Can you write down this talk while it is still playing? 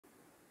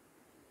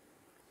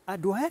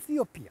andũ a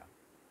Ethiopia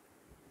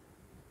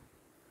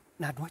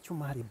na andũ acio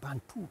marĩ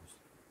Bantus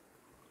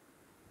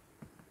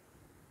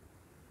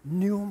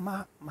nĩo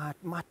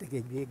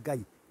mategeire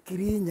Ngai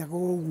Kĩrĩnyaga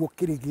ũguo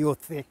kĩrĩ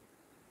gĩothe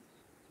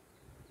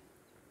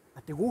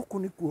atĩ gũkũ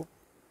nĩkuo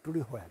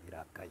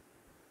tũrĩhoyagĩra Ngai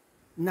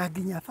na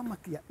nginya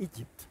thamaki ya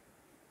Egypt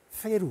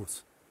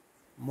Pharaohs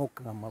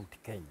mokaga Mount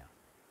Kenya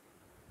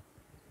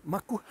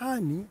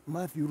makuhani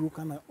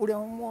mathiũrũrũkana ũrĩa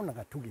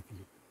monaga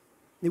tũgĩthiĩ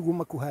nĩguo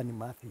makuhani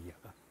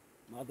mathiaga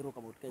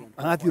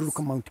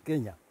mathiũrũrũka Mount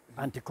Kenya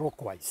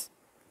anti-clockwise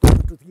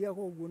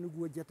tuthiaga ũguo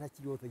nĩguo njata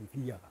ciothe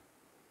ithiaga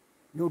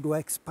nĩ ũndũ wa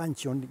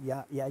expansion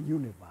ya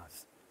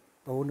universe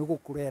tondũ nĩ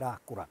gũkũra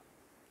ĩrakũra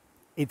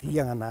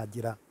ĩthiaga na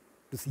njĩra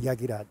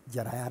tuthiagĩra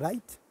njĩra ya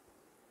right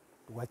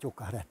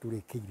tugacoka harĩa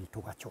tũrĩkĩire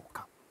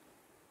tugacoka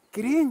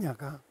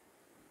Kĩrĩnyaga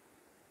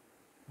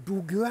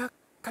ndũngĩoya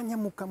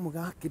kanyamu kamwe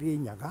ga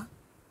Kĩrĩnyaga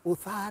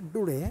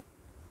ũthandũre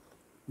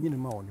nyine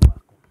mawoni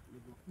makwa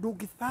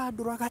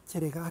ndũngĩthandũra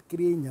gacere ga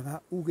Kĩrĩnyaga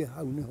uge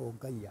hau nĩho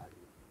Ngai arĩ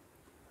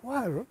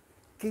waro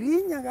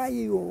Kĩrĩnyaga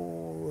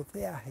yothe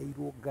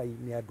yaheirwo Ngai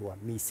nĩ andũ a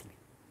Misiri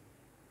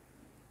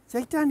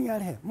Shaitani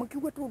arehe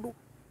makiuga tondũ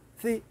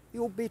thĩ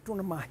yũmbĩtwo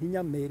na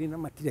mahinya merĩ na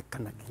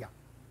matirekanagia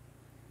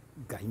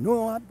Ngai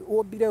no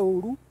wombire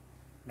ũru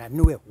na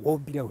niwe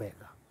wombire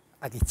wega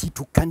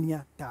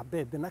agĩcitukania ta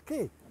mbembe na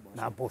kĩ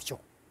na mboco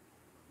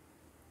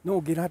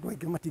no ngira andũ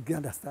aingĩ matingĩ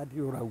understand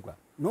ũrauga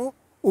no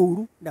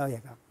ũru na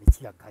wega nĩ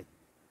cia Ngai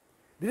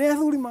rĩrĩa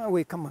athuri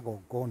magwĩka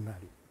magongona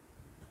rĩ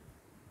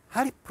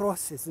harĩ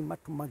process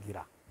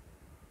matumagĩra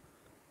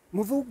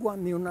mũthũngũ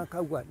amĩona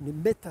akauga nĩ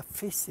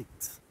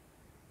metaphysics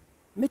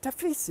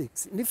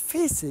nĩ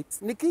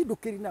physics nĩ kĩndũ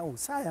kĩrĩ na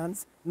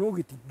science no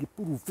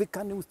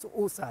gĩtingĩpurubĩka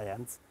nĩ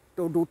science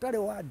tondũ ũtarĩ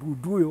wa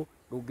ndundu ũyũ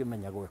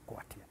ndũngĩmenya gwĩkwo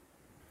atĩa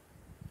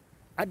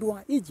andũ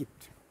a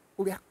Egypt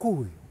ũrĩa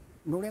kũũĩ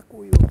na ũrĩa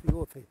kũũĩ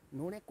yothe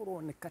na ũrĩa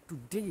kũroneka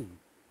today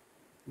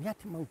nĩ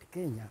atĩ Mount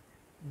Kenya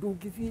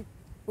ndũngĩthiĩ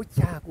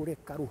ũcagũre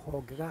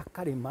karũhonge ga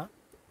karĩma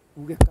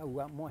uge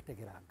kauga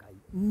mwategera Ngai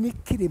nĩ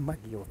kĩrĩma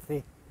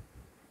gĩothe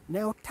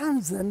nayo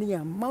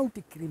Tanzania Mount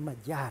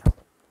Kilimanjaro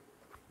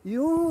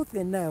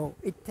yothe nayo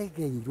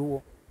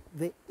ĩtegeirwo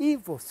the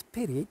evil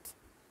spirit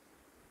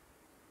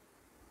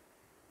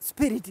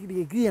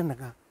iria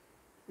ĩgianaga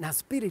na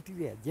spirit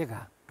iria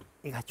njega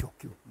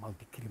ĩgacokio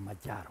Mount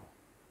Kilimanjaro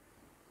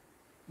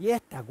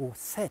yetagwo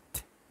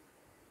Set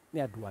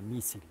nĩ andũ a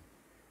Misiri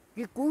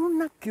Gĩkũyũ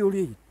nakĩo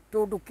rĩ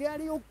tondũ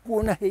kĩarĩ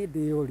ũkuona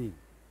hĩndĩ ĩyo rĩ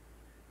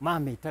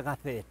mamĩtaga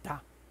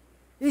theta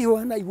iyo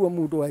wanaigua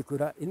mũndũ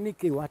wakwĩra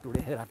nĩkĩ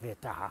watũrehera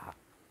theta haha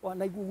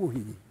wanaigua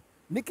gũhihi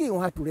nĩkĩ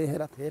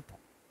watũrehera theta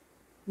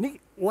nĩ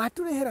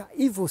watũrehera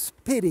evil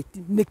spirit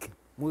nĩkĩ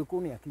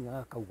Mũgĩkũyũ nĩ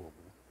akinyaga kauga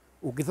ũguo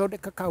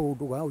ũngĩthondeka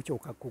kaũndũ ga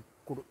gũcoka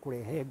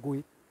kũrehe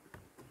ngũĩ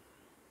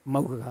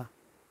maugaga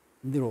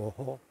nĩ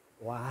roho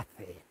wa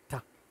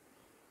theta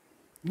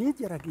niĩ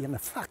njaragia na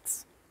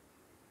facts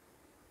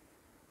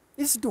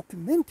is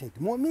documented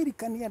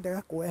Mũamerika nĩ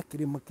endaga kuoya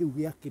kĩrĩma kĩu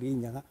gĩa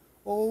Kĩrĩnyaga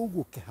o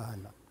ũguo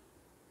kĩhana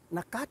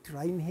na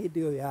Catline hĩndĩ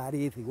ĩyo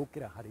yarĩ thĩ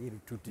gũkĩra harĩ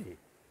today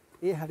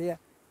harĩa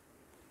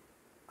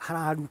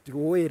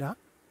hararutirwo wĩra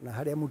na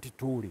harĩa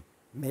mũtitũ rĩ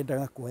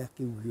mendaga kuoya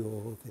kĩu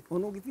gĩothe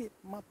ona ũgĩthiĩ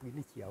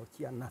mapu-inĩ ciao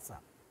cia NASA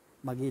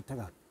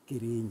magĩtaga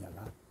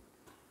Kĩrĩnyaga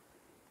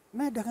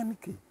mendaga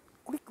nĩkĩ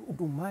kũrĩ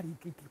ũndũ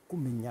marĩkĩtie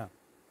kũmenya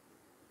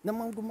na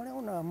maũndũ marĩa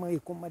onaga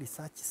magĩkwo ma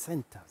research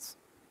centers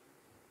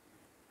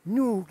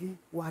nĩ ũgĩ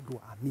wa andũ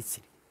a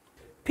Misiri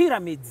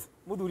pyramids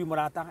mũthuri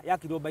mũrata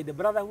yakirwo by the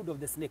brotherhood of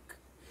the snake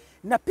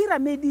na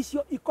pyramid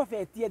icio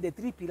ikofetie the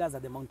three pillars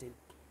of the mountain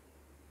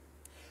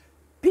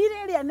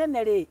pillar ĩrĩa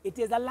nene rĩ it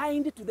is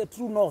aligned to the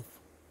true north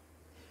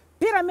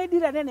pyramid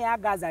ĩrĩa nene ya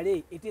Gaza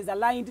rĩ it is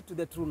aligned to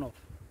the true north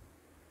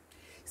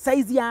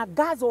size ya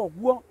Gaza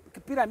ũguo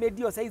pyramid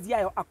iyo size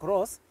yayo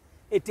across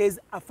it is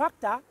a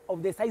factor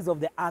of the size of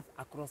the earth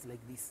across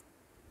like this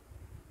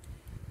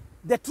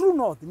the true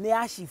north nĩ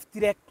ya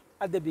shiftire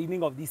at the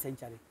beginning of this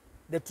century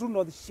the true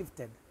north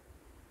shifted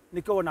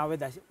nĩkĩona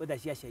whether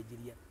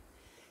ciacenjirie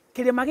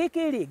kĩrĩma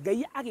gĩkĩ rĩ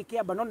Ngai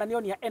agĩkĩamba nona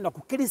nĩonia Enoch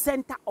kĩrĩ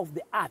center of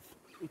the earth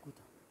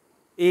ikuta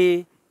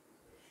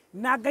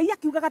na Ngai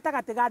akiuga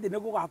gatagatĩ ga thĩ nĩ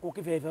gũgakwo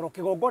kĩbebero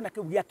kĩgongona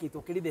kĩu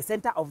gĩakĩtwo kĩrĩ the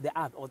center of the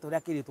earth o torĩa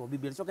kĩrĩtwo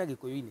Biblia coke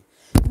Gĩkũyũ-inĩ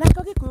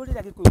nakĩo Gĩkũyũ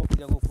rĩrĩa Gĩkũyũ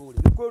wokire gũkũ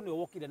rĩ Gĩkũyũ nĩ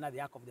wokire na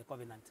the ark of the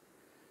covenant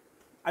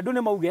andũ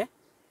nĩ mauge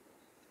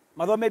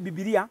mathome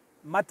Biblia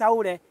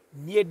mataũre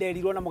niĩ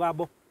nderirwo na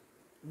mũgambo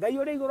Ngai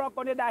ũrĩ igũrũ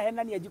akwa nĩ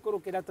ndahenania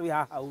njikũrũkĩra twĩ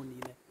haha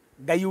unine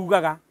Ngai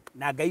ugaga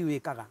na Ngai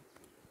wĩkaga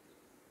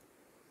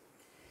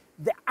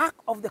the ark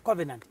of the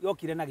covenant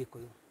yokire na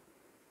Gĩkũyũ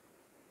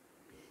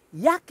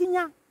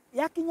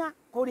yakinya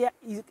kũrĩa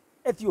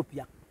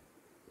Ethiopia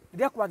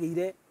rĩrĩa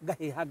kwagĩire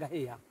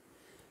ngahĩha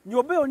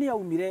nyũmba ĩyo nĩ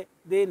yaumire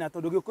thĩna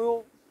tondũ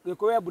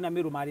Gĩkũyũ Embu na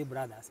Mĩrũ marĩ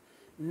brothers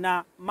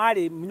na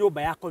marĩ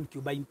nyũmba ya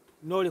concubine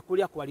no rĩ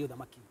kũrĩa kwarĩ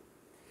ũthamaki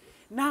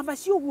na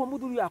abaci ũguo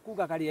mũthuri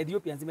akugaga rĩ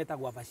Ethiopians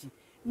metagwo abaci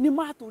nĩ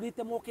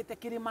matũrĩte mokĩte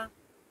kĩrĩma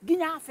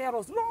nginya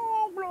pharaohs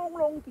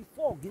long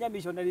before nginya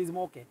missionaries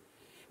moke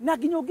na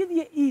nginya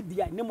ũngĩthiĩ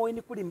India nĩ moĩ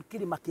nĩ kũrĩ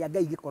kĩrĩma kĩa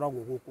Ngai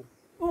gĩkoragwo gũkũ.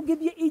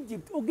 Ũngĩthiĩ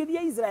Egypt,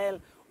 ũngĩthiĩ Israel,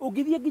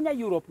 ũngĩthiĩ nginya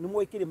Europe nĩ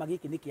moĩ kĩrĩma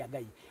gĩkĩ nĩ kĩa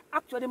Ngai.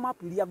 Actually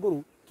map iria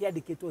ngũrũ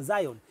kĩandĩkĩtwo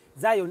Zion.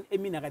 Zion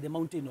ĩminaga the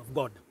mountain of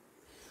God.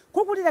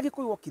 Koguo rĩrĩa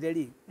Gĩkũyũ wokire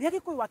rĩ, rĩrĩa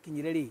Gĩkũyũ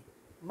wakinyire rĩ,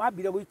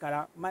 mambire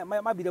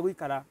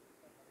gũikara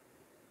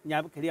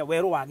kĩrĩa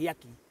werũ wa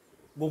gĩaki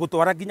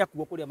gũgũtwara nginya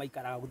kuo kũrĩa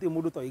maikaraga, gũtirĩ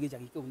mũndũ toĩ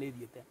gĩcagi kĩu nĩ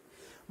thiĩte.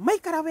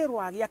 Maikara werũ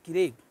wa gĩaki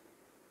rĩ,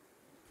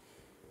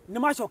 nĩ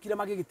macokire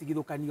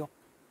magĩgĩtigithũkanio.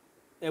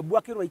 Embu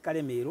akĩrwo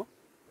aikare Mĩrũ,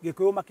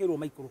 Gĩkũyũ makĩrwo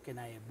maikũrũke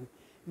na Embu.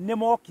 Nĩ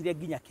mokire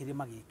nginya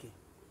kĩrĩma gĩkĩ.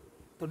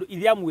 Tondũ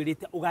iria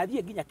mwĩrĩte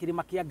ũgathiĩ nginya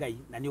kĩrĩma kĩa Ngai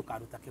na nĩ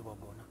ũkaruta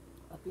kĩgongona.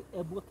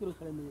 Embu akĩrwo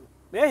aikare Mĩrũ.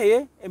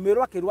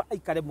 Mĩrũ akĩrwo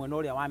aikare mwena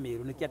ũrĩa wa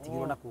Mĩrũ nĩkĩ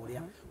atigirwo na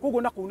kũrĩa.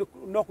 Koguo no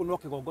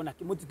kĩgongona,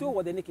 mũtitũ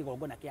wothe nĩ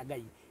kĩgongona kĩa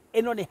Ngai.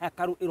 Ĩno nĩ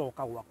hekaru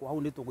ĩroka gwakwa,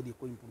 hau nĩ tũgũthiĩ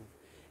kũ improve.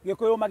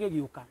 Gĩkũyũ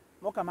magĩgĩũka,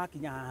 moka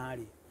makinya haha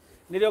rĩ,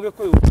 nĩrĩo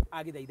Gĩkũyũ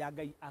agĩthaitha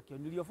Ngai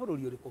akĩonirio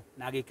bũrũri ũrĩkũ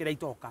na agĩkĩra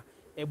itoka.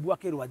 Embu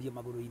akĩrwo athiĩ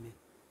magũrũ-inĩ,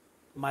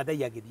 Maathai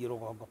agĩthiĩ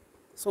rũgongo.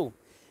 So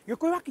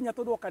Gĩkũyũ akinya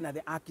tondũ oka na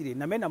thĩ akire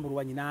na mena mũrũ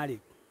wa nyina rĩ,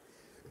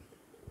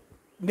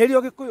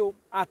 nĩrĩo Gĩkũyũ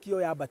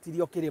akĩoya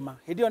mbatirio kĩrĩma.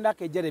 Hĩndĩ ĩyo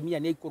nake Jeremia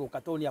nĩ aikũrũka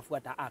tondũ nĩ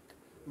abuata ark,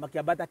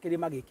 makĩambata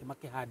kĩrĩma gĩkĩ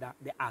makĩhanda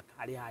the ark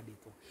harĩa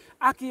handĩtwo.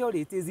 Akĩyo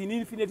rĩ, it is in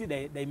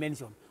infinite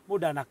dimension.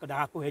 Mũndũ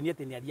ndagakũhenia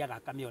atĩ nĩ athiaga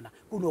akamĩona.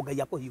 Kũu no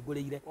Ngai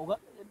akũhingũrĩire.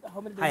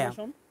 How many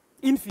dimensions?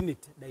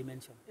 Infinite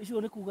dimension.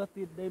 Icio nĩ kuga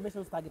atĩ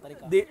dimensions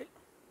tangĩtarĩka.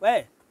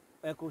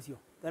 We kũcio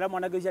tara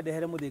mwana gĩcia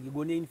ndehere mũthĩgi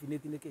nguonia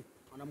infinite nĩkĩ?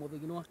 Ona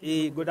mũthĩgi no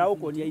ngwenda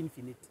gũkuonia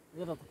infinite.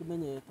 Nĩgetha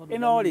tũkĩmenye tondũ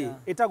ĩno rĩ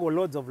ĩtagwo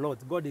Lords of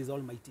Lords. God is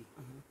almighty.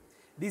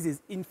 This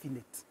is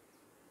infinite.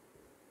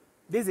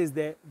 This is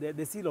the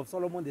seal of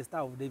Solomon, the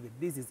star of David.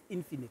 This is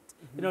infinite.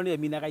 Ĩno nĩyo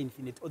ĩminaga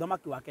infinite.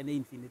 Ũthamaki wake nĩ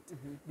infinite.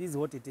 This is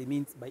what it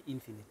means by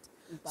infinite.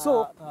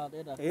 So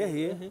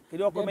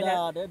kĩrĩa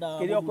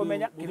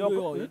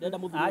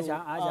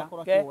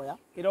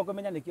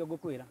ũkũmenya nĩkĩo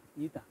ngũkwĩra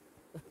nyita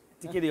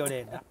ti kĩrĩa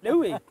ũrenda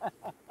rĩu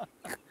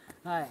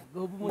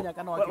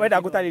wenda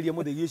ngũtarĩrie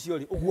mũthĩgi ũcio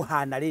rĩ ũguo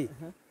hana rĩ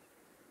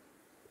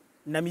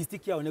na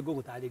mistake yao nĩ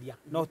ngũgũtarĩria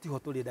no tiho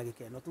tũrĩ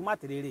ndagĩka ĩno tuma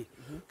atĩrĩrĩ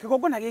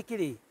kĩgongona gĩkĩ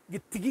rĩ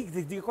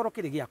gĩtigĩkorwo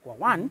kĩrĩ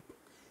gĩakwa. One,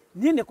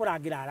 niĩ nĩ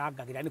kũrangĩra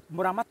arangagĩra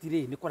mũramati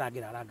rĩ nĩ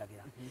kũrangĩra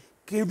arangagĩra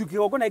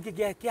kĩgongona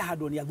gĩkĩ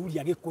kĩahandwo nĩ athuri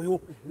a Gĩkũyũ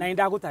na nĩ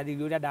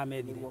ndagũtarĩria ũrĩa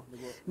ndamethire.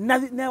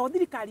 Nayo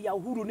thirikari ya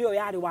Uhuru nĩyo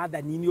yarĩ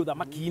wathani-inĩ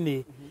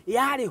ũthamaki-inĩ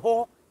yarĩ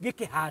ho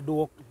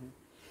gĩkĩhandwo.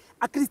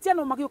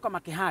 Akristiano magĩũka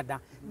makĩhanda.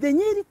 The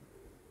Nyeri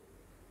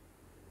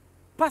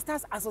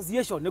Pastors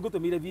Association nĩ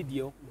ngũtũmire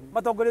video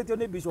matongoretio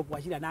nĩ Bishop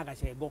Wachira na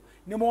Gacengo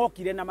nĩ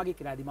mokire na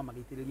magĩkĩrathima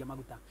magĩitĩrĩria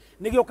maguta.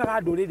 Nĩ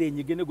gĩũkaga ndũrĩrĩ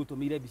nyingĩ nĩ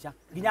ngũtũmire mbica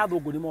nginya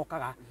thũngũ nĩ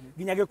mokaga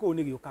nginya Gĩkũyũ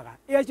nĩ gĩũkaga.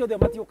 Acio othe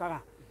matiũkaga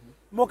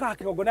mokaga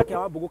kĩgongona kĩa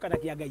Wambugu kana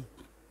kĩa Ngai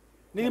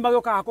nĩ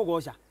magĩũkaga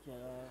kũgoca.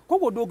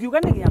 Koguo ndũngiuga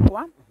nĩ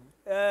gĩakwa.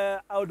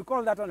 I would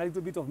call that one a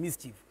little bit of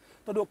mischief.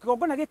 Tondũ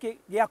kĩgongona gĩkĩ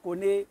gĩakwo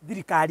nĩ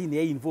thirikari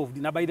nĩ involved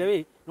na by the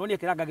way no nĩ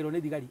kĩrangagĩrwo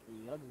nĩ thigari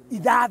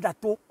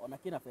ithathatũ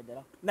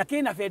na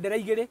kĩna bendera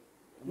igĩrĩ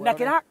na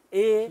kĩra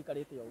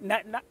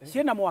na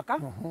ciĩna mwaka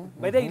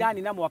by the way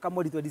Irani na mwaka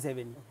mweri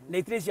 27 na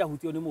itirĩ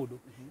ciahutio nĩ mũndũ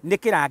nĩ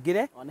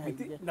kĩrangĩre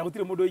na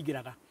gũtirĩ mũndũ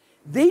ũingĩraga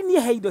thĩinĩ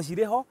he indo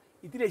cirĩ ho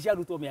itirĩ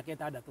ciarutwo mĩaka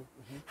 6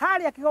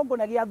 harĩa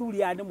kĩgongona gĩa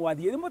athuri aya nĩ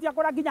mwathiĩ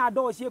mũtiakora nginya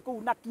ndoo ciĩ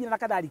kũu na kinya na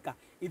kadhalika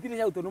itirĩ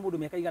ciarutwo nĩ mũndũ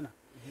mĩaka igana.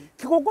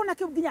 Kĩgongona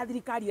kĩu nginya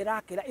thirikari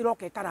ĩrakĩra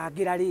ĩroka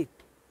ĩkarangĩra rĩ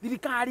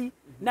thirikari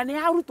na nĩ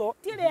yarutwo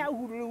ti ĩrĩa ya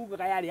Uhuru rĩu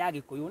ugaga yarĩ ya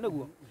Gĩkũyũ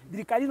nĩguo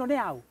thirikari ĩno nĩ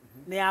yaũ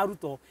nĩ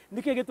yarutwo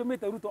nĩkĩo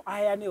gĩtũmĩte Ruto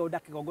aheane oda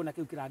kĩgongona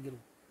kĩu kĩrangĩrwo.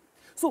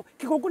 So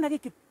kĩgongona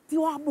gĩkĩ ti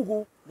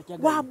Wambugu.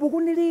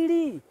 Wambugu nĩ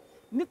rĩrĩ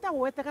nĩ ta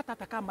woete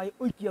gatata ka maĩ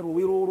ũikie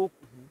rũĩ rũrũ.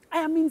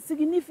 I am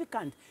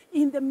insignificant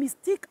in the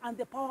mystique and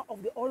the power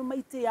of the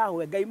Almighty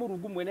Yahweh. Ngai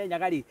Mũrungu mwene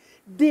nyaga rĩ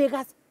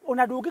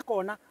ona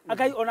ndũngĩkona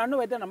Ngai ona no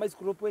wende na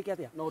maicukuru pweke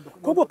atĩa.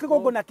 Koguo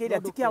kĩgongona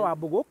kĩrĩa ti kĩa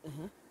Wambugu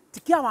ti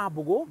kĩa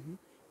Wambugu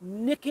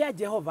nĩ kĩa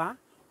Jehova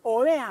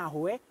owe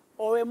Yahweh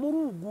owe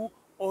Mũrungu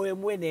owe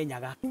mwene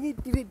nyaga. Niĩ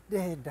ndirĩ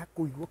ndenda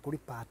kũigua kũrĩ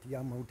pati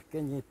ya Mount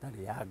Kenya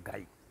ĩtarĩ ya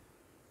Ngai.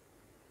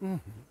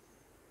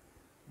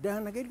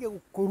 Ndanageria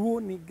gũkorwo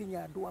nĩ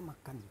nginya andũ a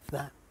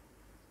makanitha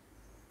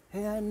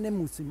heane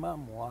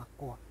mũsimamo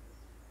wakwa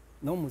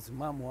no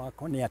mũsimamo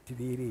wakwa nĩ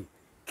atĩrĩrĩ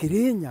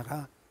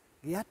Kĩrĩnyaga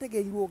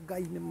gĩategeirwo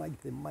Ngai nĩ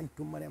maithe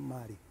maitũ marĩa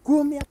marĩ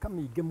kuo mĩaka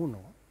mĩingĩ mũno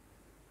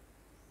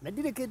na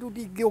ndirĩ kĩndũ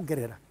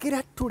ndingĩongerera.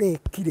 Kĩrĩa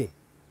tũrekire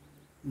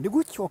nĩ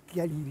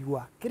gũcokia riri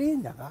wa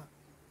Kĩrĩnyaga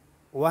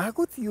wa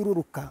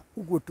gũthiũrũrũka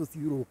ũguo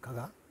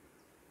tũthiũrũrũkaga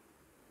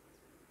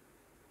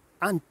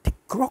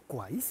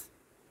anti-clockwise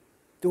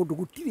tondũ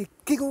gũtirĩ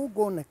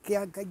kĩgongona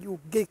kĩa Ngai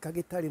ũngĩka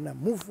gĩtarĩ na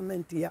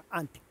movement ya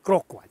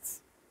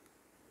anti-clockwise.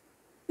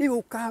 Rĩu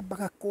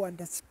ũkambaga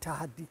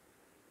kũ-understand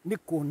nĩ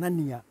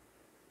kuonania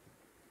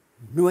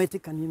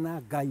nĩwetĩkania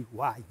na Ngai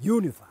wa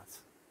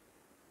universe.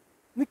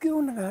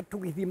 Nĩkĩonaga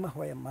tũgĩthiĩ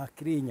mahoya ma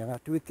Kĩrĩnyaga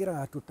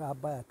twĩkĩraga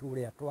tũtambaya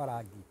tũrĩa twa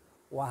rangi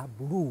wa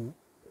blue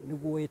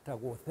nĩguo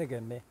wĩtagwo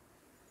thegeme.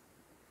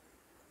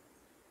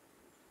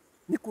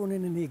 Nĩ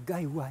kuonania nĩ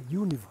Ngai wa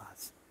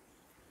universe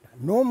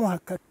no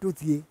mũhaka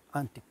tũthiĩ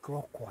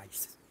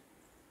anti-clockwise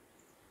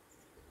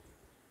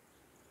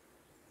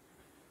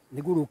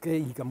nĩguo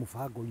rũkeiga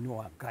mũbango-inĩ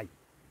wa Ngai.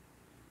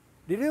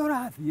 Rĩrĩa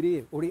ũrathiĩ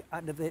rĩ, ũrĩ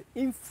under the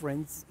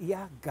influence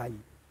ya Ngai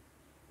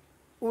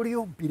ũrĩa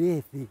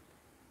ũmbire thĩ,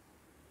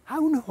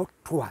 hau nĩho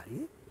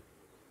twarĩ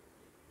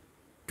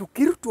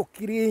tũkĩrutwo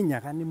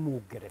Kĩrĩnyaga nĩ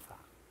Mũngeretha,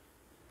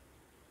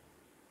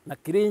 na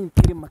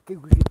kĩrĩma kĩu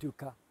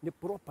gĩgĩtuĩka nĩ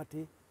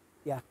property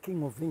ya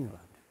King of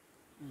England,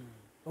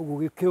 ũguo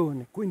gĩkĩo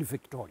nĩ Queen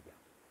Victoria.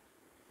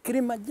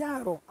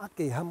 Kĩrĩmanjaro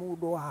akĩha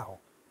mũndũ wao,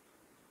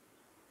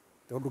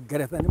 tondũ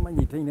Ngeretha nĩ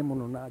manyitaine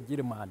mũno na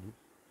Njĩrĩmani,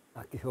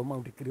 akĩheo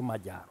Mount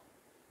Kĩrĩmanjaro,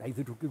 na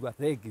ithuĩ tũkiuga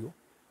thengio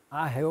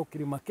aheo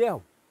kĩrĩma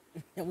kĩao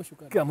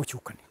kĩa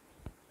mũcukani,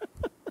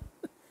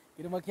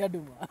 kĩrĩma kĩa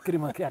nduma,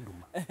 kĩrĩma kĩa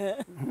nduma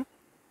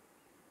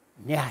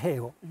nĩ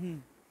aheo.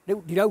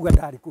 Rĩu ndirauga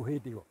ndarĩ kũ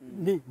hĩndĩ ĩyo,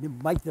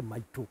 nĩ maithe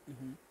maitũ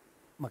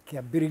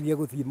makĩambĩrĩria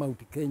gũthiĩ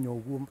Mount Kenya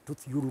ũguo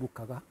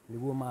tũthiũrũrũkaga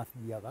nĩguo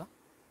mathiaga.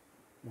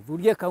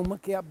 Mũthuri akauma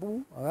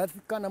Kĩambu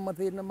agathika na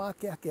mathĩna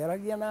make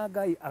akĩaragia na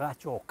Ngai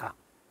agacoka,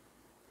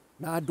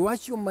 na andũ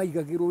acio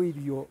maigagĩrwo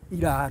irio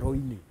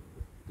iraro-inĩ,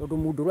 tondũ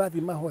mũndũ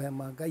ũrathiĩ mahoya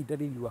ma Ngai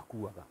ndarĩ irio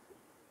akuaga,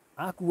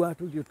 akuaga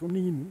tũirio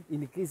tũnini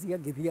in case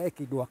angĩthiĩ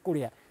kĩndũ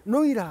akũrĩa,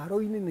 no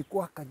iraro-inĩ nĩ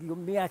gwakagio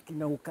mĩaki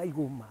na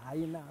gũkaigwo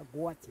maĩ na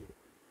ngwacĩ.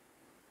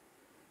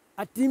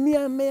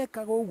 Atimia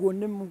mekaga ũguo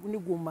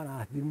nĩguo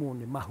marathimwo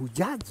nĩ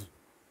mahujaji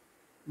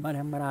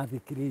marĩa marathiĩ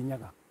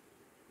Kĩrĩnyaga,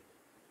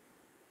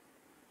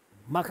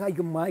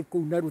 makaiga maĩ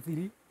kũu na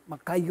rũthiri,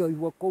 makaiga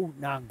igwa kũu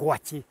na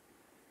ngwacĩ.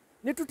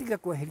 Nĩ tũtige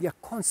kweheria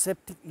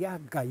concept ya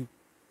Ngai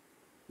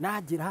na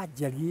njĩra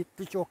njariĩ,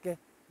 tũcoke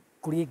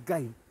kũrĩ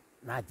Ngai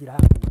na njĩra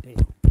ndũire.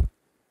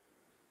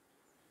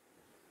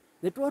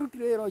 Nĩ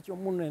twarutire wĩra ũcio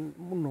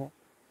mũno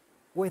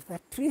gwetha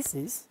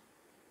traces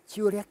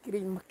cia ũrĩa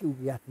kĩrĩma kĩu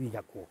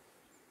gĩathiyagwo.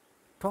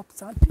 Top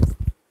scientists,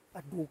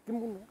 andũ ũngĩ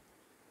mũno,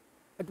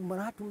 andũ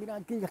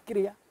maratũmĩra nginya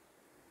kĩrĩa,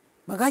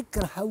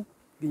 magaikara hau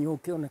nginya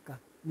ũkĩoneka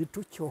nĩ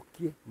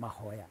tũcokie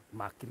mahoya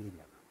ma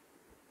Kĩrĩnyaga.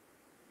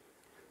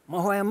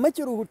 Mahoya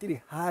macio rĩu gũtirĩ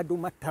handũ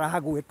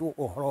mataragwetwo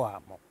ũhoro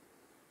wamo.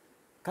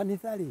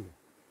 Kanitha rĩ,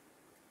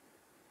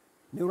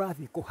 nĩ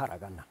ũrathiĩ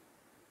kũharagana,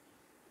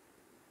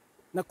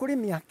 na kũrĩ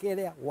mĩaka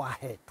ĩrĩa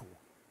wahetwo,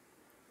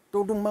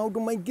 tondũ maũndũ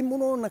maingĩ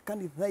mũno na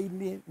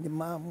kanitha-inĩ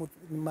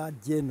nĩ ma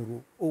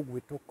general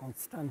ũgwĩtwo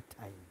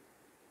Constantine.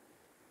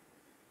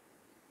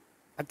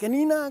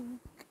 Akĩnina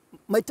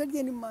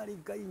maitagia nĩ marĩ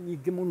ngai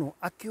nyingĩ mũno,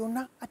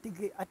 akĩona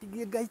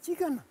atigie ngai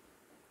cigana?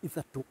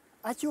 Ithatũ.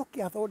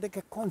 Acoke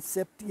athondeke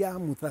concept ya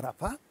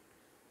mũtharaba,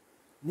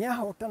 nĩ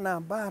ahotana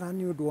mbara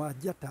nĩ ũndũ wa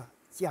njata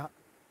cia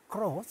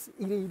cross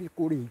iria irĩ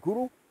kũrĩa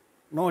igũrũ,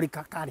 no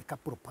rĩkakarĩka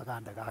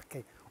propaganda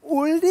gake.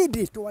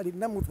 Already twarĩ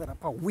na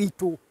mũtharaba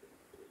witũ,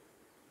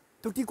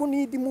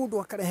 tũtikũnindi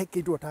mũndũ akarehe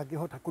kĩndũ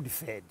atangĩhota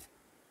kũ-defend.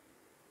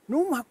 No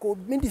mũhaka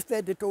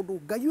ũmĩ-defend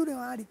tondũ Ngai ũrĩa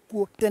warĩ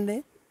kuo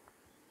tene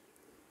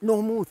no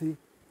ũmũthĩ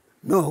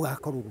no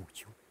ũgakorwo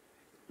gũcio.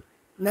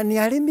 Na nĩ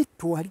arĩ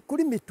mĩtwari,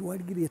 kũrĩ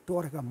mĩtwari ĩrĩa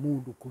ĩtwaraga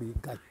mũndũ kũrĩ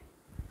Ngai.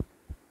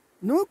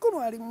 No ũkorwo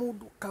arĩ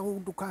mũndũ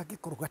kaũndũ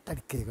kangĩkorwo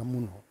gatarĩ kega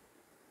mũno,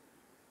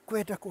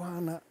 kwenda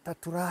kũhana ta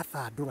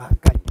tũrathandũra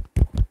Ngai,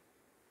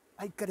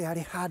 aikare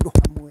arĩ handũ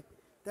hamwe.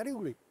 Ta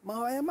rĩu rĩ,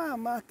 mahoya maya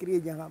ma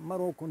Kĩrĩnyaga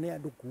maroko nĩ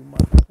andũ kuma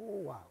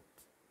whole world,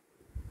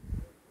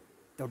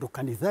 tondũ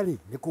kanitha rĩ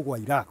nĩ kũgwa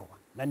iragwa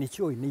na nĩ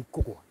ciũĩ nĩ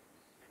ikũgwa.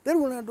 Ta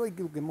rĩu ona andũ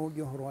aingĩ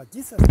ũngĩmoria ũhoro wa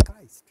Jesus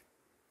Christ,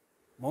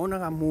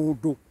 monaga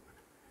mũndũ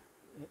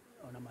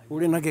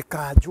ũrĩ na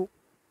gĩkanjũ,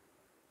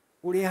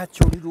 ũrĩa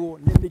acorirwo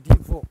nĩ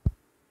medieval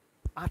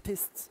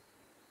artists,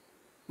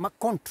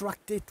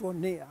 macontractĩtwo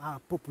nĩ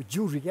Pope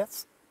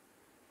Julius,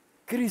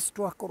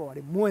 Kristo akorwo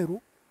arĩ mwerũ,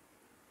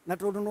 na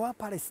tondũ nĩ wa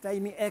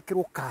Palestine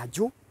ekĩrwo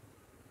kanjũ,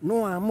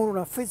 no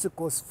amũrora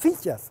physical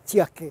features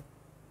ciake.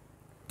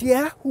 Ti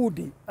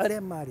Ayahudi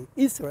arĩa marĩ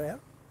Israel,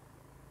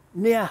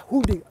 nĩ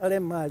Ayahudi arĩa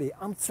marĩ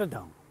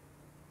Amsterdam.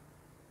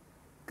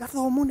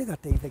 Gathomo nĩ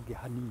gateithagia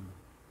hanini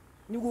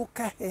nĩguo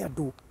kahe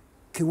andũ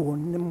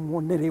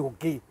kĩwonere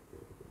ũngĩ.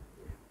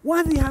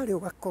 Wathiĩ harĩa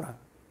ũgakora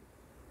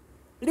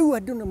rĩu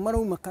andũ nĩ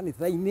marauma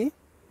kanitha-inĩ,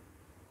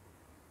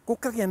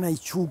 gũkagĩa na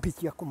icumbi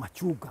cia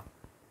kũmacunga.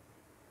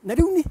 Na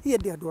rĩu nĩ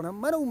hĩndĩ andũ arĩa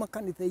marauma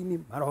kanitha-inĩ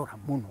marora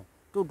mũno,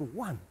 tondũ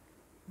one,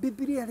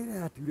 Bibilia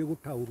rĩrĩa yatuire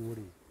gũtaũrwo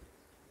rĩ,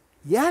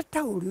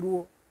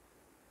 yataũrirwo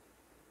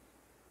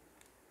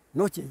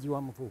no chenji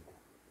wa mũthũngũ.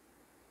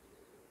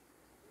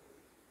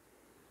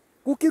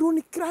 Gũkĩrwo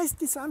nĩ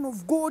Christ Son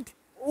of God,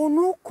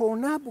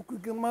 onũkona mbuku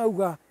ingĩ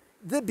mauga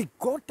the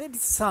begotten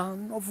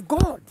Son of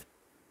God.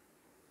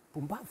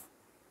 Pumbavu.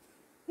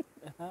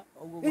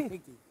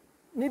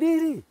 Nĩ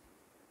rĩrĩ,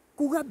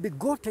 kuga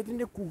begotten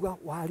nĩ kuga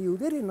warĩ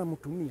ũrĩrĩ na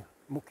mũtumia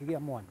mũkĩgĩa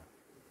mwana.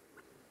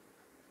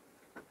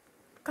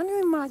 Can you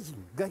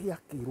imagine Ngai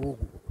akĩrwo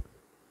ũguo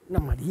na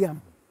Mariamu?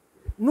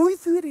 No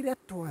ithuĩ rĩrĩa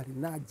twarĩ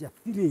na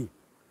Jathirĩ,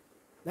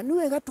 na nĩ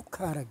wega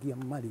tũkaragia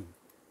Mari,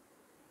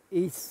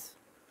 is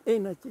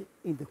energy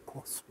in the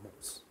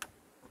cosmos,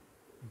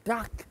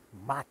 dark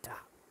matter.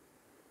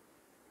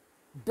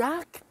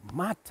 dark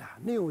matter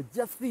nĩyo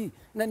jathi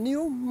na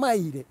nĩyo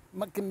maire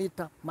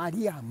makĩmĩta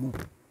Mariamu.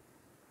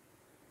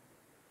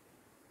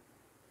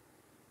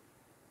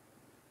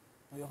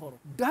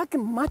 Dark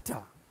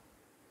matter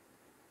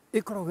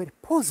ĩkoragwo very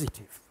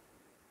positive.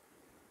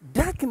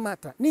 Dark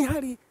matter nĩ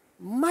harĩ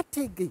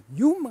mata ĩngĩ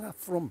yumaga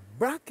from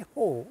black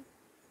hole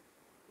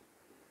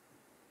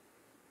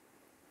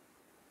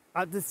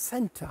at the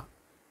center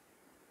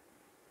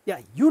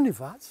ya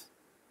universe.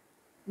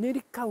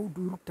 Nĩrĩ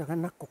kaũndũ irutaga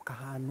nako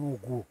kahana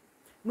ũguo.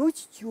 No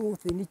ici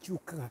ciothe nĩ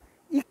ciũkaga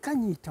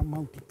ikanyita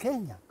Mount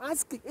Kenya.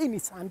 Ask any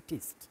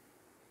scientist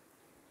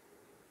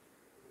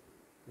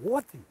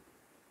worthy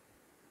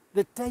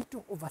the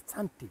title of a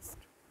scientist.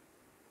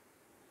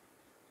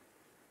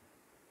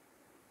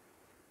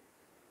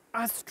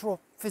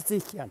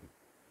 Astrophysician.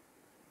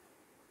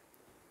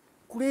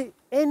 Kũrĩ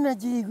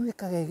energy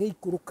ĩgwĩkaga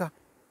ĩgĩikũrũka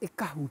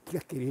ĩkahutia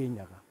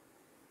Kĩrĩnyaga.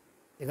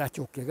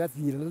 Ĩgacoka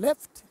ĩgathiĩ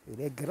left,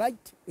 ĩrĩa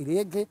right,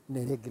 ĩrĩa ĩngĩ na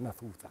ĩrĩa ĩngĩ na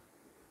thutha.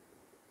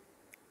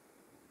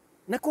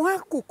 Na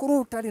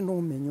kũrĩ ũtarĩ na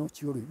ũmenyo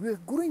ũcio rĩ, we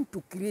are going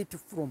to create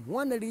from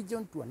one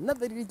region to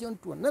another region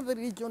to another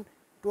region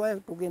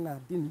tũgĩe na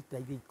ndini ta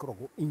iria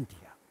ikoragwo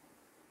India.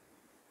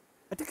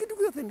 Atĩ kĩndũ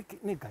gĩothe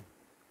nĩ Ngai.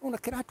 Ona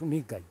kĩratũ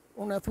nĩ Ngai,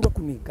 ona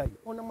thuraku nĩ Ngai,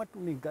 ona matu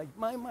nĩ Ngai,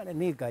 maĩ marĩa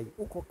nĩ Ngai,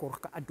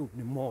 ũgakora andũ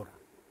nĩ mora.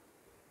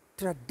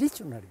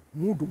 Traditionally,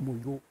 mũndũ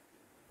mũirũ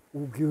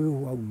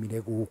ũngĩũĩ waumire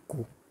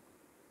gũkũ,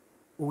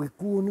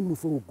 ũgĩkuo nĩ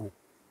mũthũngũ,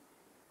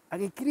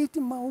 agĩkirĩti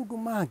maũndũ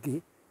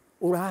mangĩ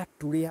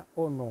ũratũrĩa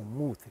ona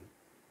ũmũthĩ,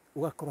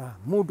 ũgakora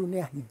mũndũ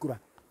nĩ ahingũra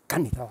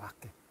kanitha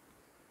wake.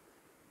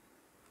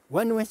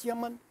 One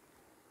chairman,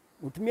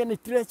 mũtumia nĩ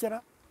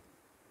treasurer,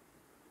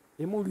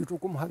 mũriũ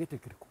tũkũmũha gĩtĩ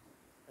kĩrĩkũ?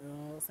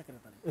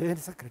 Secretary.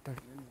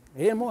 Secretary.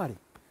 Mwarĩ?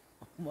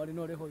 Mwarĩ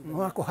no rĩho.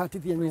 No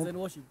akũhatithia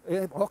nyũmba.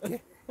 Okay.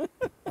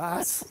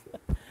 Bas.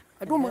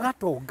 Andũ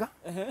magatonga.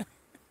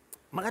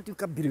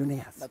 Magatuĩka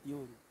billionaires.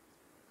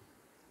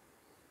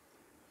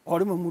 O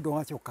rĩmwe mũndũ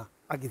agacoka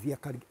agĩthiĩ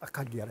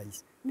akagĩa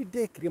rais. Nĩ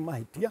ndekire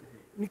mahĩtia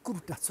nĩ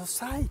kũruta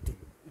society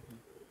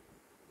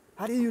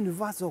harĩ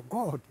universal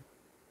God.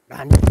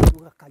 Na nĩ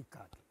kuuga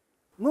kaikati.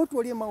 No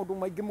twarie maũndũ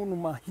maingĩ mũno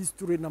ma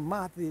history na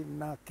math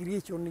na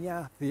creation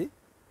ya thĩ.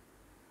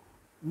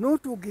 No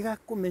tũngĩga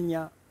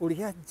kũmenya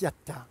ũrĩa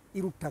njata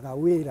irutaga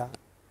wĩra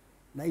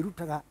na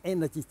irutaga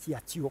energy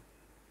ciacio.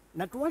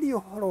 Na twarie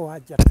ũhoro wa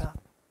njata,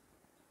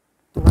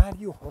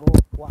 tũrarie ũhoro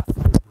wa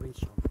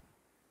vibration.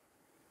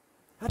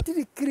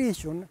 Hatirĩ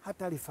creation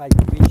hatarĩ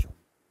vibration.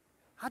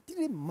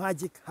 Hatirĩ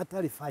magic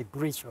hatarĩ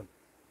vibration.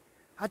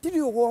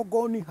 Hatirĩ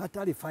ũgongoni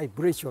hatarĩ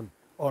vibration.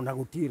 Ona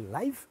gũtirĩ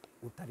life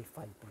gũtarĩ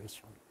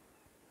vibration.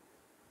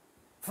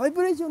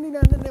 Vibration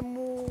ina nene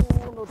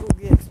mũno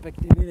tũngĩ-expect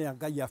nĩ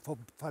Ngai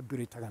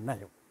avibrataga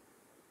nayo.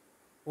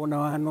 Ona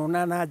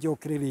wanona na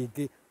njokere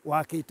rĩngĩ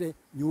wakĩte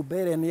nyũmba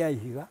ĩrĩa nĩ ya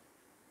ihiga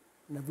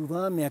na thutha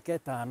wa mĩaka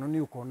 5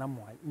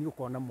 nĩ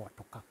ũkona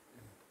mwatũka.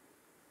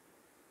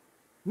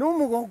 No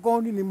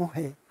mũgongoni nĩ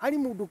mũhe harĩ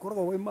mũndũ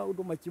ũkoragwo wĩ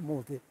maũndũ macio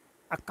mothe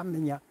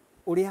akamenya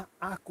ũrĩa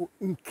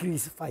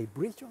increase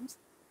vibrations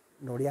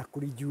na ũrĩa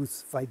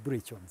reduce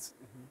vibrations.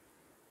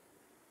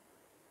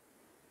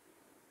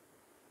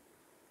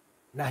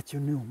 Nacio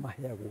nĩo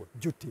maheagwo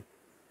duty,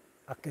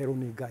 akerwo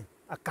nĩ Ngai,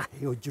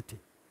 akaheo duty.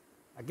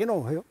 Angĩ no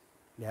ũheo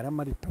nĩ arĩa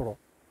marĩ toro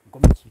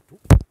ngoma citũ,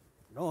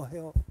 no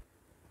ũheo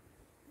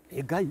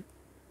nĩ Ngai,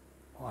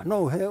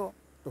 no ũheo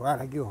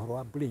tũraragia ũhoro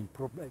wa brain,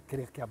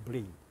 kĩrĩa kĩa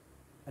brain.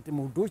 Atĩ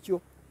mũndũ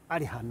ũcio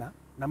arĩ hana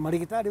na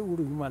marĩgĩtarĩ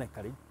rĩu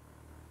mareka rĩu.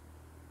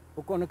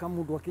 Ũkoneka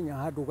mũndũ akinya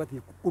handũ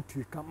ũgathiĩ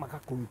gũtuĩka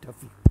magakũruta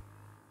biũ.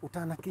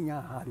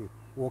 Ũtanakinya harĩ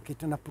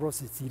wokĩte na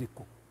process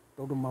irĩkũ,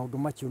 tondũ maũndũ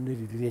macio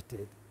nĩ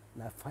related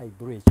na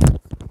vibration.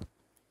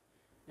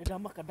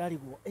 Nĩndamaka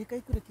ndarigwo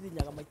ĩkaikũrĩ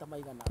Kĩrĩnyaga maita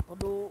maigana,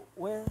 tondũ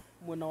we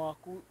mwena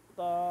waku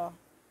ta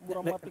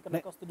mũramati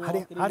kana custody wa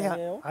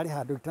Kĩrĩnyaga harĩ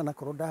handũ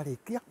itanakorwo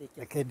ndarĩkia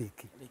reke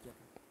ndĩkie.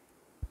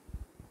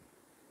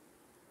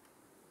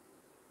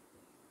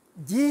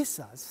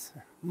 Jesus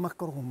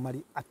makoragwo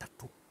marĩ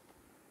atatũ.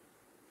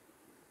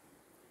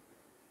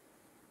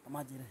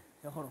 Amanjire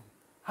ũhoro.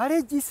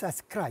 Harĩ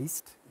Jesus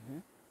Christ,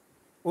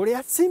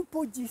 ũrĩa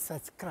simple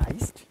Jesus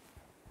Christ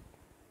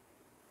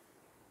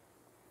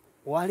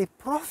warĩ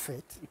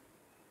prophet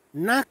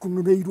na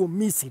kunũrĩirwo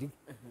Misiri.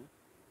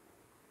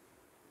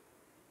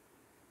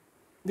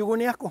 Nĩguo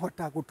nĩ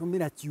akũhota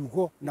gũtũmĩra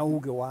kiugo na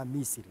uge wa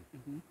Misiri.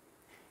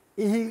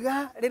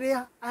 Ihiga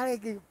rĩrĩa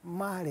aregi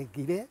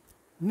maregire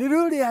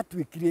nĩrĩo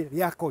rĩatuĩkire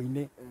rĩa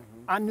koine.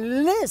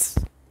 Unless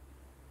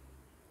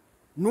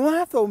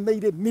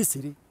nĩwathomeire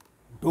Misiri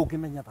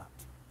ndũngĩmenya that.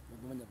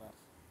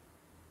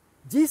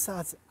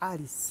 Jesus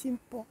arĩ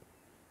simple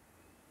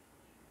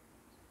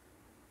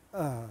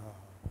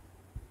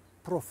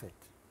prophet.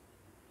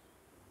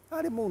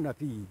 Arĩ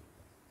mũnabii.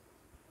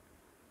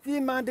 Ti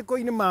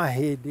maandĩko-inĩ ma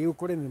hĩndĩ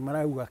ũkore nĩ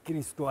marauga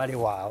Kristo arĩ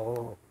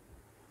wao.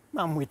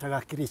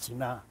 Mamwĩtaga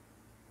Krishna.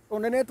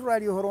 Ona nĩ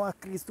tũraria ũhoro wa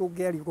Kristo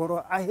ũngĩaria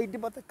ũhoro ahĩndĩ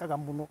mathekaga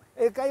mũno.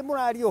 Kaĩ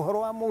mũraria ũhoro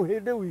wa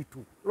mũhĩndĩ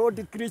witũ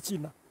Lord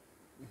Krishna.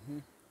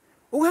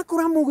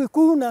 ugakora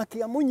Mũgĩkũyũ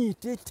nake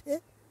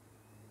amũnyitĩte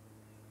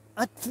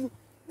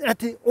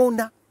ati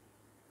ona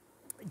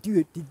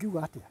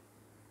ndingiuga atĩa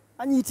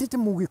anyitĩte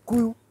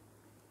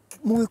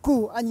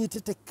Mũgĩkũyũ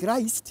anyitĩte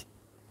Christ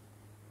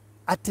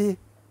ati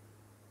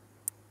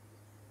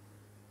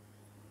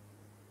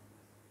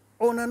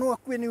ona no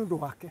akue nĩ ũndũ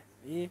wake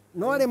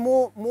no arĩ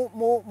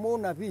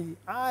mũnabii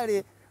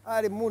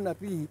arĩ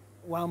mũnabii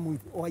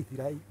wa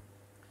Ithiraeli.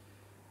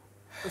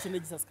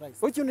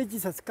 Ũcio nĩ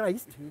Jesus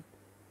Christ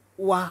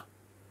wa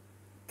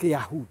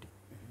Kĩyahudi.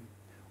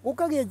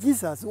 Gũkagĩa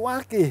Jesus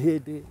wa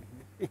Kĩhĩndĩ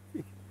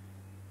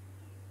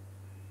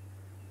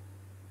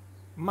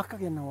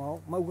makagĩa na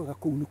wao maugaga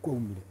kũu nĩ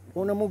kwaumire.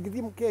 Ona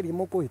mũngĩthiĩ mũkeria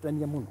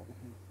mũkũhĩtania mũno.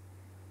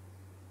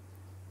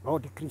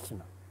 Lord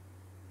Krishna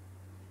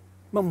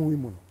mamũĩ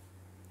mũno.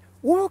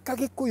 Woka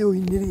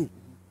Gĩkũyũ-inĩ rĩ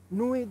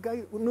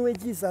nĩwe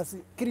Jesus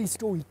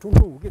Kristo witũ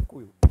nũũ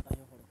Gĩkũyũ.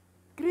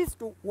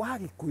 Kristo wa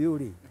Gĩkũyũ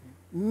rĩ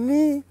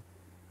ni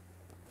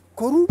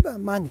Koruba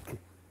Manike.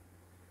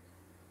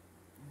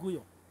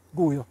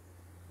 Guyo.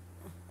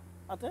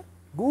 Ate?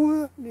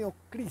 Guyo nĩo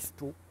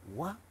Kristo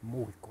wa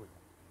Mũgĩkũyũ.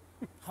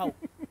 How?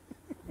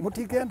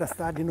 Mũtingĩ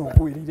understand no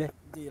ngwĩrire.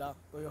 Njĩra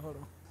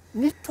ũyũhoro.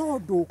 Nĩ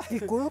tondũ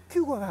Gĩkũyũ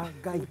kiugaga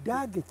Ngai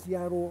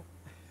ndangĩciarwo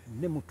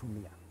nĩ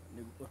mũtumia.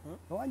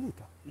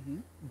 Wanyita?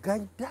 Ngai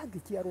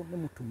ndangĩciarwo nĩ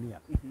mũtumia.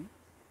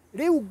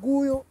 Rĩu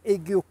Guyo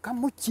ĩngĩũka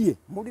mũciĩ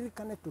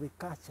mũririkane tũrĩ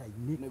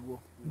kaca-inĩ.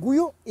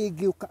 Guyo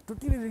ĩngĩũka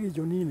tũtirĩ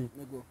region-inĩ.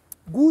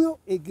 Guyo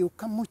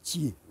ĩngĩũka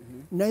mũciĩ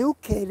na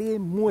yũke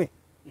rĩmwe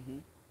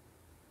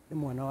nĩ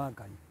mwana wa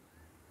Ngai.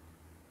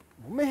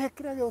 Mũmĩhe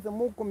kĩrĩa gĩothe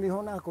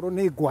mũkũmĩhona akorwo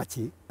nĩ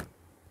ngwacĩ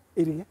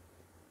ĩrĩe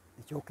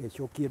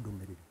ĩcokie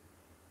ndũmĩrĩri.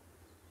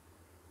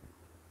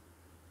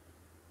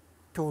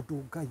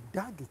 Tondũ Ngai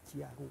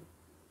ndangĩciarwo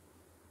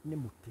nĩ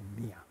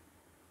mũtumia.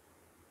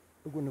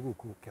 Ũguo nĩguo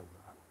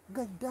kũkauga.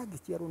 Ngai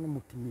ndangĩciarwo nĩ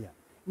mũtumia.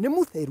 Nĩ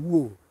mũtheru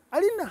ũũ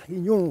arĩ na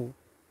hinya ũũ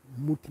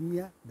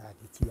mũtumia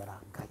ndangĩciara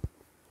Ngai.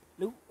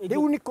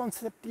 Rĩu nĩ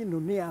concept ĩno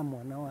nĩ ya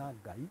mwana wa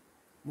Ngai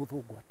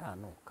mũthũngũ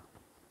atanoka.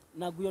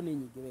 Na Guyo nĩ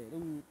nyingĩ we.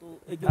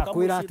 Rĩu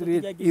ndakwĩra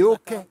atĩrĩrĩ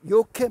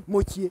yũke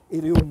mũciĩ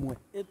ĩrĩ ũmwe.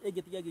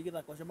 Ĩngĩtiga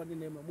ngĩgĩthaka ũcemania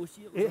na ĩmwe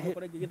mũciĩ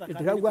ũkore ngĩgĩthaka.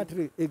 Ndĩrauga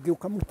atĩrĩrĩ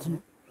ĩngĩũka mũciĩ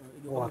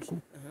waku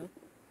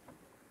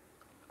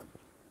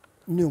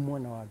nĩ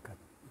mwana wa Ngai.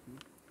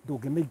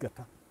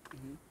 Ndũngĩmĩingata.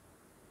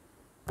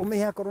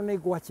 Ũmĩhe akorwo nĩ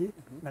ngwacĩ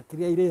na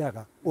kĩrĩa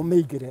irĩaga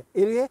ũmĩigĩre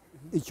ĩrĩe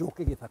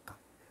ĩcoke gĩthaka.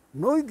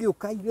 No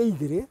ingĩũka irĩ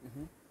igĩrĩ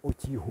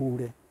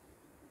ũcihũre.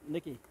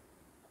 Nĩkĩ?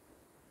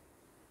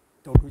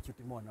 Tondũ ũcio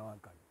ti mwana wa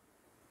Ngai.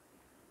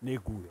 Nĩ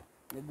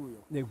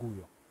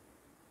Guyo.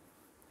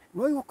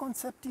 No igo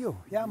concept yo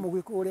ya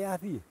Mũgĩkũyũ ũrĩa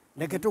athiĩ.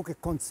 Reke tũke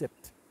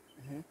concept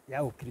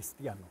ya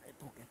Ũkristiano.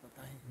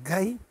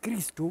 Ngai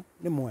Kristo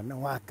nĩ mwana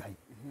wa Ngai.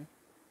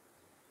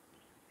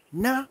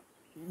 Na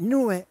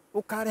niwe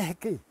ũkarehe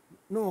kĩ?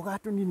 No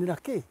ũgatũninĩra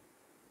kĩ?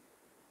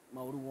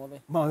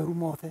 Maũru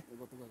mothe.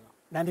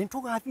 Na nĩ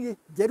tũgathiĩ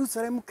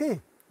Jerusalem kĩ?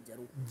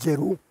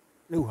 Njerũ.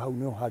 Rĩu hau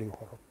nĩho harĩ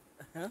ũhoro.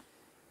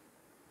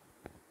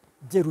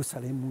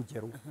 Jerusalem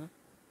njerũ.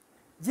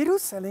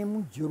 Jerusalem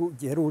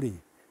njerũ rĩ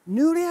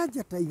nĩ ũrĩa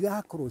njata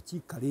igakorwo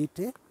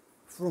cikarĩte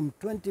from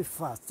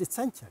 21st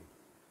century.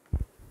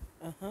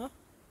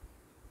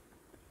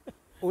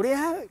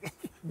 Ũrĩa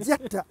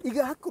njata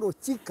igakorwo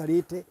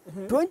cikarĩte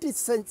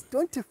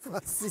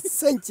 21st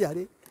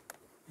century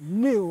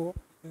nĩyo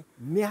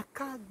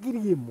mĩaka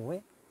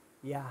 1000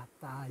 ya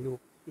thayũ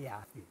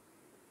ya thĩ.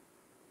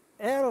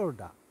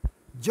 Elder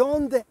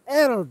John the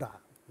Elder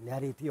nĩ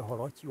arĩtie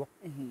ũhoro ũcio.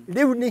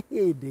 Rĩu nĩ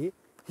hĩndĩ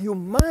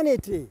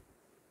humanity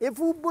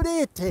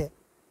ĩvumbũrĩte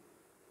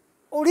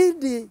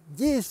already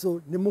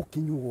Jesu nĩ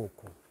mũkinyu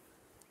gũkũ.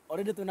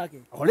 Already twĩ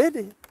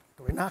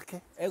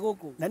nake.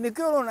 Na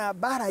nĩkĩo ũrona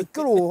mbara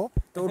ikĩrwo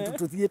tondũ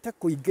tũthiĩte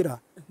kũingĩra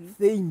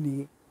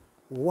thĩinĩ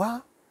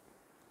wa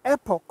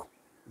epoch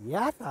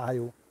ya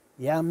thayũ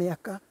ya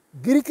mĩaka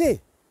 1000.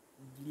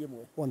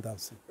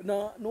 1000.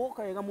 Na no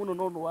kaega muno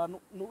no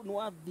no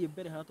wathiĩ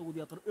mbere harĩa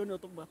tũgũthiĩ atĩ ĩyo nĩyo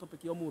tũkuga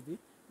topic ya ũmũthĩ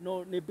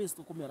no nĩ base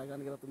tũkũmĩaraga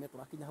nĩgetha tũme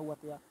tũrakinya hau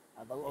atĩa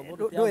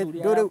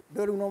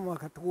ndũrĩu no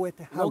mũhaka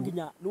tũgwete hau. No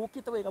nginya nĩ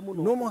ũkĩte wega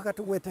mũno. No mũhaka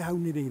tũgwete hau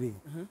nĩ rĩrĩ.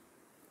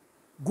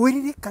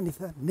 Ngwĩrire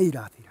kanitha nĩ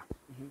irathira.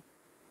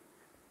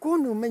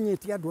 Kũnĩ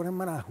ũmenyete andũ arĩa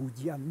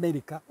marahunjia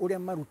Amerika ũrĩa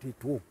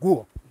marutĩtwo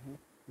nguo.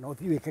 Na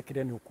ũthiĩ wĩke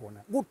kĩrĩa nĩ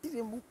ũkuona.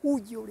 Gũtirĩ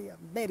mũhunjia ũrĩa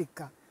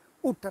Amerika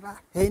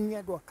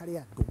ũtarahenia andũ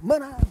akarĩa andũ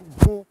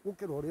mararumwo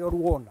gũkĩra ũrĩa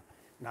ũruona.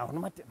 Na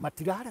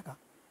matirarega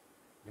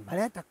nĩ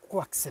marenda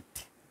kũ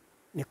accept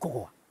nĩ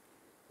kũgwa.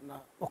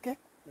 Okay?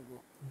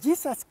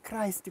 Jesus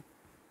Christ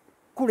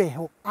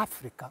kũreho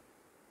Africa.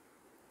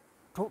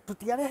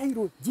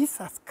 Tũtiareheirwo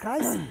Jesus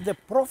Christ the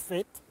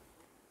prophet.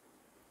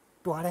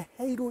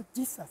 Twareheirwo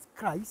Jesus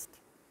Christ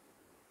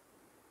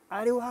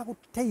arĩ wa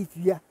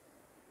gũteithia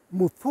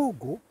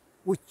mũthũngũ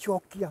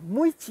gũcokia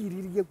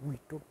mwĩcirĩrie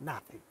gwitũ na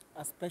thĩ.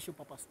 A special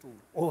purpose tool.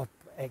 Oh,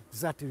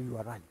 exactly, you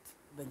are right.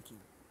 Thank you.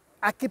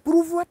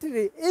 Akiprove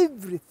atĩrĩ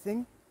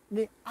everything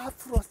nĩ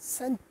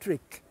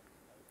Afrocentric.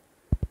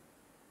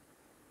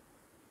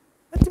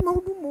 Ati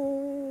maũndũ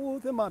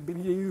mothe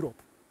mambirie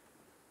Europe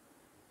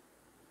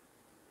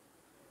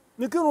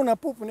nikiro na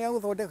pope ni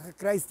aguthondeka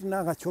Christ na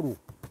agacurwo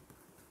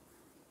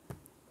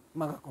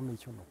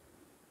magakomichono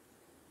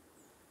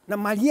na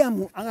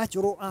Mariamu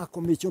agacurwo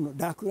agakomichono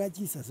ndakwira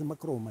Jesus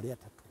makorwo mari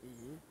atatu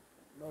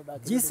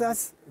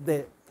Jesus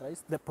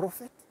the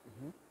prophet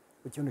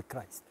which is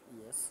Christ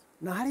Yes.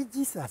 na hari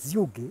Jesus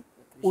yungi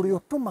uri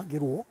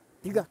utumagirwo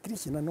tiga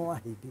Krishna no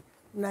ahindi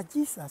na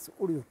Jesus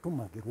uri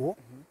utumagirwo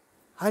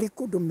hari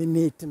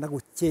kudominate na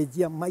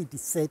gucenjia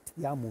mindset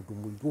ya mundu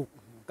muiru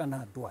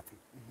kana andu athi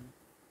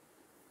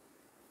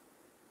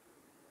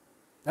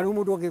na riu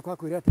mundu agikwa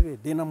kwira atiri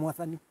ndina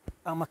mwathani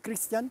I'm a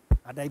Christian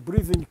and I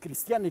believe in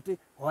Christianity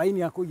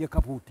hwaini akuiye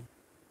kabuti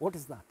what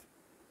is that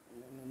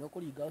No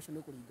kuringa ucio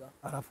no kuringa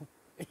arafu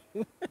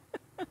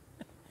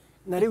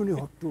na riu ni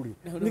hoturi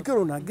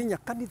nikirona nginya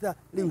kanitha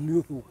riu ni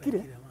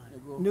uthukire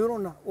ni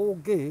urona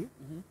ungi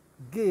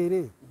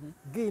ngiri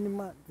ngi ni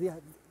ma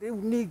riu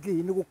ni ngi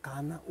ni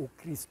gukana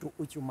ukristo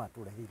ucio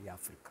matureheire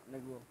Africa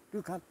niguo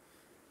riu kan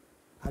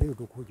hari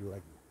undu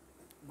kujuragia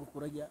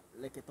ngukuragia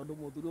leke tondu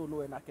muthuri uyu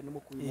niwe nake ni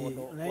Mukui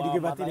Mondo na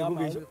ndigibatire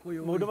kugisho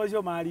maundu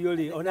macio mario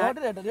ri ona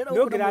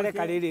ndio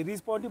ngirareka riri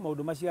respond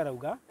maundu macio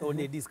arauga to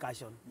ni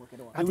discussion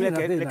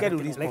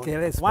reke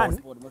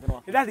respond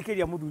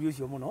ndathikiria muthuri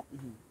ucio muno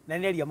na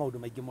neria maundu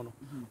maingi muno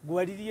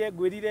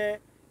ngwirire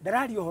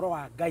ndarari uhoro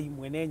wa Ngai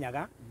mwene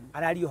Nyaga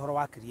arari uhoro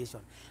wa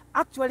creation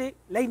actually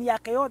line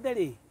yake yothe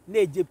ri ni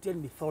Egyptian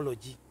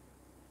mythology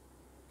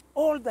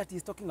all that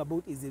is talking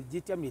about is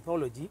Egyptian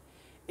mythology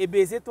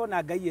ebezetwo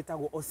na Ngai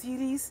etagwo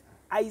Osiris,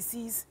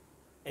 Isis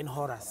and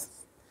Horus.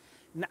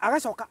 Na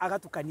agacoka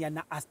agatukania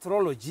na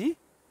astrology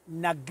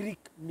na Greek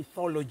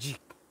mythology.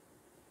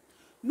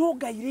 No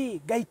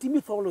Ngai ti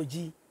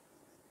mythology.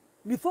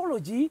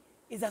 Mythology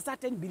is a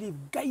certain belief.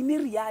 Ngai ni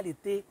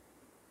reality.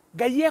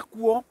 Ngai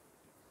ekuo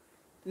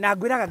na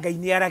ngwiraga Ngai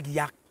ni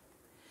aragia.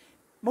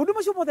 Maundu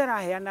macio mothe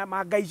araheana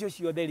ma Ngai icio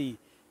ciothe ri.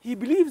 He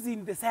believes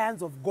in the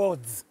science of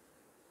gods.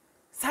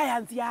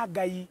 Science ya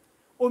Ngai.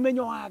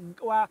 Umenyo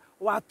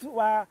wa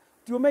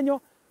ti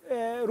umenyo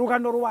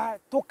rugano rwa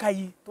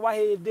tukai twa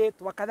hindi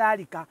twa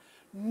katharika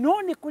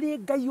no ni kuri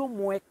Ngai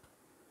umwe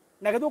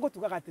na githungu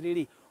tugaga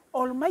atiriri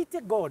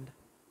Almighty God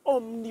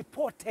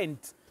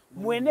omnipotent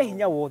mwene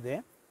hinya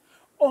wothe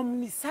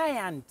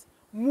omniscient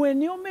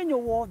mwene umenyo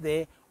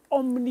wothe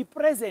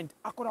omnipresent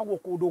akoragwo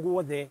kundu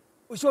gwothe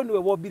ucio niwe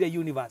wombire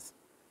universe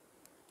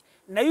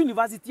na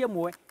university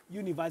imwe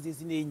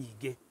universities ni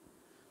nyingi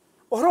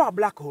uhoro wa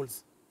black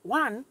holes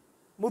one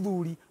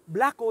muthuri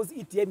black holes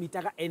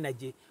itiemitaga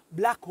energy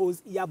black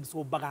holes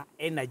iabsorbaga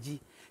energy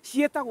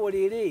cietagwo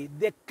riri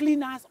the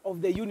cleaners of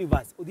the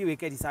universe uthi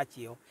weke research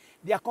iyo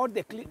they are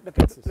called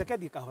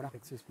the kahora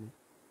excuse me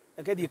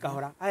ekedi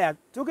kahora haya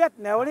tuget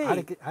na uri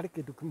hari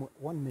kindu kimwe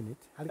 1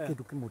 minute hari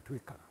kindu kimwe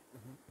twikaga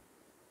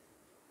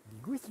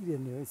digwicire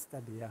ni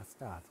study ya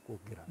stars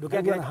kugira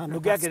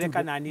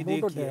ndugiagereka na ni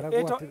diki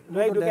eto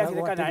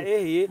ndugiagereka na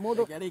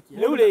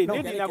riu ri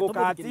ni na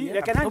gukati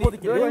rekana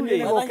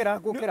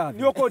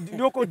ni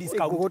uko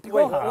discount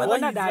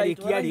wona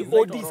ndarikia ri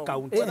o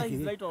discount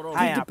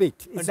haya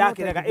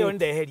ndakirega iyo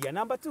ndeheria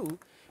number 2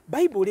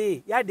 Bible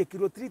ri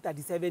yandikirwo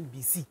 337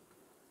 BC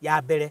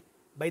ya mbere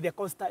by the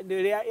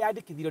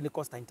yandikithirwo ni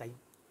Constantine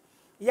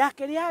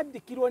yake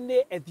yandikirwo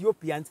ni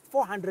Ethiopians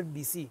 400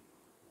 BC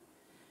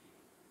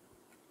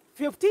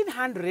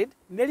 1500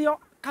 nirio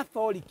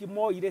Catholic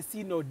moire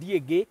synod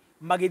igi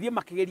magithie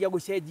makigeria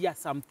gucenjia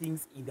some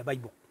things in the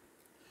Bible.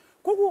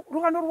 Koguo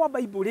rugano rwa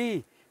Bible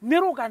ri ni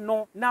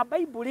rugano na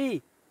Bible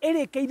ri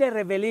irikeire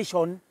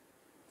revelation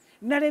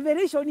na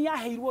revelation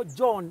yaheirwo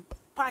John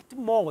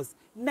Patmos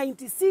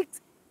 96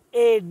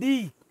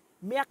 AD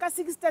miaka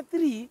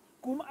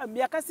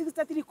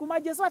 63 kuma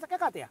Jesu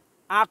atakakatea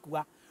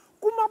akua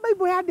kuma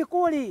Bible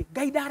yandikwo ri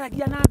Ngai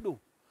ndaragia na andu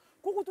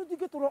kuko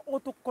tutigituro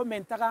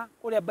otukomentaga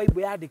uria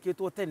Bible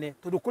yandikitwo tene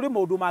tondu kuri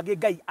maundu mangi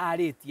Ngai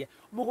aritie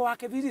mugo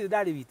wake thiri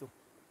ndari witu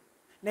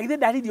na githe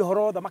ndariri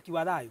horo uthamaki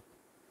wa thayu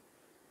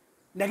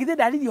na githe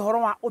ndariri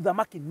horo wa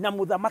uthamaki na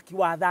muthamaki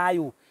wa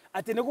thayu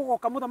ati ni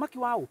gugoka muthamaki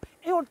wao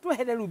iyo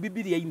twehereru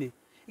Biblia-ini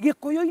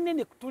gikuyu-ini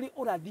ni turi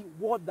urathi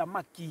wa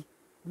uthamaki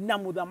na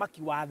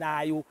muthamaki wa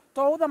thayu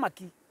to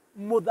uthamaki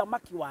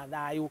muthamaki wa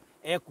thayu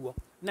ekuo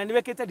na ni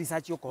wekete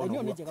research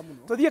ukoro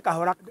tuthie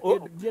kahora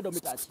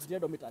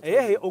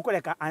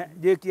ukureka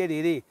njikie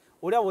riri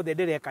uria wothe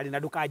ndireka na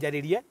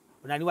ndukanjaririe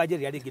na ni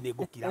wanjariria ringi ni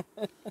ngukira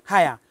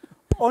haya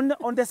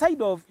on the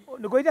side of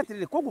ngoira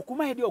atiriri koguo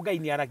kuma hindi Ngai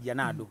ni aragia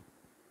na andu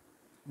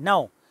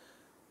now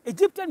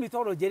Egyptian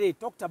mythology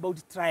talked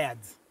about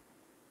triads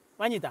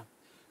wanyita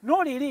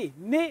no riri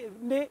ni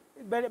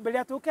mbere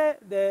atuke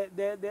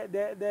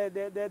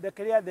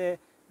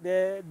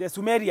the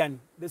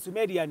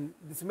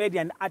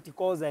Sumerian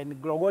articles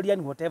and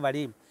Gregorian whatever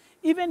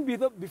even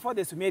before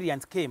the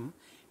Sumerians came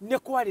ne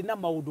kwari na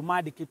maundu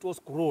mandikitwo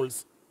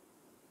scrolls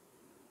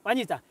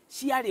wanyita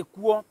ciari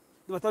kuo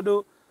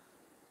tondu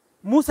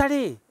Musa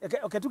ri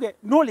tuge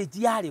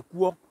knowledge yari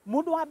kuo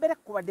mundu wa mbere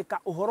kwandika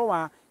uhoro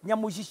wa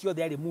nyamu ici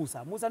ciothe ari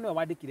Musa niwe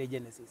wandikire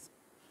Genesis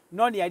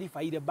no nĩ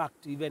aribaire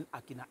back to even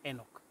akina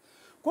Enoch.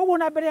 Koguo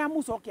na mbere ya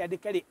Musa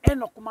ũkĩandĩke rĩ,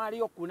 Enoch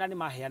marĩ o kuona nĩ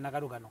maheanaga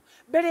rũgano.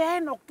 Mbere ya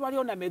Enoch twarĩ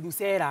ona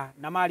Methusela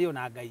na marĩ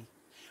ona Ngai.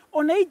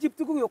 Ona Egypt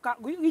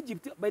gũgĩũka,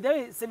 Egypt, by the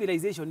way,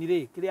 civilization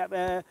rĩ,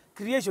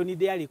 creation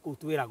ndĩarĩ kũu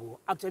twĩragwo.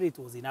 Actually it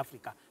was in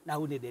Africa. Na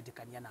hau nĩ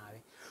ndetĩkania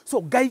nawe.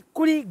 So Ngai,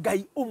 kũrĩ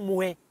Ngai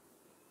ũmwe.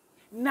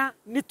 Na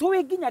nĩ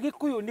tũĩ nginya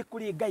Gĩkũyũ nĩ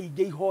kũrĩ Ngai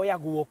ingĩ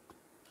ihoyagwo.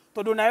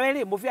 Tondũ nawe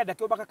rĩ, mũbia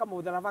ndakĩũmba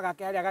kamũtharaba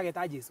gake harĩa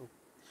gageta Jesũ.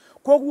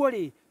 Koguo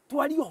rĩ,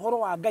 twari ũhoro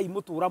wa Ngai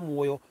mũtũra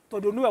muoyo,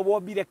 tondũ niwe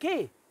wombire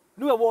kĩ?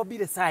 Niwe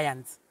wombire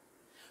science.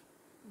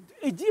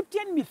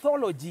 Egyptian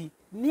mythology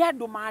nĩ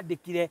andũ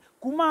maandĩkire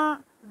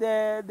kuma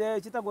the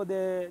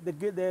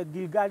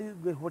Gilgal,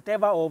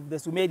 whatever of the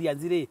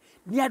Sumerians rĩ,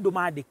 nĩ andũ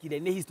maandĩkire,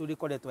 nĩ history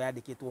koretwo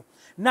yandĩkĩtwo.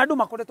 Na andũ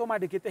makoretwo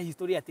maandĩkĩte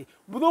history atĩ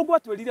mũthũngũ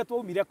atwĩrire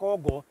twaumire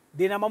Kongo,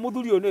 ndĩna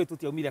mamũthuri ũyũ nĩ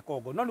tũtiaumire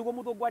Kongo. No nĩguo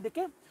mũthũngũ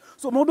andĩke.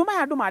 So maũndũ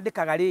maya andũ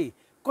maandĩkaga rĩ,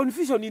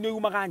 confusion nĩ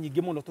yumaga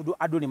nyingĩ mũno tondũ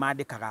andũ nĩ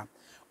maandĩkaga.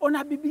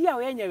 Ona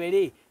Biblia yenyewe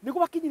rĩ, nĩ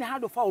gwakinyire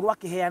handũ Paulo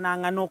akĩheana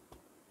ng'ano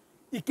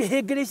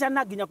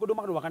ikĩhĩngĩrĩcana nginya kũndũ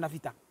marũaga na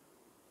bita.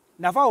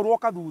 Na Paulo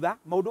akathutha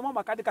maũndũ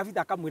mamwe akandĩka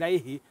bita akamwĩra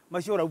ĩhĩ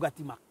macio rauga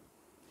tima.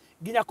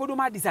 Nginya kũndũ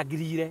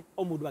mandisagirire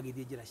o mũndũ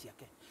agĩthiĩ njĩra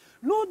ciake.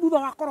 No thutha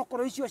wa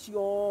korokoro icio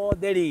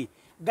ciothe rĩ,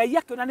 Ngai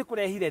akĩona nĩ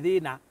kũrehire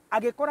thĩna,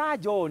 agĩkora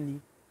John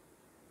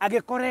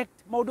agĩcorrect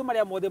maũndũ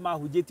marĩa mothe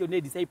mahunjĩtio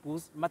nĩ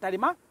disciples matarĩ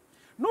ma.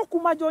 No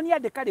kuma John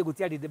andĩka rĩ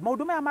gũtiarĩ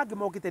maũndũ maya mangĩ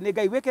mokĩte nĩ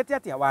Ngai wĩkĩte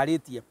atĩa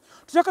warĩtie.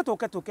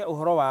 Tucoke tũke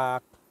ũhoro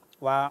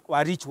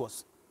wa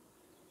rituals.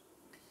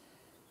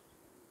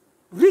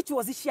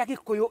 Rituals cia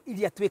Gĩkũyũ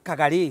iria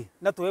twĩkaga rĩ,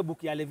 na tũe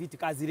book ya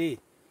Leviticus rĩ,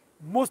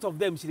 most of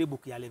them cirĩ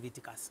book ya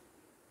Leviticus.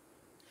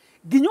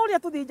 Nginya ũrĩa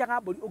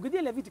tũthĩnjaga mbũri,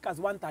 ũngĩthiĩ Leviticus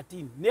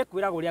 1:13 nĩ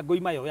kwĩraga ũrĩa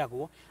ngũi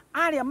mayoyagwo,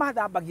 arĩa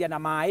mathambagia na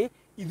maĩ,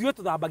 ithuĩ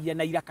tũthambagia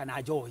na ira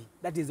kana njohi.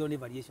 That is the only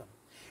variation.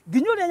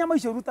 Nginya ũrĩa nyama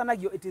icio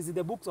rutanagio, it is in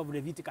the books of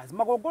Leviticus.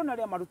 Magongona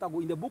arĩa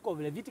marutagwo in the book of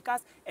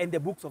Leviticus and the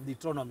books of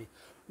Deuteronomy.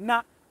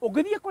 Na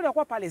ũngĩthiĩ kũrĩa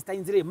kwa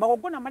Palestine rĩ,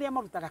 magongona marĩa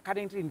marutaga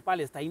currently in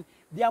Palestine,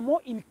 they are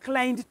more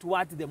inclined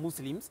towards the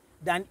Muslims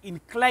than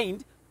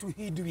inclined to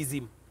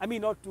Hinduism. I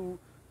mean not to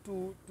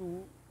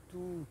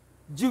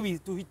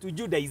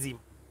Judaism.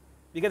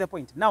 You get the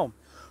point? Now,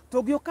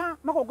 tũngĩũka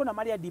magongona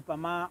marĩa deeper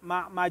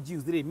ma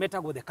Jews rĩ,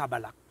 metagwo the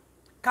Kabbalah.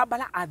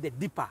 Kabbalah are the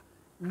deeper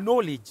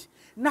knowledge.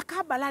 Na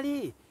Kabbalah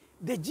rĩ,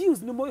 the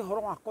Jews nĩ moĩ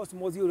ũhoro wa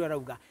cosmos ũrĩa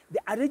rauga, the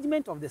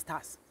arrangement of the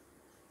stars.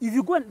 If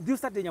you go and do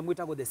study Nyamu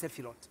ĩtagwo the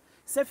Sephiroth.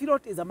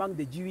 Sephiroth is among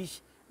the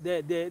Jewish,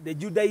 the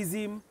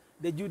Judaism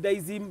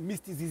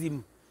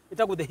mysticism.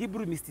 Ĩtagwo the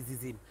Hebrew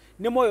mysticism.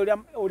 Nĩ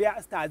moĩ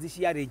ũrĩa stars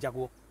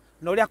ciarĩnjagwo,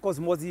 na ũrĩa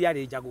cosmos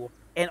ciarĩnjagwo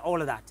and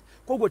all of that.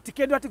 Koguo ti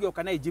kĩndũ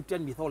atĩgĩoka na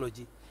Egyptian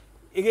mythology.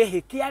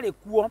 Ĩgĩhĩ kĩarĩ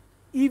kuo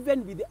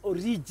even with the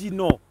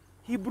original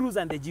Hebrews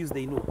and the Jews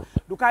they know.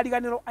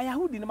 Ndũkariganĩrwo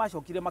Ayahudi nĩ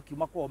macokire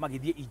makiuma kwao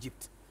magĩthiĩ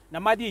Egypt. Na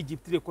mathiĩ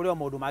Egypt rĩ kũrĩa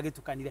maũndũ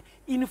magĩtukanire.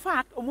 In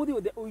fact,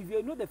 if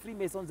you know the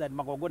Freemasons and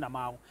magongona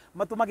mao,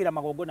 matũmagĩra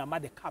magongona ma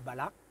the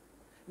Kabbalah.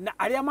 Na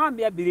arĩa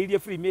mamĩambĩrĩirie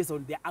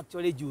Freemason, they are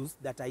actually Jews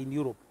that are in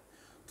Europe.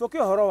 Tũke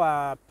ũhoro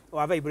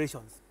wa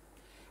vibrations.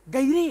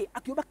 Ngai rĩ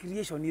akĩũmba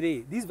creation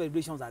rĩ, these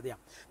vibrations are there.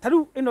 Ta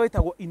rĩu ĩno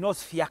ĩtagwo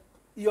ionosphere.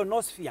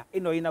 Ionosphere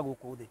ĩno ĩna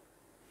gũkũ thĩ.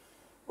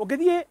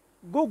 Ũngĩthiĩ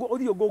Google,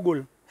 ũthiĩ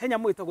Google, he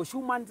nyamũ ĩtagwo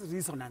Schumann's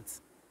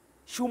resonance.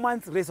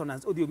 Schumann's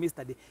resonance audio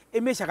mystery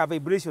emecaga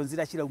vibrations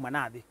ira cirauma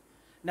na thĩ.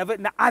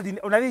 Na athi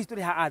ona rĩ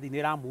tũrĩ ha athi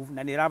nĩ ra move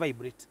na nĩ ra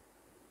vibrate.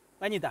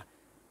 Manyita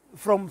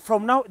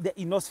from now the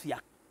ionosphere,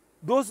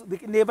 those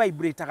they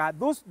vibrate,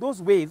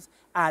 those waves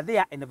are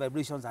there and the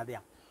vibrations are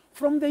there.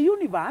 From the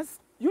universe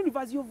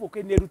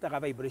yovoke nĩ rutaga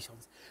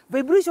vibrations.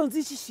 Vibrations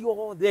ici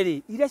ciothe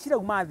rĩ iria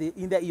cirauma thĩ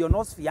in the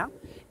ionosphere,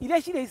 iria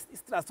cirĩ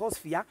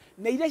stratosphere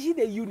na iria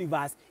cirĩ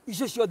universe,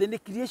 icio ciothe nĩ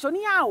creation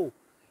yao.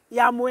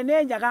 Ya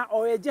mwene nyaga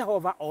owe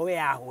Jehova owe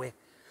Yahweh.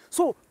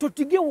 So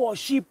tutige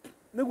worship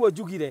nĩguo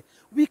njugire,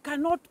 we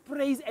cannot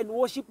praise and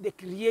worship the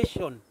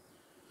creation.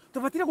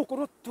 Tubatire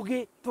gũkorwo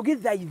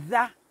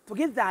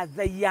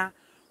tũgĩthathaiya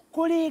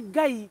kũrĩ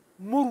Ngai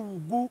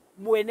Mũrungu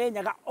mwene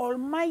nyaga,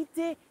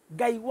 Almighty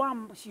Ngai wa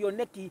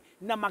cioneki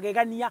na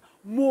magegania,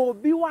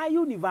 mũmbi wa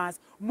universe,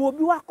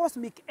 mũmbi wa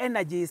cosmic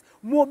energies,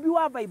 mũmbi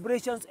wa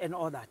vibrations and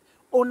all that.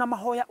 Ona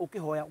mahoya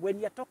ũkĩhoya, when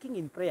you are talking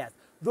in prayers,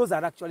 those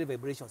are actually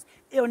vibrations.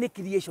 Ĩyo nĩ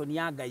creation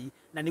ya Ngai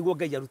na nĩguo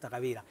Ngai arutaga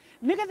wĩra.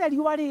 Nĩgetha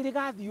riũa rĩrĩ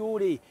gathiũ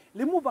rĩ,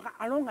 rĩmovaga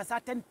along a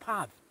certain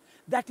path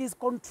that is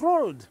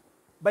controlled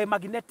by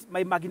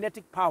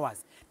magnetic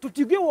powers.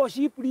 Tutige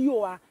worship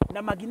riũa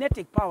na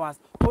magnetic powers,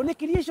 to nĩ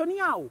creation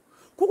yao.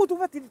 Koguo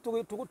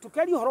tũbatiĩ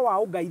tũkĩaria ũhoro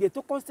wa Ngai rĩ,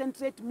 to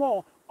concentrate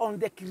more on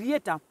the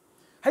creator.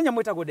 He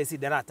nyamũ ĩtagwo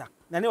desiderata,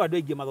 na nĩ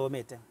andũ aingĩ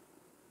mathomete.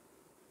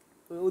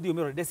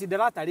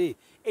 Desiderata,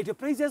 it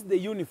praises the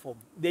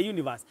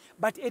universe,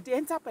 but it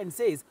ends up and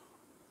says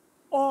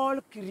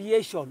all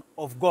creation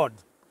of God.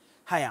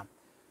 Higher.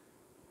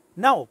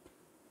 Now,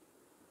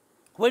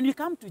 when we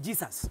come to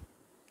Jesus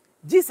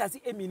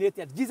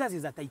emanated, Jesus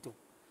is a title.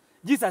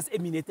 Jesus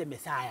emanated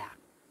Messiah,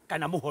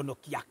 kana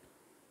muhonokia.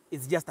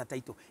 It's just a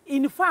title.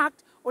 In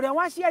fact, ũrĩa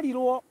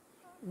waciarirwo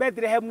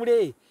Bethlehem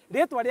rĩ,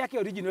 Rĩtwa rĩake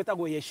original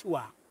ĩtagwo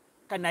Yeshua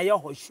kana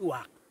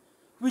Yehoshua,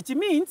 which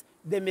means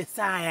the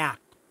Messiah.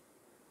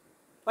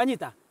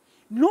 Wanyita?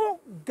 No,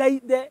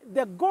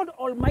 the God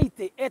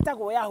Almighty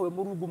etagwo Yahwe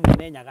Mũrungu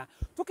Mwene Nyaga.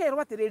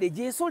 Tũkerwo atĩrĩrĩ,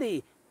 Jesu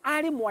rĩ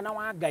arĩ mwana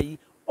wa Ngai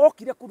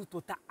okire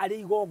kũrutwo ta arĩ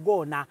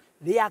igongona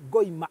rĩa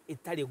ngoima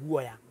ĩtarĩ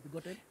guoya.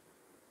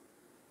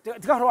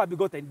 Tiga ũhoro wa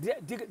begotten,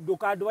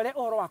 ndũkandware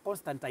ũhoro wa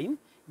Constantine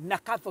na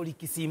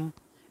Catholicism.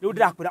 Rĩu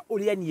ndĩrakwĩra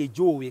ũrĩa niĩ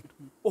njũĩ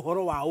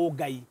ũhoro wa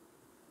ũngai.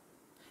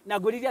 Na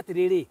ngwĩrire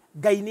atĩrĩrĩ,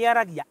 Ngai nĩ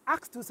aragia.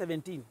 Acts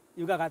 2:17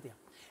 yugaga atĩa?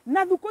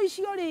 Na thukũ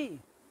icio rĩ,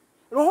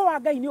 roho wa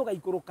Ngai nĩ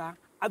ũgaikũrũka,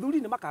 athuri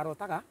nĩ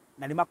makarotaga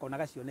na nĩ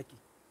makonaga cioneki.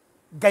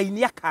 Ngai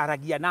nĩ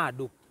akaragia na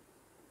andũ.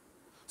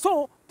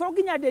 So, to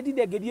nginya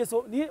ndĩngerie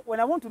so, when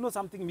I want to know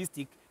something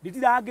mystic,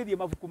 ndĩtiragerie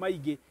mabuku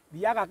maingĩ,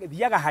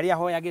 thiaga harĩa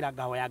hoyagĩra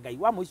ngahoya Ngai.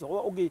 Wa mũico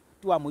ũngĩ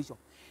tu wa mũico.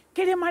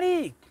 Kĩrĩma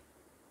rĩ,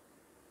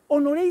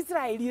 onore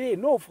Israeli rĩ,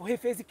 no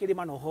face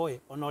kĩrĩma no hoye,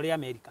 onore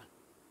America.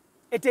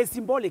 It is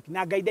symbolic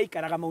na Ngai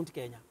ndaikaraga Mount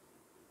Kenya.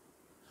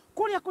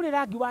 Kũrĩa kũrĩ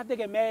rangi wa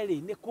thegeme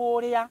rĩ, nĩ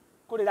kũrĩa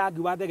kũrĩ rangi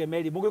wa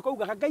thegeme rĩ,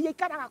 mũgĩkaugaga Ngai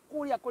aikaraga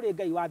kũrĩa kũrĩ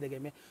Ngai wa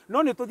thegeme.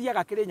 No nĩ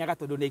tũthiaga Kĩrĩnyaga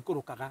tondũ nĩ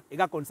ikũrũkaga,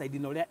 ĩgacoincide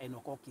na ũrĩa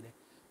Enoch okire.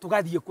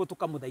 Tugathiĩ kuo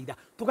tukamũthaitha,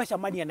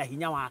 tugacemania na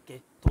hinya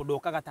wake tondũ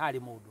okaga tarĩ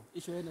mũndũ.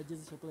 Icio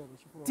energies cio tũrenda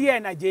cibũrwo.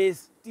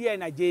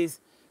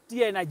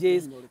 Ti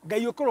energies.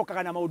 Ngai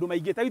ũkũrũkaga na maũndũ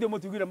maingĩ. Ta ithuĩ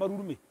mũtiugire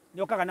marurumĩ,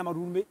 nĩ okaga na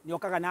marurumĩ, nĩ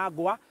okaga na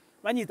ngwa.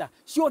 Manyita,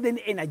 ciothe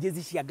nĩ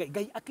energies cia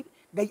Ngai.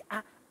 Ngai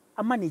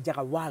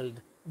amanajaga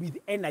world with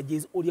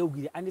energies ũrĩa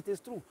ugire, and it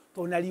is true.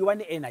 Tondũ na riũa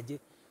nĩ energy.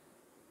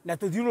 Na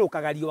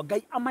tũthiũrũrũkaga riũa.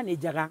 Ngai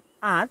amanajaga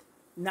earth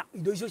na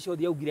indo icio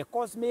ciothe augire,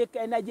 cosmic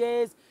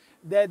energies,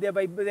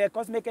 the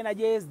cosmic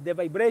energies, the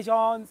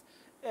vibrations,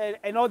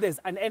 and all this,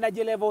 and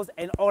energy levels,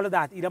 and all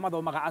that. Ira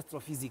mathomaga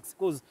astrophysics,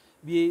 because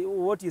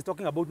what he's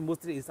talking about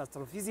mostly is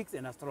astrophysics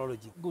and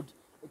astrology. Good.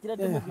 Kira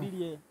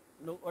ndimugiririe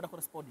no order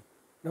correspond.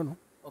 No.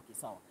 Okay,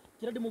 sawa.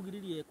 Kira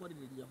ndimugiririe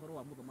kwarĩrĩria horo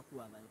wa mũthamaki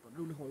wa thayũ tondũ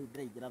rĩu nĩho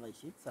ndĩraingĩra thaa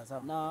ici.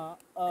 Na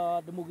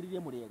ndimugiririe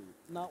mũrĩari.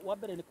 Na wa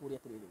mbere nĩ kũria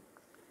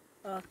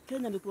atĩrĩrĩ.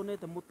 Kenya nĩ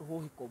tuonete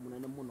mũtũhũhĩko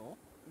mũnene mũno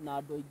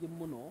na andũ aingĩ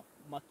mũno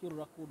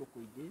makĩũrũra kũndũ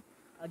kũingĩ,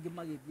 angĩ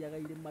magĩthiaga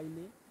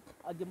irĩma-inĩ,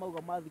 angĩ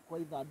mauga mathi kwa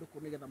ithandũkũ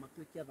nĩgetha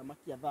matuĩke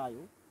athamaki a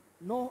thayũ.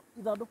 No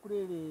ithandũkũ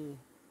rĩrĩ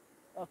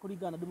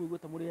kũringana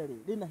ndĩmũiguĩte mũrĩari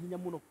rĩna hinya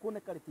mũno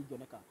kuoneka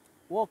rĩtingĩoneka.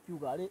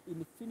 Wokiuga rĩ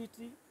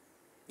infinite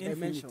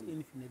dimension.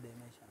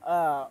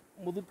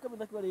 Mũthuri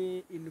Kamitha akiuga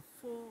rĩ in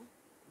 4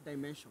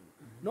 dimension.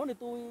 No nĩ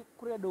tũĩ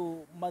kũrĩ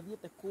andũ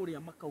mathiĩte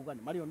kũrĩa makauga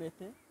nĩ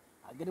marĩonete,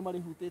 angĩ nĩ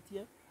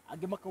marĩhutĩtie,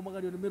 angĩ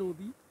makaumagario nĩ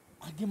mĩrũthi,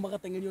 angĩ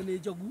magateng'erio nĩ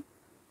njogu.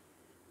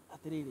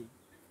 Atĩrĩrĩ,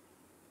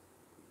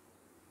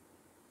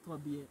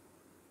 twambie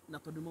na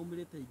tondũ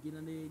maumĩrĩte aingĩ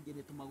na nĩ ngĩ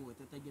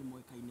nĩtũmagwetete aingĩ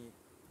moĩkaine.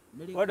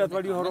 Wenda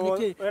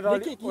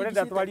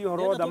twari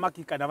ũhoro wa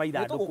thamaki kana wa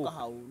ithandũkũ.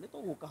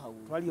 Nĩtũgũka hau.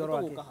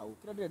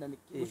 Kĩrĩa ndĩrenda nĩ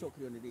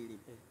gũcokerio nĩ rĩrĩ.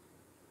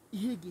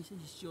 Ihĩngĩca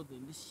ici ciothe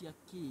nĩ cia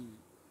kĩ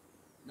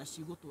na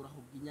cigũtũra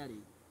ho nginya rĩ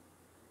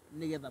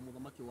nĩgetha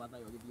mũthamaki wa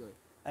thayũ agĩthiĩ oe.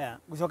 Aya,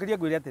 ngucokerie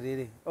ngwĩre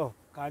atĩrĩrĩ.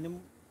 Kana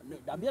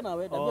ndambia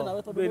nawe tondũ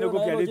nĩ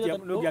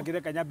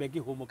ũngĩangĩre kanyambe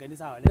ngĩhũmũke nĩ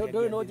sawa.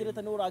 Ndũĩ no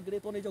njĩrĩte nĩ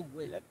ũrangĩrĩtwo nĩ njogu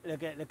we.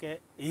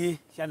 Reke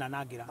ciana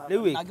nangĩra.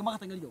 Rĩu ĩ. Angĩ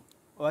magateng'erio.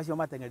 Acio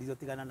mateng'erio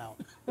tigana nao.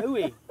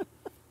 Rĩu ĩ.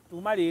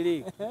 Tuma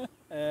rĩrĩ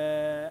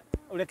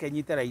ũreke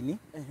nyite raini.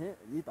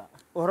 Nyita.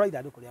 Ũhoro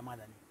ithandũkũ rĩa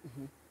Maathani.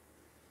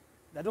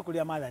 Ithandũkũ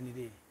rĩa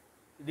Maathani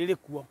rĩrĩ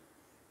kuo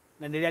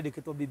na nĩ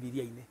rĩandĩkĩtwo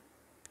Bibilia-inĩ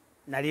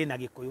na rĩna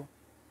Gĩkũyũ.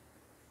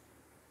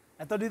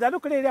 Na tondũ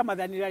ithandũkũ rĩrĩ rĩa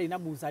Maathani rĩarĩ na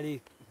Musa rĩ,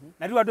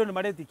 na rĩu andũ nĩ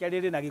maretikia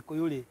rĩrĩ na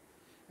Gĩkũyũ rĩ,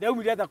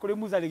 rĩaumire ata kũrĩ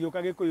Musa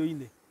rĩgĩũka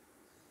Gĩkũyũ-inĩ.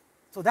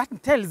 So that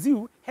tells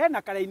you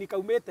hena karaini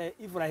kaumĩte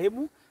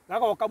Ibrahimu,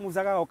 gagoka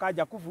Musa, gagoka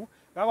Jakubu,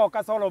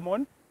 gagoka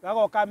Solomon,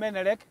 gagoka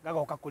Menelik,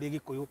 gagoka kũrĩ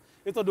Gĩkũyũ.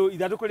 Nĩ tondũ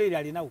ithandũkũ rĩrĩ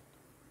rĩarĩ nau.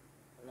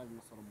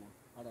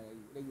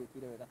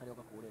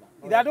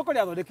 Ithandũkũ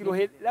rĩathondekirwo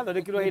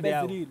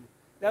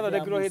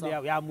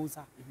hĩndĩ ya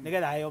Musa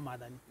nĩgetha heo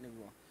Maathani.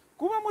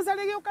 Kuma Musa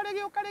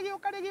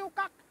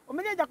rĩgĩũka.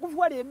 Ũmenye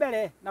Jakubu arĩ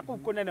mbere na kũu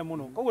kũnene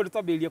mũno. Koguo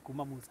nĩtwambĩrĩrie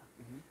kuma Musa.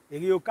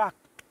 Rĩgĩũka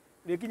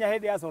rĩkinya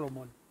hĩndĩ ya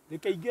Solomon.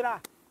 Rĩkĩingĩra,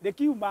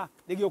 rĩkiuma,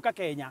 rĩgĩũka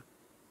Kenya.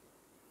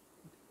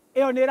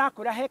 Ĩyo nĩ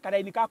ĩrakwĩra he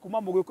karaini ka kuma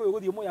Mũgĩkũyũ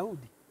gũthiĩ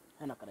Mũyahudi.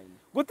 Hena karaini.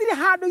 Gũtirĩ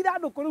handũ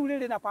ithandũkũ rĩu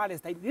rĩrĩ na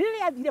Palestine. Rĩrĩa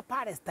rĩathire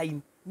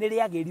Palestine nĩ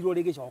rĩagĩrirwo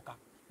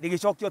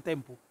rĩgĩcokio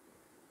temple.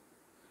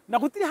 Na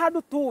gũtirĩ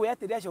handũ tũĩ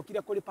atĩ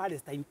rĩacokire kũrĩ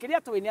Palestine. Kĩrĩa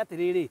tũĩ nĩ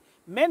atĩrĩrĩ,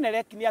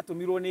 Menelik nĩ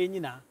atũmirwo nĩ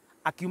nyina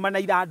akiuma na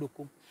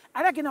ithandũkũ.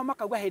 Arĩa angĩ nao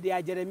makauga hĩndĩ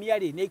ya Jeremia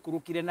rĩ nĩ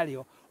aikũrũkire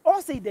narĩo.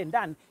 All said and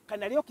done,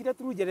 kana rĩokire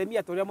through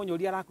Jeremia ta ũrĩa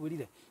Mũnyori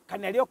arakwĩrire,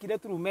 kana rĩokire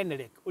through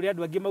Menelik ũrĩa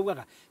andũ angĩ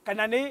maugaga,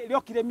 kana nĩ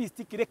rĩokire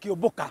mystic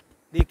rĩkĩũmbũka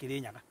rĩ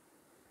Kĩrĩnyaga.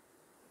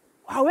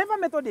 However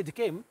method it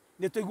came,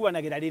 nĩ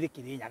tũiguanagĩra rĩrĩ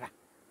Kĩrĩnyaga.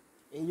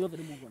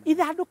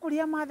 Ithandũkũ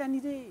rĩa Maathani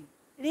rĩ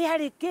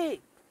rĩarĩ kĩ?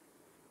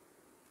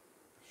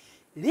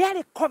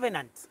 Rĩarĩ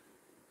covenant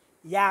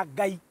ya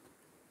Ngai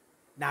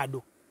na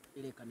andũ.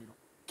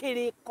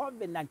 Kĩrĩ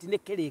covenant nĩ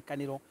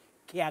kĩrĩkanĩro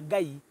kĩa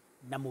Ngai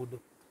na mũndũ.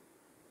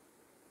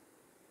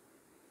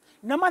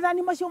 na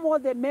mathani macio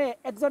mothe me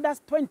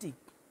Exodus 20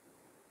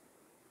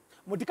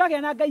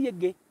 mutikagĩa na ngai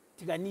ĩngĩ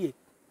tiganie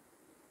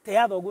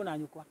te thoguo na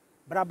nyũkwa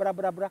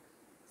bra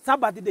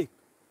Sabbath day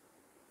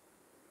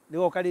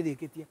nĩgoka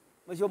rĩrĩkĩtie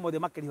macio mothe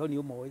makĩrĩho nĩ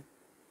ũmoĩ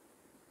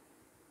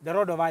the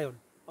rod of iron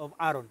of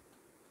Aaron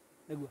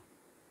nĩguo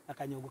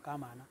akanyũngũ ka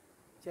mana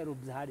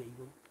cherubs harĩa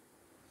igũrũ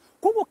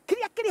koguo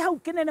kĩrĩa kĩrĩ hau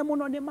kĩnene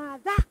mũno nĩ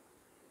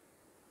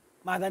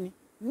maathani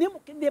nĩ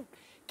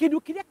kĩndũ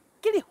kĩrĩa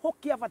kĩrĩ ho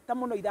kĩa bata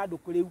mũno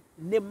ithandũkũ rĩu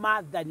nĩ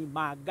maathani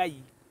ma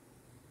Ngai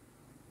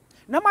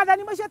na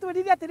maathani macio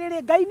twĩrire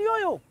atĩrĩrĩ Ngai nĩ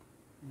ũyũ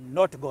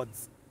not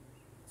gods.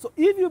 So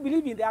if you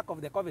believe in the Ark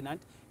of the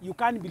Covenant, you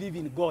can't believe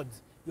in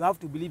gods. You have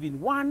to believe in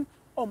one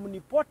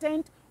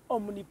omnipotent,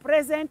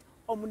 omnipresent,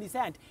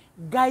 omniscient.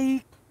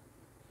 Ngai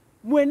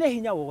mwene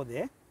hinya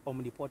wothe,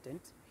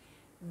 omnipotent.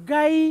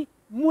 Ngai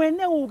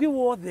mwene ũũgĩ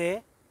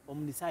wothe,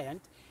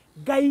 omniscient.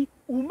 Ngai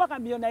umaga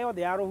mĩena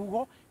yothe ya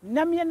rũhuho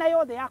na mĩena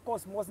yothe ya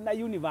cosmos na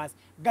universe.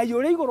 Ngai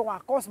ũrĩ igũrũ wa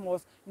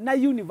cosmos na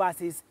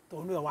universes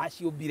tondũ nĩwe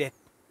waciũmbire.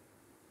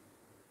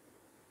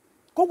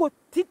 Koguo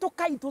ti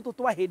tũkai tũtũ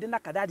twa hĩndĩ na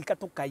kadhalika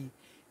tũkai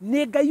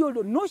nĩ Ngai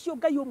ũyũ no cio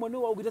Ngai ũmwe nĩ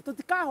waugire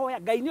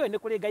tũtikahoya Ngai nĩwe nĩ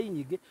kũrĩ Ngai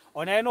nyingĩ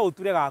ona no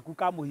ũture gaku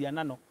ka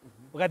mũhianano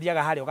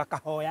ũgathiaga harĩa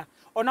ũgakahoya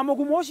ona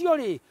mũgumo ũcio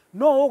rĩ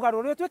no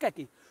ũgarũre ũtuĩke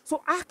kĩ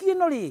so aki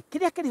ĩno rĩ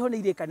kĩrĩa kĩrĩ ho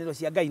nĩ irĩkanĩro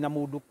cia Ngai na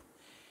mũndũ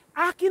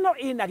aki ĩno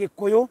ĩna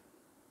gĩkũyũ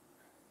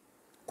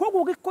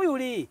koguo gĩkũyũ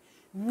rĩ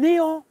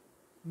nĩo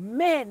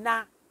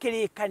mena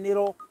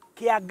kĩrĩkanĩro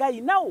kĩa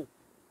Ngai nao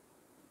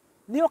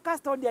nĩo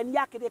custodian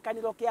ya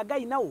kĩrĩkanĩro kĩa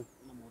Ngai nao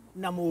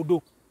na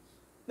mũndũ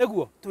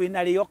nĩguo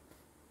twĩna rĩo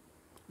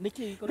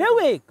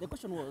the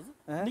question was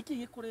niki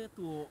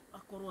gikoretwo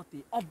akorwo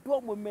ati andu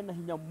amwe mena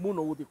hinya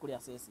muno guthi kuri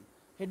assess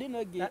hindi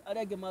no ngi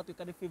aria ngi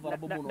matuika ni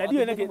favorable muno na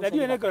ndiyo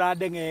nĩ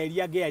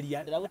ngũrandengeria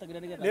ngĩaria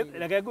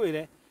reke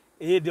ngwĩre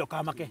ĩndĩ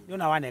ũkamake nĩ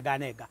ona wanenga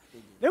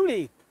rĩu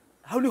rĩ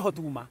hau nĩho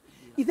tuma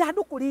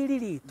ithandũkũ rĩrĩ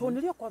rĩ tondũ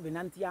nĩrĩo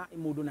covenant ya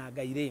mũndũ na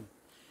Ngai rĩ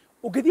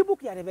ũngĩthiĩ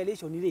book ya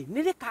Revelation rĩ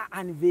nĩ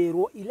rĩka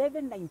unveilwo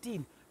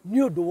 11:19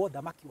 nĩ ũndũ wa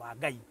ũthamaki wa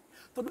Ngai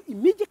tondũ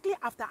immediately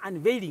after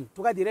unveiling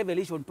tugathi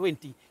Revelation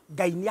 20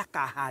 Ngai nĩ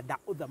akahanda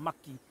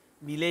ũthamaki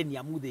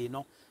millennium thĩ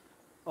ĩno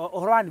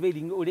ũhoro wa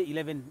unveiling ũrĩ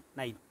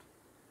 11:9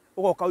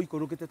 ũgoka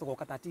ũikũrũkĩte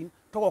tũgoka 13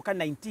 tũgoka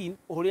 19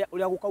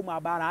 ũrĩa gũkauma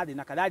mbara thĩ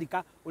na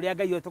kadhalika ũrĩa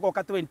Ngai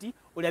tũgoka 20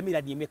 ũrĩa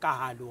millennium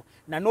ĩkahandwo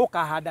na no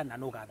kahanda na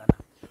no gathana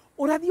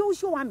ũrathi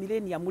ũcio wa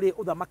millennium rĩ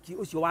ũthamaki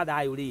ũcio wa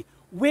thayũ rĩ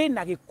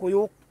wĩna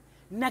gĩkũyũ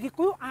na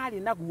gĩkũyũ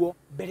arĩ naguo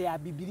mbere ya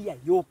Biblia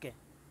yũke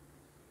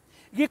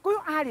gĩkũyũ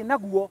arĩ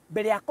naguo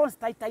mbere ya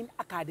Constantine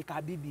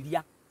akandĩka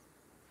Biblia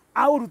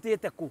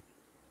aũrutĩte kũ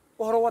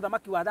ũhoro wa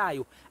ũthamaki wa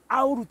thayũ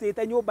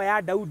aũrutĩte nyũmba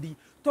ya Daudi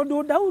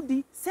tondũ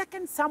Daudi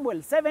 2 Samuel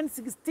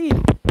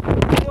 7:16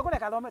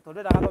 nĩũkũreka thome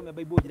tondũ ndagathome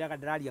Bible njĩraga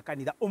ndĩraria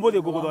kanitha ũmũthĩ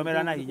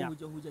ngũgũthomera na hinya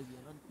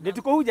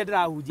ndĩtikũhunjia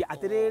ndĩrahunjia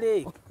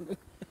atĩrĩrĩ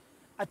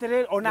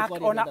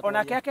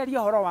ona kekeria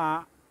ũhoro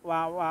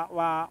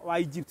wa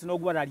Egypt no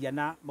gwararia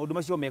na maũndũ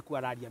macio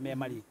mekuararia me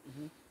marĩ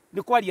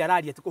nĩ kwaria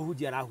araria ti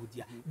kũhunjia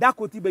arahunjia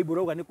ndakũti Bible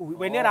rauga nĩ kũhunjia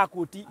we nĩ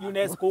arakũti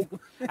UNESCO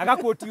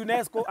agakũti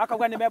UNESCO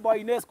akauga nĩ member wa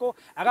UNESCO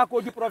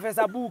agakũti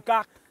Professor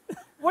Buka.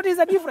 What is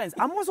the difference?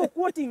 I'm also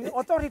quoting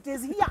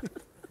authorities here.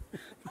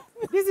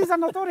 This is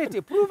an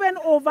authority proven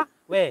over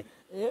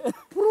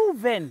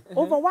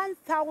over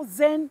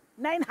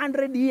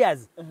 1,900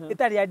 years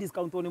itari ya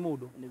discount on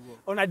mũndũ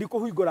ona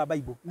ndikũhingũra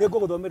Bible nĩ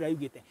ngũgũthomera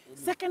yugĩte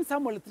 2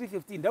 Samuel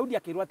 3:15 Daudi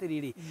akĩrwo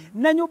atĩrĩrĩ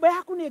na nyũmba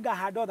yaku nĩ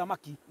ngahanda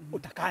ũthamaki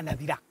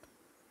ũtakanathira.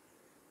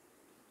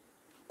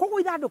 Koguo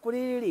ithandũkũ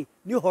rĩrĩ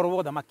nĩ ũhoro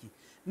wa ũthamaki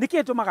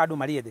nĩkĩ tũmaga andũ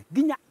mariethe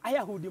nginya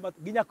Ayahudi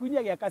nginya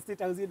kuinya gĩaka State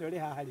House ĩno ĩrĩ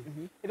haha rĩ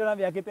ĩno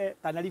nĩyakĩte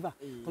Tana River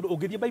tondũ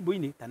ũngĩthiĩ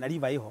Bible-inĩ Tana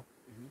River ĩho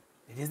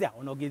it is there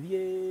ona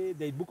ũngĩthiĩ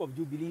the book of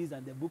Jubilees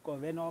and the book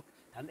of Enoch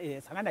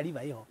Tana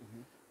River ĩho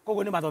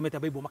koguo nĩ mathomete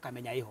Bible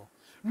makamenya ĩho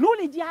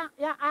knowledge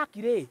ya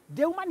akire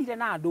ndeumanire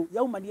na andũ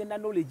yaumanire na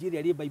knowledge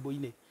ĩrĩa ĩrĩ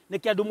Bible-inĩ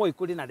nĩkĩ andũ moĩ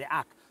kũrĩ na the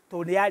ark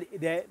tondũ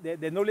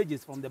the knowledge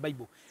is from the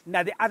Bible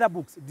na the other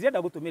books ndirenda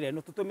gũtũmĩra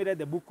ĩno tũtũmĩre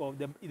the book of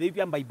the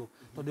Ethiopian Bible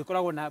tondũ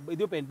ĩkoragwo na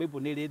Ethiopian Bible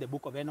nĩ ĩrĩ the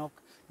book of Enoch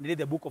nĩ ĩrĩ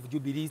the book of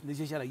Jubilees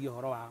nĩcio ciaragia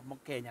ũhoro wa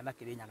Kenya na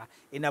Kĩrĩnyaga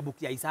ĩna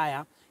book ya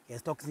Isaiah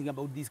is talking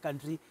about this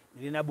country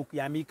nĩ ĩna book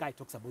ya Mika it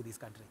talks about this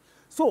country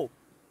so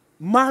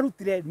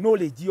marutire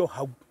knowledge yo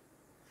hau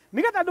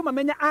nĩgetha andũ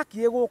mamenya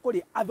akiĩ gũkũ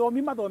rĩ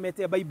athomi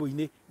mathomete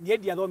Bible-inĩ niĩ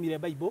ndiathomire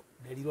Bible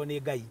nderirwo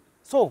nĩ Ngai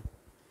so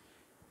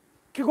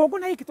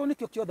kĩgongona gĩkĩ tondũ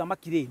nĩkĩo kĩa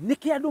ũthamaki rĩ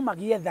nĩkĩ andũ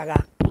magiethaga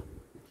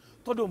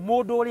tondũ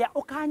mũndũ ũrĩa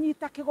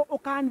ũkanyita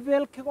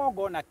ũkanvel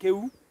kĩgongona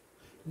kĩu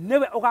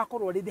nĩwe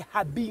ũgakorwo rĩ the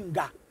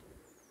habinga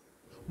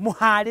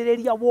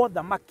mũharĩrĩria wa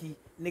ũthamaki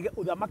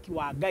ũthamaki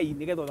wa Ngai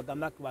nĩgetha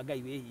ũthamaki wa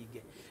Ngai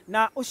wĩhinge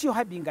na ũcio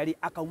habinga rĩ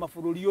akauma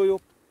bũrũri ũyũ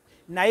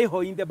na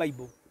ĩho in the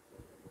Bible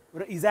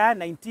Isaiah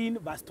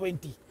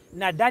 19:20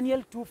 na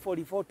Daniel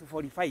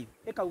 2:44-45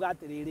 ĩkauga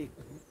atĩrĩrĩ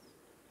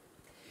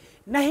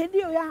na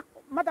hĩndĩ ĩyo ya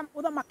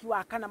ũthamaki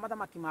wa kana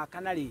mathamaki ma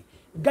kana rĩ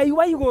Ngai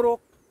wa igũrũ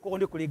koguo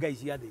nĩ kũrĩ ngai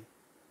cia thĩ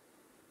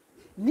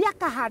nĩ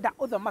akahanda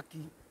ũthamaki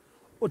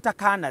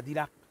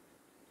ũtakanathira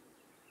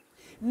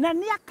na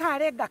nĩ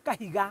akarenga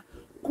kahiga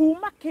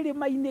kuma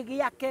kĩrĩma-inĩ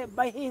gĩake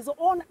by his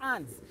own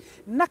hands,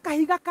 na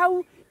kahiga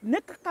kau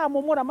nĩ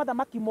kakamomora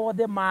mathamaki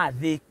mothe ma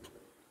thĩ.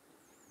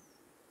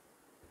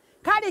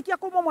 Karĩkia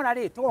kũmomora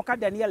rĩ, tũgoka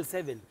Daniel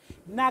 7,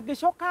 na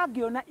ngĩcoka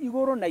ngĩona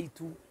igũrũ na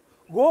itu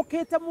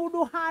gũkĩte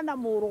mũndũ hana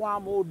mũrũ wa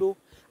mũndũ,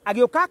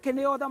 agĩũka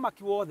akĩneo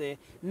ũthamaki wothe,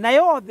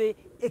 nayo thĩ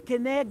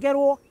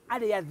ĩkĩnengerwo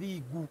arĩa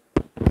athingu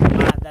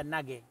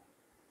mathanage.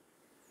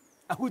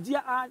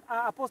 Ahunjia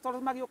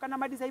apostles magĩũka na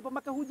madisciple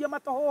makĩhunjia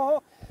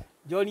matohoho.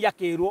 John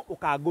akĩrwo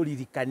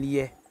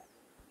ũkangũririkanie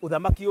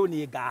ũthamaki ũyũ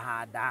nĩ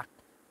ngahanda.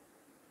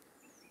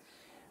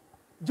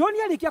 John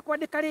arĩkia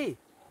kwandĩka rĩ,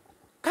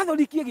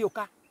 Katholiki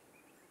ĩgĩũka,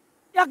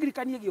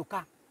 Anglikani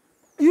ĩgĩũka,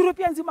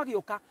 Europeans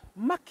magĩũka,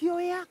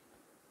 makĩoya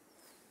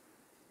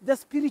the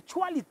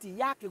spirituality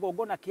ya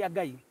kĩgongona kĩa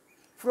Ngai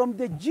from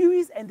the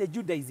Jews and the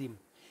Judaism.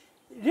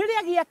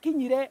 Rĩrĩa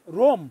gĩakinyire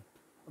Rome,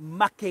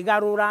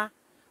 makĩgarũra,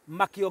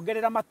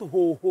 makĩongerera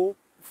matũhũhũ.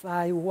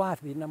 Thayũ wa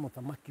thĩ na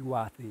mũthamaki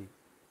wa thĩ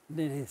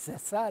nĩ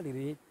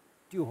necessarily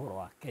ti ũhoro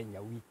wa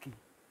Kenya wiki.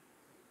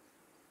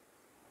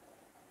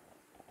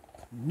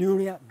 Nĩ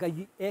ũrĩa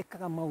Ngai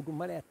ekaga maũndũ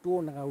marĩa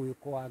tuonaga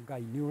wĩko wa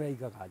Ngai, nĩ ũrĩa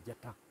aigaga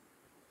njata.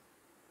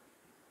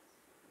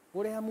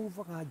 Ũrĩa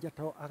amuvaga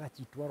njata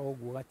agacitwara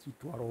ũguo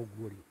agacitwara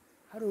ũguo rĩ,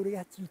 harĩ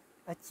ũrĩa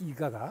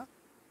acigaga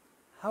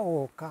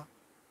hagoka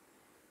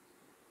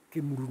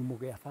kĩmururumo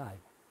gĩa thayũ.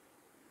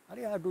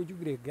 Harĩa andũ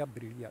njugire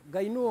ngĩambĩrĩria,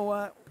 Ngai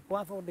nĩwe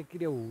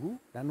wathondekire ũru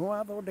na nĩ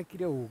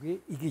wathondekire ũgĩ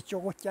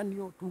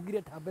igĩcogocanio,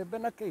 tugire ta mbembe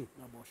na kĩ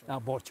na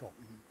mboco.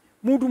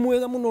 Mũndũ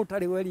mwega mũno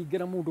ũtarĩ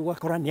weringĩra mũndũ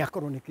ũgakora nĩ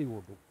akorwo nĩ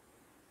kĩũndũ,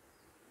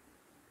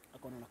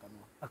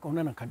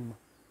 akona na kanua.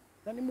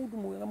 Na nĩ mũndũ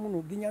mwega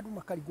mũno nginya andũ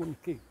makarigwo nĩ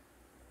kĩ.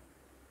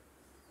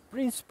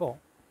 Principle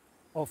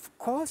of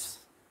cause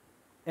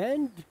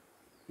and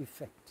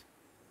effect.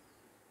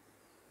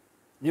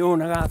 Nĩ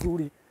wonaga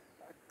athuri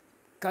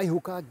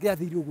kaihuka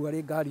ngĩathire ũguo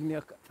arĩ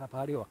ngari-inĩ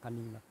thabarĩ ĩyo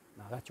akanina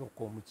na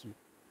agacoka mũciĩ,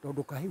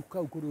 tondũ kahiũ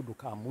kau kũrĩ ũndũ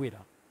kamwĩra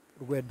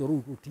rũgendo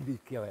rũu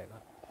rũtirĩke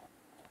wega.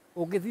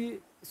 Ũngĩthiĩ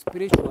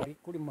spiritually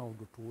kũrĩ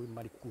maũndũ tũĩ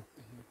marĩkũ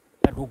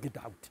na ndũngĩ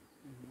doubt.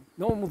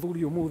 No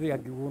mũthuri ũmũthĩ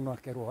angĩgwo no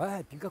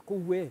akerwo tiga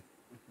kũu we,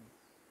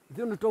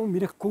 ithuĩ nĩ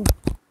twaumire kũu,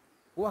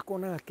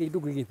 ũgakonaga kĩndũ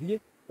gĩgĩthiĩ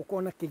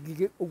ũkona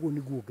kĩngĩ ũguo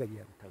nĩguo Ngai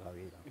arutaga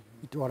wĩra,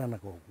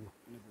 itwaranaga ũguo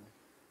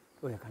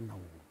wega na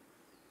ũguo.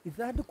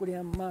 Ithandũkũ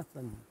rĩa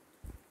Maathani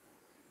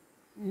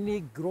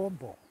nĩ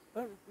global,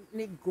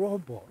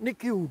 nĩ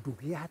kĩũndũ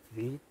gĩa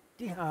thĩ,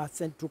 ti haha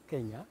Central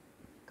Kenya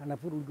kana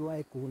bũrũri wa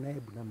Ekũyũ na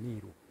Embu na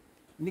Meru.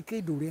 Nĩ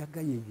kĩndũ ũrĩa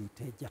Ngai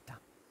aigĩte njata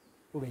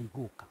ũrĩa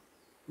igũka,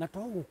 na to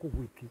gũkũ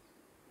gwĩkĩ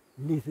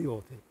nĩ thĩ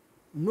yothe.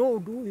 No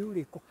ũndũ ũyũ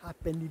rĩ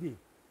kũhappen rĩ,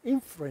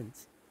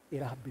 influence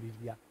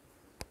ĩrambĩrĩria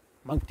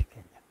Mount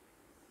Kenya.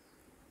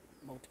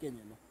 Mount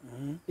Kenya no.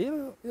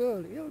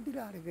 Ĩyo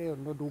ndirarega ĩyo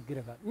no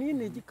ndũngĩrega. Niĩ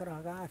nĩ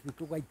njikaraga thĩ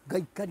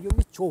tũgaikario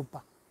nĩ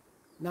chomba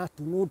na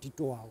tunoti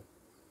twao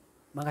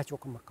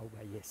magacoka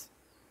makauga yes.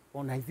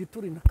 Ona ithuĩ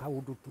tũrĩ na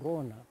kaũndũ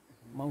tũrona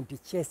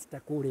Mount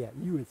Chester kũrĩa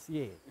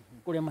USA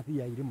kũrĩa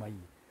mathiaga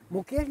irĩma-inĩ.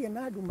 Mũkĩaria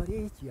na andũ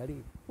marĩ icia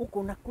rĩ,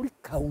 ũkona kũrĩ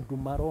kaũndũ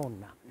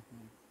marona.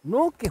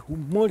 No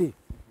kĩhumo rĩ,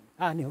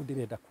 nĩho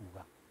ndĩrenda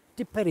kuga,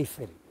 ti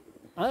periphery.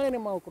 Aya nĩ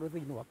magũkorwo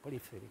thĩinĩ wa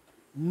periphery.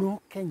 No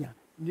Kenya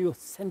nĩyo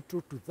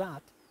central to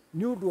that,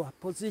 nĩ ũndũ wa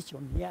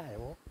position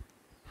yayo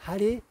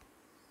harĩ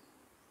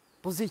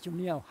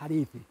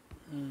thĩ.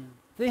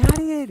 Thĩ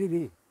harĩ ĩrĩ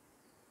rĩ,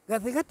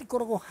 gathĩ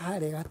gatikoragwo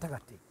harĩa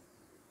gatagatĩ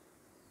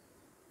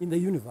in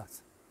the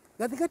universe.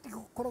 Gathĩ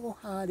gatikoragwo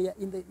harĩa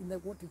in the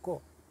what you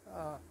call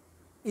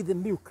in the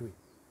Milky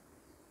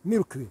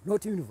Way,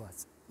 not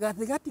universe.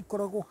 Gathĩ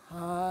gatikoragwo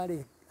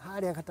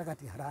harĩa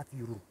gatagatĩ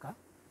harathiũrũrũka,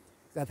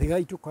 gathĩ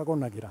gaitũ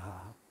kagonagĩra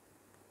haha.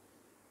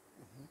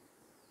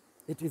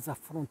 It is a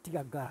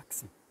frontier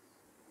galaxy,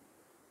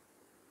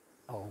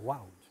 our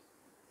world.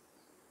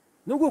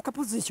 Nũguo ka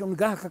position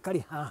gaka karĩ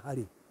haha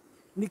rĩ,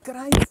 nĩ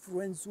kara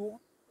influence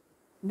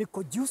nĩ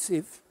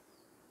conducive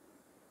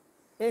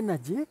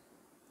energy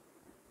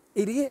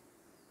ĩrĩa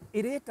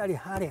ĩtarĩ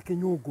harĩa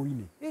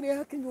kĩnyũngũ-inĩ. Ĩrĩa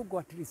ya kĩnyũngũ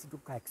at least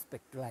ndũka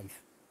expect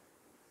life.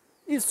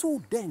 It's so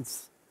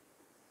dense.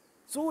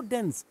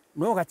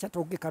 No gachata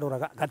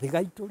ũngĩkarora gathĩ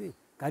gaitũ rĩ,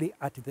 karĩ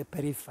at the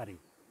periphery.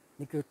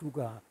 Nĩkĩo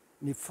tuga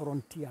nĩ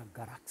frontier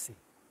galaxy.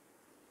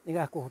 Nĩ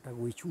gakũhota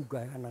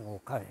gwĩcunga na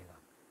goka wega.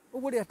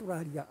 Ũguo rĩrĩa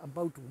tũraria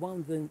about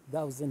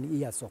 1,000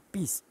 years of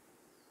peace,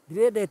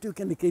 ndĩrenda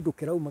ĩtuĩke nĩ kĩndũ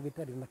kĩrauma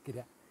gĩtarĩ na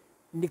kĩrĩa,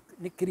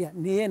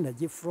 nĩ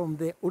energy from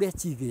the ũrĩa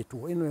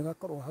cigĩtwo. Ĩno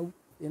ĩgakorwo hau,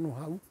 ĩno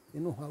hau,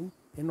 ĩno hau,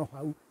 ĩno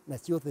hau, na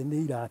ciothe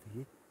nĩ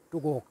irathiĩ,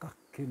 tũgoka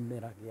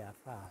kĩmera gĩa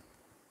thayũ.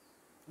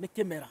 Nĩ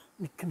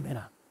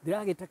kĩmera.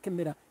 Ndĩragĩta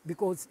kĩmera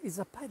because it's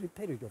a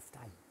period of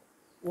time.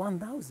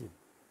 1,000.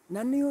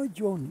 Na nĩyo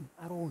John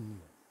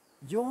aronio.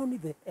 John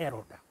the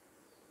Elder.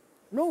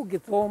 No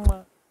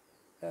ũngĩthoma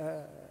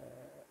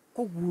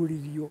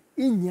kũguũrĩrio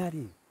inya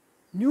rĩ,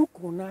 nĩ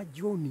ũkuona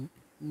John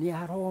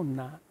nĩ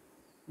arona,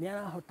 nĩ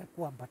arahota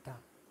kwambata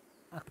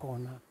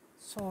akona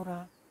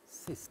solar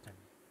system.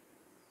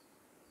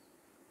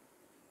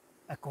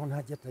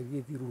 akona njata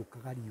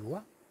igĩthiũrũrũkaga riũa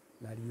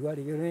na riũa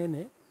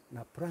rĩnene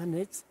na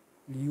planets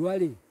riũa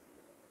rĩ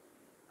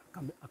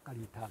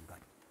akarĩta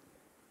Ngai.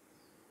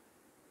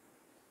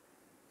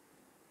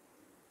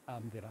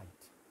 I'm the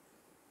right.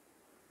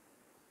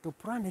 To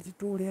planet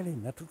tũrĩa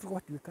rĩ na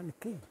tũtũgatuĩka nĩ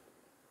kĩ?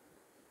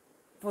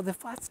 For the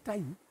first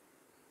time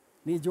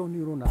nĩ John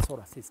ũrona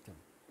solar system.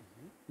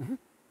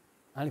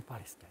 Arĩ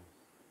Palestine.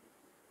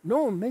 No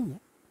ũmenye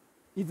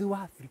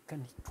ithuĩ Africa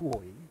nĩ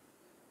tuoĩ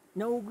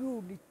na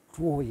ũngĩ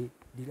tuoĩ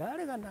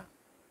ndiraregana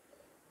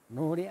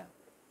na ũrĩa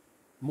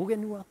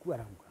mũgeni waku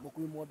arauga.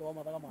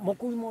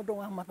 Mukui Mondo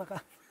wa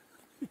mathaga.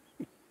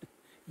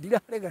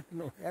 Ndiraregana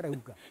na ũrĩa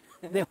arauga.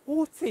 The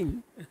whole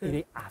thing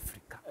ĩrĩ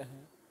Africa.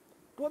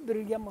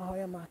 Twambĩrĩria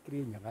mahoya ma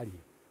Kĩrĩnyaga rĩ,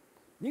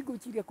 nĩ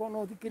ngwĩciria korwo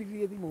no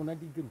thikĩrĩrie thimũ na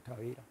ndingĩruta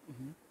wĩra.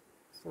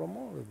 From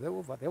all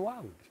over the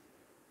world.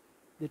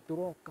 Nĩ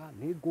tũroka,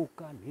 nĩ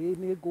ngũka,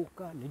 nĩ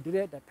ngũka, nĩ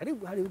ndĩrenda. Ta rĩu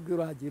harĩ ũngĩ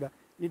ũranjĩra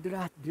nĩ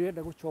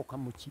ndĩrenda gũcoka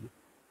mũciĩ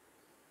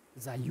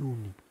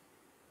Zayuni.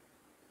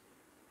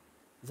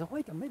 The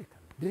white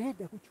American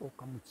ndĩrenda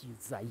gũcoka mũciĩ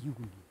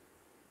Zayuni.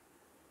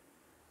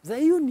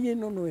 Zayuni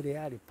ĩno no ĩrĩa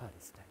yarĩ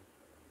Palestine.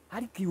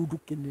 Harĩ kĩũndũ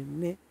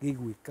kĩnene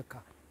gĩgwĩkĩka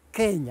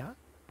Kenya,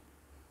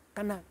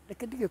 kana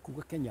reke ndige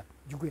kuga Kenya,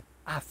 njuge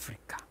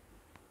Africa.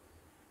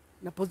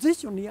 Na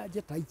position ya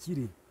njata ici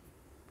rĩ,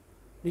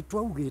 nĩ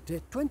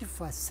twaugĩte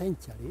 21st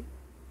century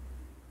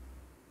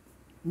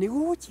nĩ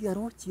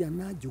gũgũciarwo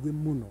ciana njũgĩ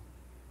mũno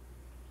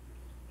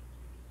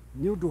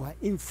nĩ ũndũ wa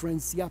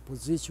influence ya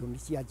position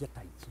cia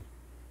njata ici.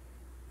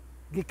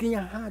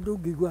 Ngĩkinya handũ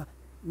ngĩigua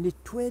nĩ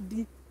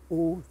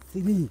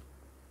 2003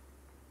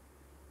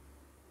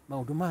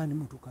 maũndũ maya nĩ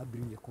mũndũ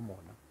ũkambĩrĩria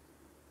kũmona.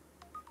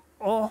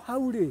 O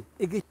hau rĩ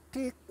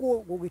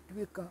ĩgĩtĩkwo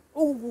gũgĩtuĩka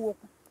ũguo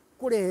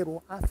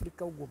kũrerwo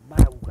Africa ũguo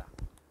marauga.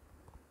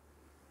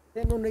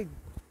 Ĩno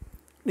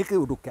nĩ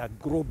kĩũndũ kĩa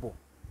global.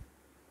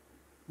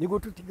 Nĩguo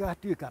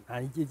tũtigatuĩka na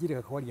ningĩ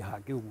njĩrĩga kwaria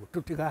hangĩ ũguo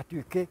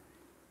tũtigatuĩke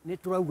nĩ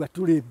tũrauga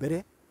tũrĩ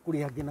mbere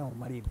kũrĩa angĩ nao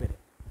marĩ mbere.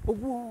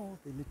 Ũguo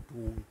othe nĩ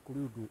tũĩ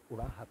kũrĩ ũndũ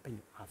ũrahappen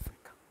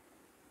Africa.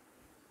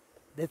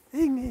 The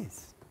thing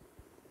is,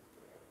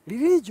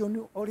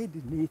 religion already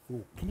nĩ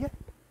ĩthũkie.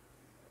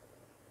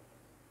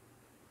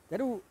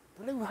 Tarĩu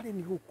harĩ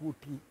nĩ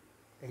gũkũti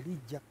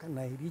Elijah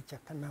kana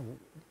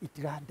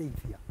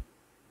itirandeithia.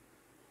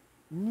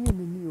 Niĩ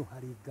nĩ niĩ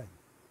harĩ Ngai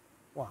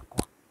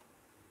wakwa.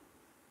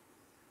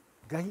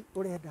 Ngai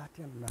ũrenda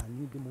atĩa na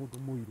niĩ ndĩ mũndũ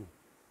mũirũ.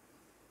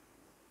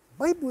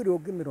 Bible ĩrĩa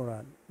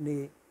ũngĩmĩrora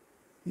nĩ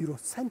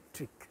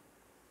Eurocentric.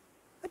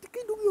 Atĩ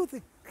kĩndũ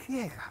gĩothe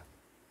kĩega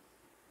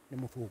nĩ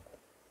mũthũngũ.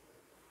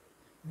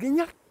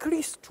 Nginya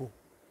Kristo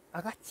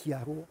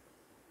agaciarwo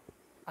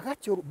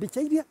agachorwo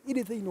mbica iria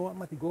irĩ thĩinĩ wa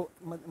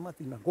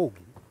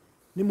mathinagogi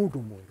nĩ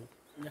mũndũ mwerũ.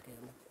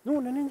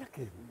 No nĩ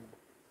nyakeru.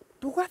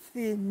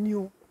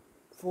 Tũgathĩnio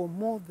for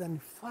more than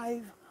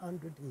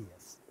 500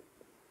 years.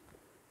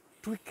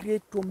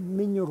 Twĩkĩrĩtwo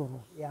mĩnyororo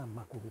ya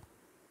magũrũ.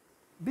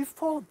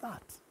 Before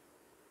that,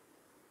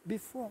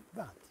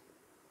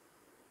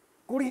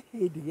 kũrĩ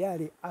hĩndĩ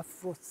yarĩ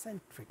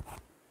Afrocentric.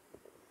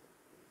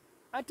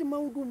 Atĩ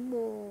maũndũ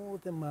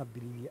mothe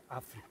mambĩrĩirie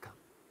Africa.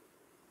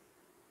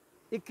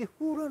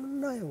 Ĩkĩhũrana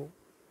nayo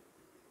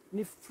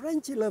nĩ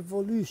French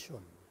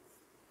Revolution.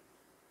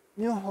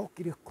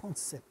 Nĩyohokire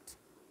concept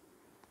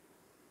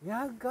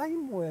ya Ngai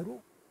mwerũ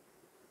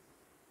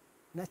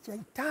na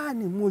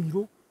Shaitani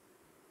mũirũ.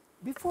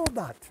 Before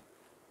that,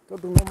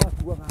 tondũ no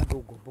makuaga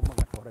andũ ngombo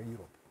magatwara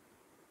Europe.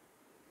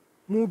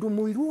 Mũndũ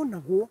mũirũ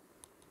onagwo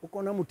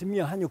ũkona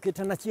mũtumia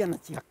hanyũkĩte na ciana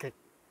ciake.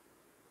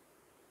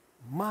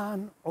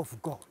 Man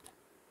of God.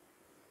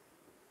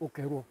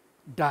 Ũkerwo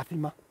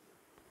ndathima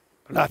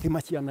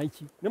ciana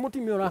ici. Nĩ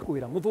mũtumia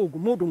ũrakwĩra mũthũngũ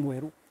mũndũ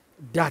mwerũ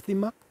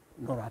ndathima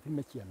no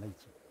rathime ciana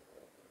ici.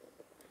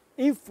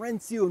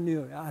 Influence ĩyo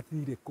nĩyo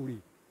yathire kũrĩ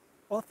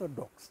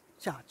Orthodox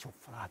Church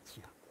of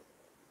Russia.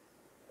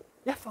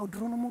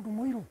 Yafoundirwo nĩ mũndũ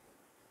mũirũ.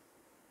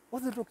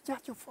 Orthodox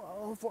Church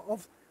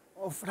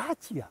of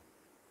Russia.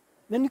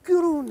 Na nĩkĩo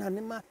ũrona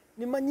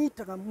nĩ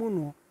manyitaga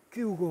mũno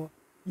kiugo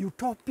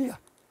utopia.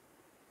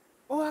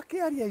 O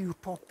akĩaria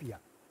utopia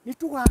nĩ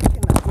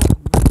tũgakena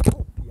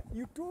utopia.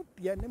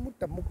 Utopia nĩ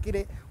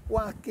mũtamũkĩre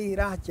wa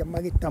kĩracia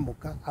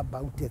magĩtamũka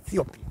about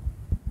Ethiopia.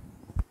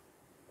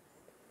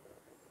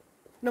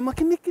 Na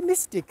makĩmĩki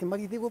mistake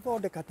magĩthiĩ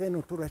gũthondeka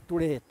teno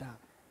tũreta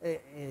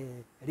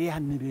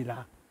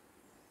rĩanĩrĩra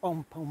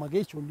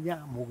amalgamation ya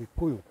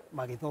Mũgĩkũyũ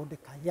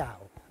magĩthondeka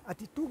yao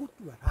atĩ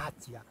tũgũtua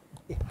Russia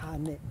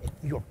ĩhane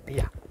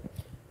Ethiopia.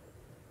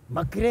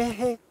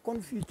 Makĩrehe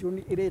confusion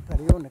ĩrĩa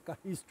ĩtarĩ yoneka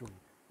history.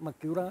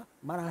 Makĩũra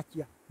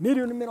Marachia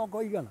mirioni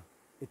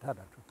 60.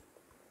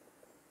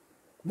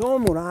 No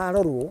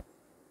mũrarorwo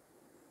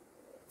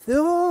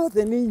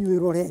thothe nĩ inyuĩ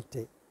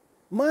rorete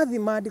mathi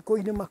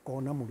maandĩko-inĩ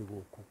makona mũrĩ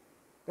gũkũ.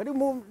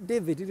 Tarĩu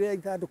David rĩrĩa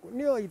ithandũkũ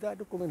nĩyo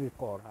ithandũkũ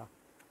rĩkora.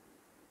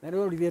 Na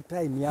rĩorire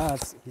time ya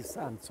his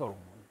son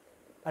Solomon.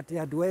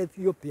 Atĩ andũ a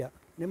Ethiopia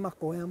nĩ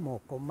makoya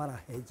moko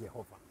marahe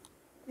Jehova.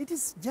 It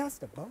is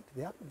just about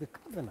the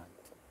covenant.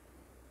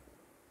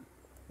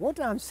 What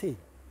I'm saying,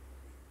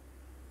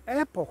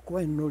 epoch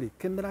ĩno rĩ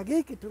kĩmera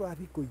gĩkĩ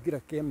tũrathiĩ kũingĩra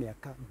kĩa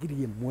mĩaka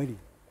 1000 rĩ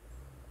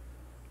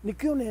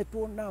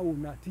nĩkĩonetwo na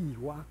ũnabii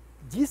wa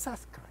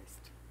Jesus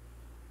Christ.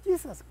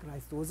 Jesus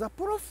Christ was a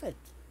prophet.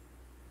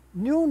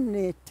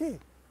 Nĩonete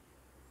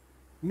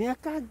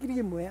mĩaka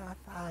 1000 ya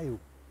thayũ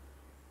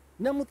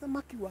na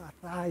mũthamaki wa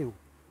thayũ.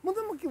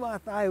 Mũthamaki wa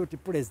thayũ ti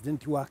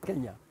president wa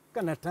Kenya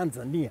kana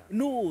Tanzania.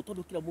 No,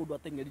 tondu kila mundu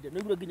atengerire.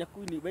 Nĩguo nginya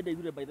Queen wende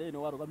yure by the way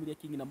no warũgamirie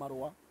king na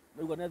marũa.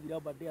 Nĩguo nĩ athira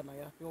bandea na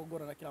ya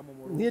kĩgongona na kila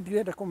mũmũrũ. Niĩ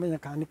ndirenda kũmenya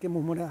kana nĩ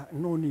kĩmũmũra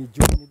no nĩ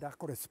njũĩ nĩ nda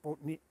correspond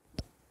nĩ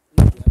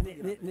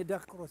nda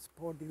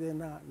correspond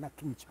na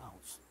King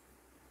Charles.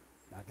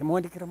 Na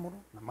ngĩmwandĩkĩra mũno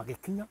na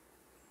magĩkinya.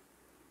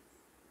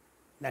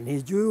 Na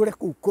nĩ njũĩ ũrĩa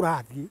kũu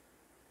kũrathiĩ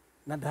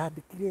na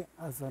ndandĩkire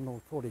as an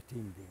authority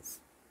in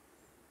this.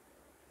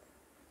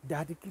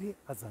 Ndandĩkire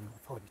as an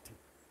authority.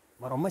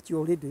 Marũa macio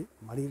already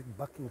marĩ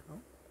Buckingham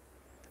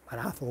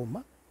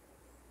marathoma.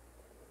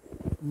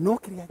 No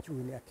kĩrĩa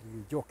njũĩ nĩ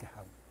atĩ njoke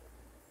hau.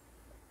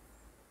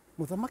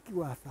 Mũthamaki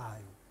wa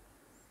thayũ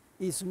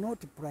is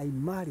not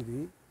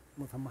primarily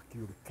mũthamaki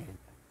ũrĩ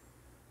Kenya.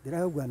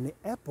 Ndĩrauga nĩ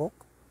epoch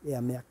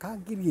ya mĩaka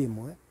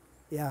 1000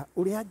 ya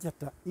ũrĩa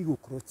njata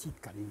igũkorwo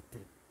cikarĩte.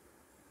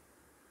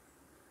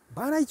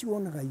 Mbara ici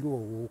wonaga irũa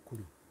gũkũ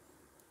rĩ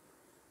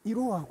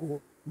irũagwo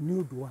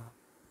nĩ ũndũ wa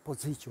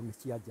position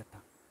cia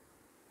njata.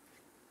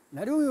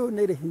 Na rĩu ũyũ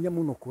nĩ rĩ hinya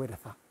mũno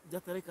kweretha.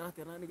 Njata ĩraikara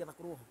atĩa na nĩgetha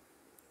kũrũa?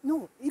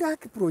 No,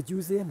 iraki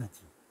produce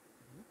energy.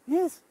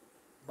 Yes.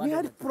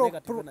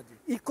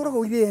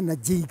 Ikoragwo irĩ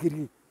energy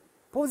igĩrĩ.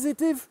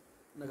 Positive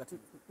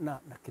na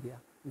kĩrĩa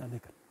na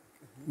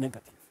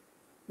negative.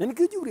 Na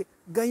nĩkĩo njugire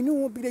Ngai nĩ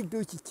wombire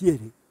indo ici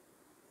cierĩ.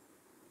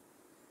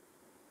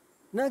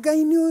 Na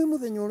Ngai nĩ ũĩ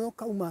mũthenya ũrĩa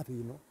ũkauma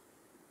thĩ ĩno.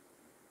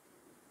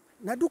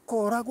 Na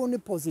ndũkoragwo nĩ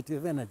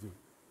positive energy.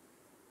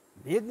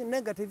 Nĩ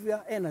negative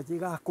energy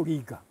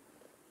gakũringa.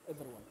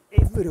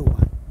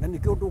 Everyone. Na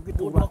nĩkĩo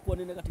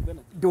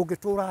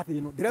ndũngĩtũra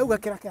thĩ ĩno. Ndĩrauga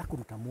kĩrĩa kĩa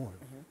kũruta muoyo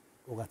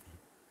ũgathiĩ.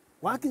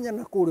 Wakinya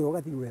na kũrĩa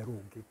ũgathiĩ werũ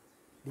ũngĩ.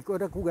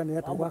 Ndikwenda kuga nĩ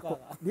atĩ wako.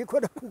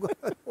 Ndikwenda kuga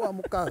wa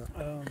mũkaga.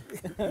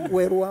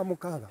 Werũ wa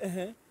mũkaga.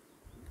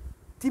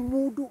 Ti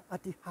mũndũ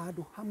atĩ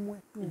handũ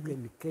hamwe tuge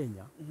nĩ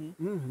Kenya.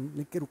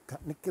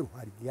 Nĩ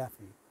kĩruhari gĩa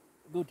thĩ.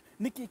 Good.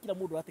 Nĩkĩ kila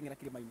mũndũ ateng'era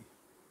kĩrĩma-inĩ?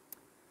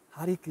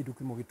 Harĩ kĩndũ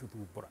kĩmwe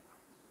gĩtũthumbũraga.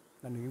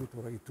 Na nĩ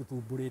gĩgũtũra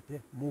gĩtũthumbũrĩte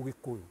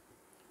Mũgĩkũyũ.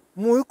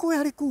 Mũgĩkũyũ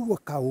harĩ kuga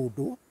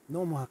kaũndũ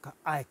no mũhaka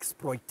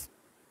exploit.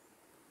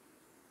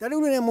 Ta rĩu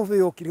rĩrĩa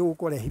mũbĩo okire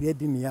gũkũrehire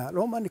ndini ya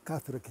Roman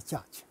Catholic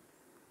Church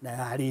na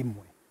yarĩ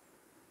imwe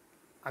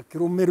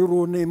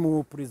akĩrũmĩrĩrwo nĩ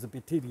mũ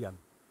Presbyterian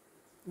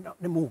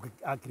nĩ mũ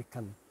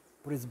Anglican.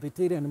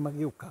 Presbyterian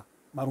magĩũka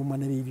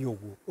marũmanĩrĩire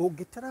ũguo.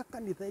 Ũngĩtara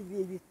kanitha iria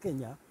irĩ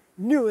Kenya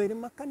nĩ ũĩ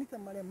makanitha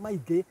marĩa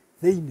maingĩ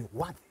thĩinĩ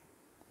wa thĩ.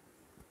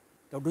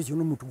 Tondũ ũcio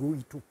nĩ mũtugo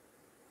witũ.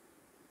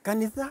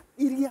 Kanitha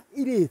iria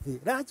irĩ thĩ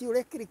ranji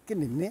ũrĩa kĩrĩ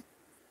kĩnene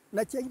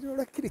na China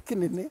ũrĩa kĩrĩ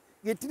kĩnene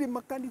gĩtirĩ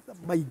makanitha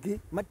maingĩ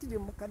matirĩ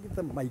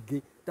makanitha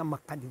maingĩ ta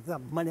makanitha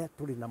marĩa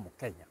tũrĩ namo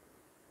Kenya.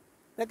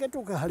 Reke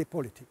tũke harĩ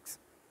politics.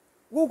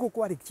 Gũkũ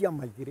kwarĩ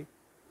ciama igĩrĩ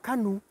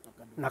KANU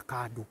na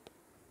KANDU.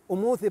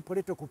 Ũmũthĩ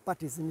political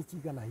parties nĩ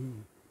cigana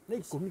hihi? Nĩ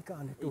 10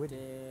 kana nĩ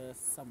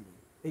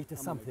 80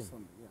 something.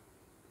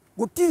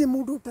 Gũtirĩ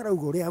mũndũ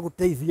ũtarauga ũrĩa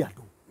agũteithia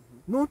andũ.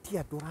 No ti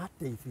andũ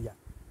rateithia.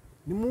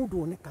 Nĩ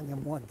mũndũ one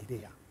kanyamũ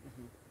angĩrĩa.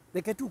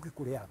 Reke tuke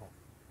kũrĩ ago.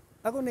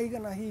 Ago nĩ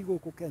igana hihi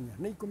gũkũ Kenya?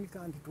 Nĩ 10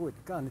 kana 20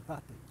 kana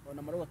 30.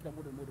 Ona marũa kila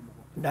mũndũ mũgo.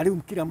 Na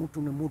rĩu kila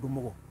mũndũ nĩ mũndũ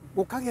mũgo.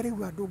 Gũkagĩa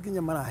rĩu andũ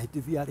nginya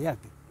marahĩtithia arĩa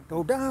angĩ.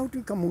 Tondũ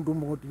ndahatuĩka mũndũ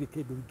mũgo ndirĩ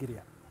kĩndũ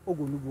ingĩrĩa.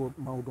 Ũguo nĩguo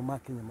maũndũ ma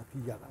Kenya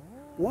mathiaga.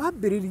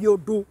 Wambĩrĩria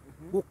ũndũ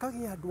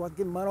gũkagĩa andũ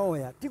angĩ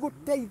maroya ti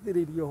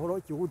gũteithĩrĩria ũhoro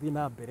ũcio gũthiĩ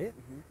na mbere.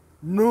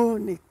 No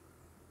nĩ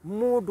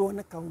mũndũ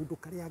one kaũndũ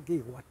karĩa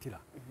angĩgwatĩra.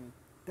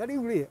 Ta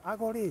rĩu rĩ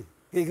ago rĩ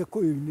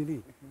Gĩgĩkũyũ-inĩ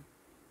rĩ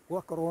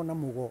gwakorwo na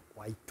mũgo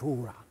wa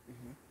itũũra.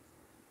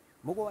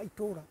 Mũgo wa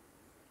itũũra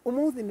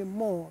ũmũthĩ nĩ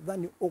more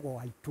than ũgo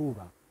wa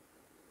itũũra.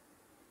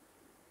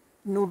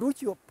 Nũndũ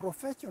ũcio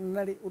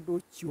professionally ũndũ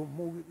ũcio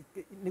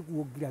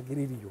nĩguo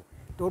ngiragĩrĩrio.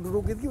 Tondũ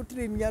rũngĩthiĩ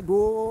ũtirĩnia andũ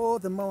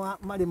othe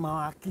marĩ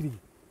mawakiri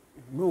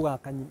nĩ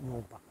ũgaka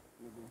nyũmba.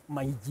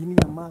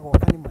 Mainjinia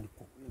magwaka nĩ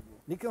marĩkũ?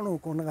 Nĩkĩo no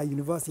ũkonaga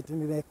university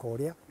nĩ reka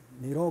ũrĩa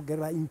nĩ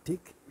ĩrongerera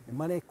intake nĩ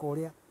mareka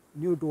ũrĩa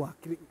nĩ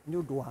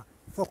ũndũ wa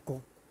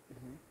thoko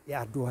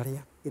ya andũ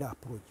arĩa ĩra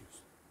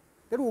produce.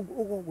 Rĩu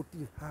ũguo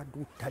gũtirĩ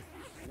handũ ũtarĩ.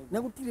 Na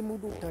gũtirĩ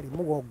mũndũ ũtarĩ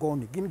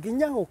mũgongoni.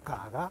 Nginya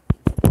ũkaga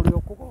ũrĩa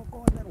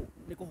ũkũgongonerwo.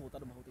 Nĩ kũhũta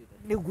andũ mahũtĩte.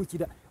 Nĩ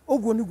gwĩcira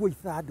ũguo nĩguo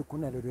ithandũkũ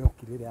narĩo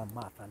rĩokire rĩa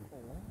Maathani.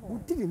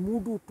 Gũtirĩ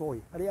mũndũ ũtoĩ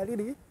harĩa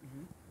rĩrĩ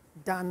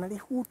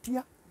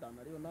ndanarĩhutia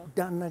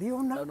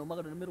ndanarĩona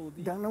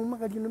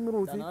ndanumagario nĩ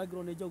mĩrũthi.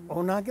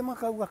 Ona angĩ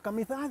makauga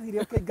Kamitha athire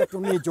akaingatwo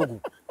nĩ njogu.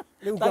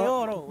 Rĩu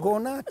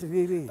ngona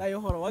atĩrĩrĩ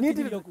niĩ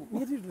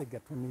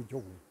ndirĩingatwo nĩ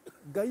njogu.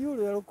 Ngai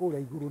ũrĩa ũkũrĩa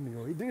igũrũ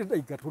nĩoĩ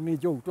ndirĩingatwo nĩ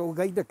njogu tondũ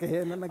Ngai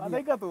ndakehenanagia.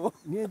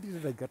 Niĩ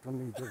ndirĩingatwo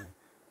nĩ njogu.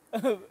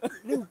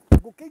 Rĩu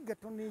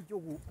gũkĩingatwo nĩ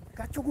njogu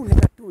gacogu nĩ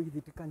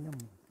gatũithĩti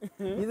kanyamũ.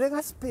 Ithe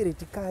ga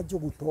spirit ka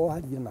njogu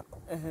twaria nako.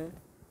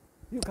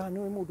 Yu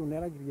kana we mundu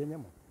neragiria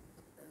nyamu.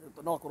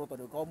 No korwo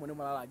tondu ko mwene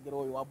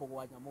mararangirwo uyu Wambugu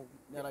wa Nyamu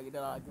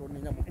neragirwo ni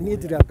Nyamu. Ni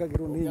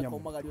ndirangagirwo ni nyamu.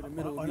 Komagario ni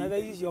miru. Ona thaa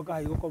icio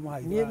kahi gukoma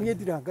hai. Ni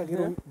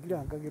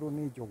ndirangagirwo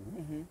ni njogu.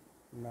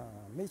 Na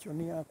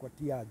mission yakwa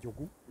ti ya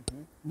njogu.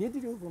 Ni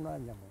ndiri uthu na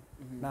nyamu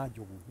na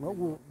njogu.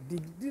 Noguo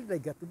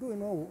ndiraiga tundu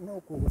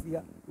no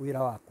kuguthia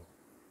wira wako.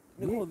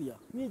 Ni kuguthia.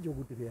 Ni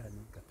njogu ndiria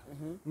nyingata.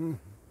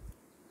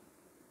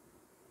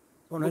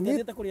 Ona ni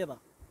ndete kurietha.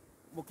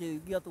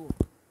 Mukigia tu.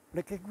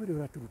 Reke ngwire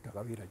ura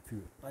turutaga wira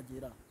ithuĩ.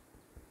 Tabarìra.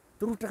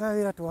 Turutaga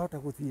wira twahota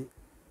guthie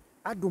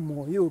andu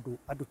moĩ undu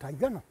andu ta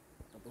igana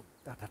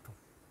tatatu.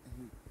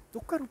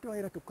 Tukaruta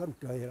wira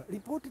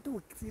ripoti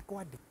tugithi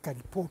kwandika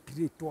ripoti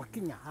ri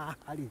twakinya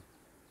haha ri.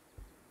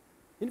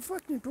 In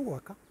fact ni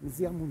tugwaka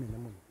museum nene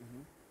muno.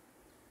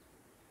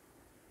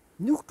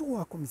 Ni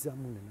tugwaka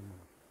museum nene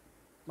muno.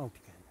 Mount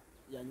Kenya.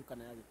 Yanyu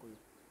kana ya Gikuyu.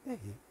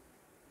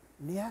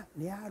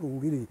 Ni ya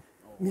ruriri.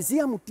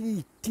 Museum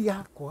ti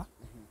yakwa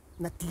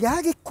na ti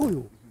ya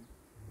Gikuyu.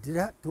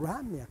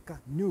 Turamiaka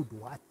ni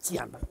undu wa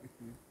ciana.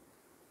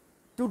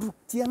 Tondu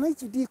ciana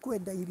ici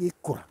ndikwenda iria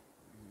ikura.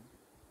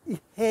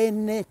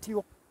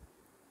 Ihenetio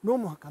no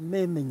muhaka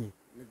memenye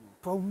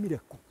twaumire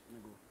ku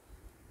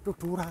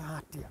tuturaga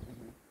atia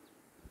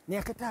ni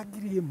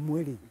akatangirie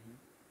mweri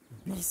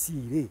BC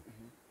ri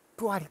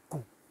twari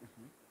ku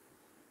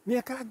ni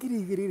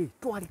akangiri ri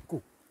twari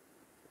ku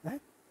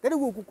kari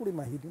guku kuri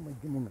mahindi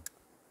maingi muno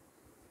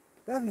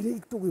tathire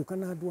tugiuka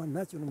na andu a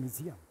National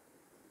Museum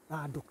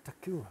Dr.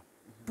 Kiura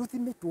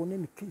tuthime tuone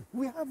niki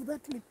we have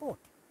that report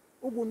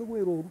uguo ni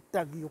gwiro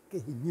urutagio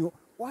kihinyo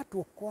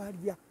watu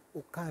kwaria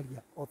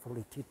ukaria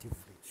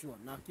authoritatively. Sure.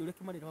 Na kiuria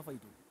kimarira baba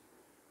itu.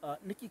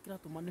 Niki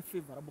kiratuma ni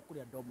favorable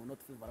kuri andu not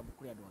favorable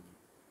kuri andu angi.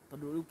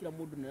 Tondu riu kila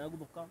mundu ni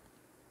aguthuka.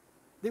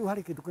 Riu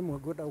hari kindu kimwe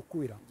ngwenda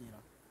gukwira.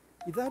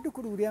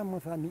 Ithanduku riu ria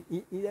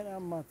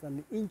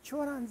mathani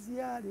insurance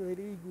yario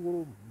iri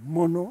iguru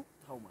muno.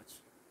 How much?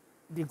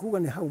 Ndikuga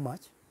ni how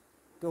much?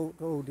 To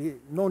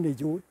no ni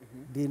juu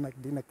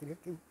ndina kiria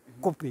kiu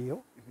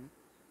kopio.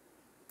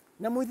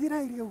 Na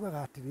muthira iria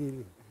ugaga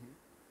atiriri.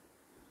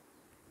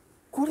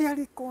 Kuri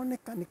ari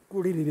koneka ni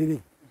kuri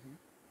riri.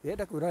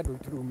 Yenda kwira andu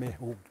turu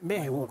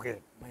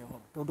mehuge.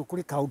 Tondu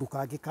kuri kaundu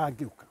kangi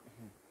kangiuka.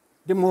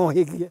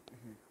 Ndimohigie.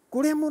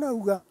 Kuri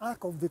murauga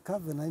Ark of the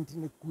Covenant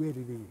ni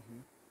kwiriri.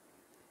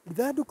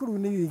 Ithanduku riu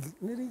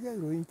ni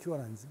rigairwo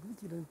insurance.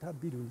 Gukira ta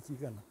billion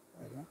cigana.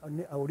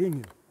 Ni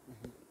auringi.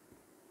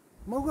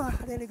 Mauga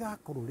haria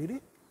rigakorwo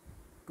riri.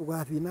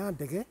 Tugathi na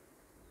ndege.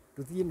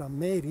 Tuthie na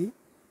meri.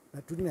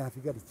 Na turi na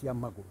thigari cia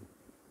maguru.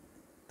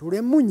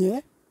 Turi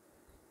munye.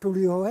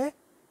 Turioe.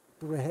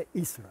 Turehe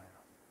Israel.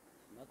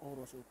 Na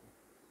kohoro cuku.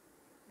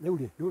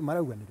 Riu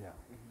marauga ni riao.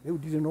 Riu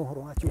ndire no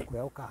horo wa cuku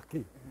yao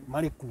kaki.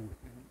 Mari ku.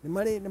 Ni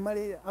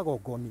mari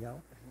agongoni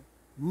yao.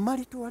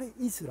 Mari tware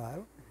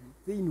Israel.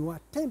 Thiini wa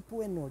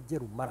temple eno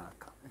jeru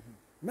maraka.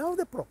 Now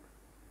the problem.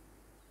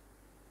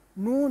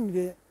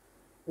 Nonire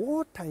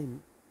all time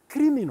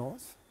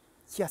criminals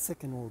cia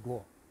Second World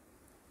War.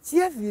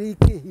 Cia thiri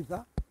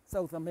ikihitha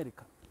South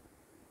America.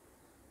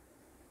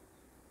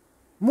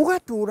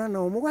 Mugatura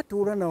nao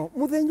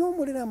muthenya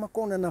umwe rira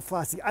makona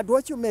nafasi andu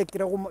acio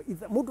mekiragwo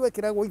mundu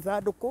ekiragwo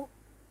ithanduku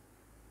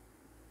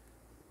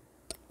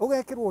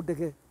ugekirwo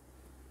ndege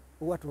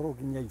ugatwarwo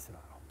nginya Israel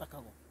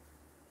takago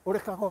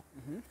urekago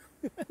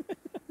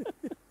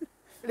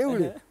riu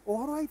ri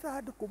uhoro wa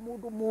ithanduku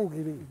mundu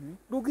mugiri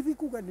ndungithi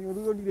kuga ni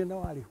urionire na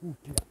wari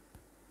hutia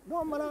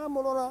no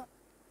maramurora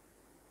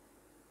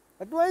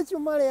andu acio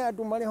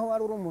mari ho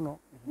waruru muno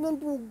no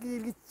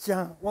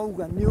ndungiricha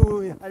wauga ni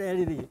uy haria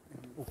riri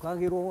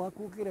ukagirwo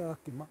waku kire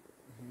wakima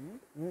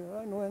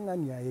no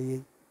engania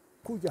yeye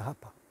kuja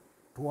hapa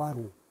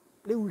twaru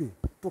riu ri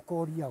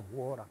tukoria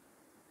wora.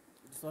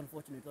 It's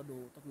unfortunate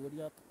tondu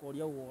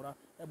tukoria wora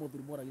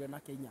muthuri moragire na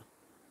Kenya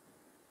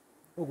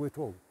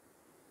ugwitwo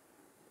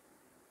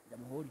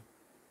Jamuhuri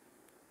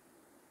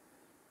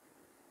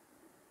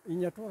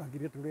inya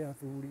twaragire turi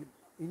athuri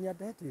inya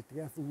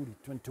ndetete athuri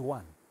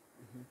 21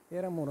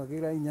 era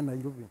moragira inya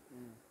Nairobi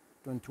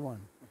 21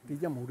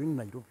 kija muri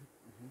Nairobi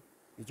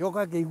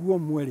icoka ngeiguo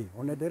mweri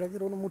ona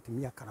nderagirwo ni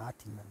mutumia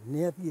karatina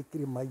ni athie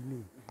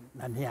kirima-ini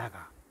na ni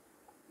aga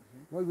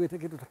no igwete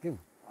kindu ta kiu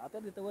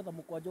atendete gwetha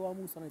mukwanjo wa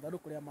Musa na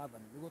ithanduku ria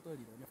mathani niguo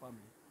twerirwo ni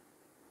family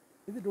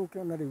ithi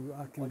ndukiona riu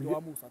mukwanjo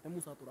wa Musa te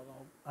Musa aturaga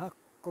ho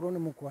akorwo ni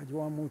mukwanjo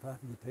wa Musa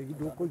athite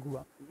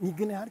ndukuigua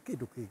ningi ni hari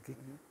kindu kingi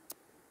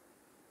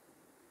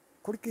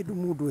kuri kindu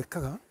mundu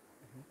ekaga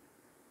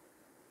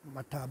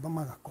matamba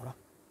magakora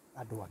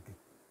andu angi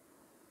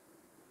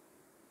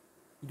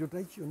indo ta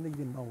icio nĩ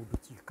irĩ maũndũ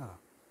ciĩkaga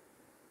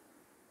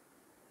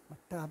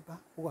matamba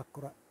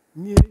ũgakora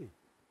niĩ rĩ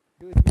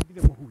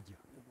ndire mũhunjia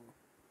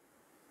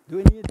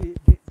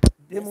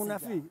ndĩ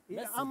mũnabii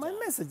am a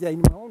messenger in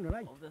my own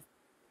right of the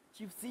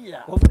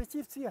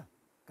chief seer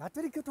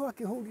gatĩrĩ kĩ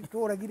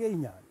tũragire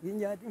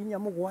inya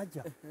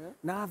mũgwanja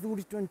na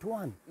athuri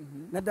 21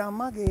 na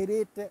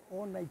ndamagĩrĩte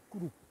ona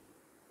ikuru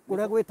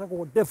kũrĩa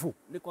gwĩtagwo ndebu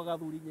nĩ kwaga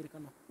athuri Nyeri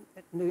kana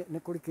nĩ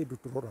kũrĩ kĩndũ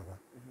tũroraga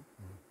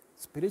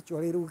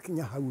spiritually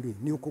rukinya hauri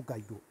ni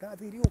ukugaidwo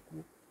ndathire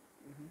okuo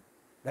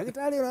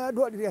ndagitari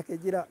ndwarire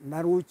akenjira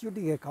na rucio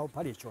ndigeka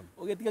operation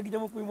ugetiga nginya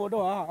Mukui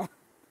Mondo haha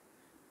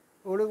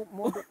uri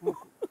Mondo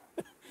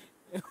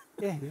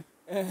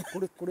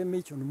kuri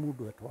mission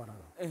mundu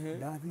etwaraga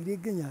ndathire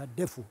nginya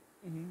Defu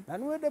na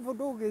niwe Defu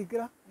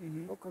ndũngĩingĩra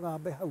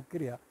ũkagambe hau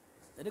kĩrĩa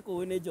ndĩ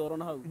kũĩ nĩ njoro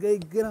na hau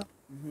ngĩingĩra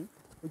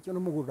ũcio nĩ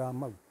mũgũnda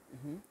mau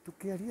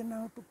tukiaria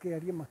nao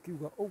tukiaria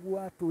makiuga ũguo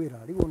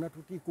atwĩra rĩu ona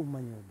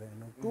tũtikuma nyũmba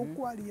ĩno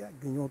tũkwaria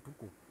nginya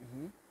ũtukũ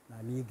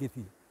na niĩ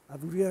ngĩthiĩ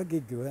athuri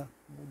angĩ ngĩoya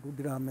mũndũ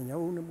ndiramenya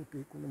ũyũ nĩ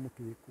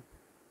mũtĩku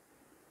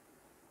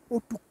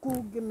ũtukũ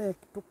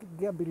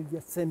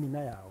ngĩambĩrĩria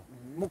seminar yao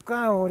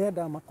mũkawa ũrĩa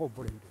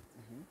ndamakomboreire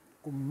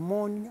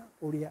kũmonia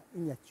ũrĩa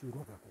inya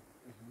ciũragagwo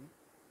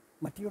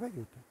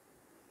matiũragĩte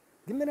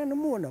ngĩmera nĩ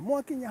muona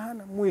mwakinya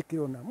hana mwĩke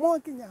ona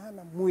mwakinya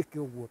hana mwĩke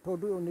ũguo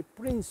tondũ ũyũ nĩ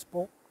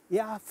principle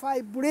ya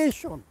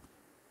vibration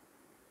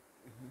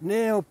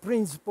nĩyo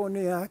principle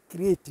nĩ ya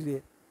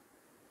create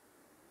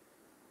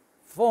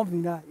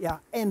formula ya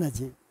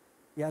energy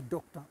ya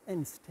Dr.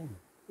 Einstein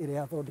ĩrĩa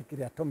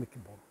yathondekire atomic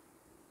bomb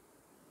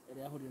ĩrĩa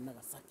yahũrire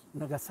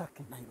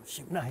Nagasaki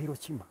na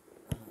Hiroshima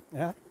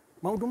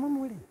maũndũ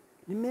mamwe rĩ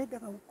nĩ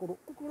mendaga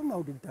gũkorwo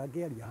maũndũ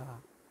itangĩaria haha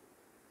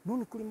no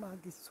nĩ kũrĩ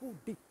mangĩ so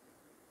deep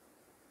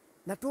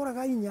na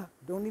tũraga inya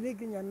ndonire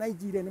nginya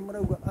Nigeria nĩ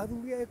marauga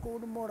athuri a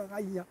kũndũ moraga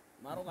inya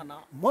marogana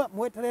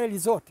mwetere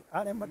resort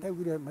arĩa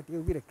mataugire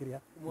kĩrĩa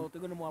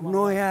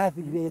no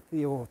yathire thĩ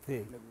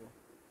yothe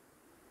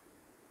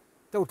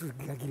tondũ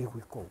tũtingĩagire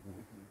gwĩka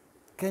ũguo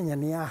Kenya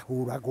nĩ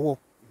yahũragwo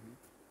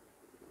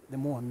nĩ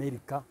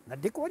Mũamerika na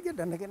ndĩkwaria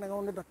ndanagenaga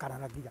ona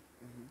ndakararagia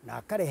na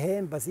akarehe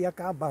embassy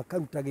akamba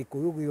akaruta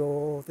gĩkũyũ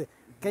gĩothe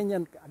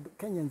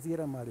Kenyans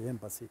arĩa marĩ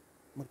embassy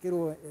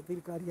makĩrwo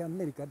thirikari ya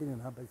Amerika ndĩrĩ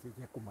na mbeca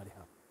cia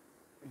kũmarĩha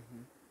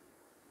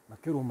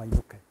makĩrwo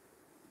mainũke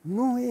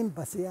no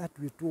embassy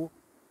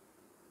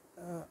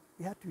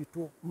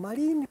yatuĩtwo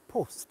Marine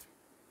Post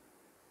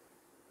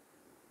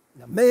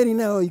na meri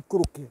nayo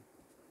ikũrũke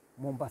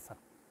Mombasa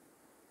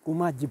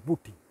kuma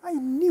Djibouti I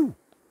knew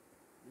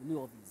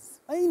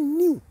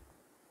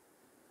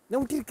na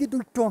gũtirĩ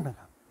kĩndũ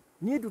itonaga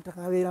niĩ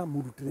ndutaga wĩra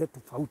mũrutĩre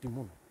tofauti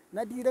mũno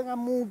na ndiraga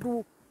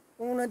mũndũ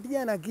ona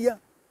ndianagia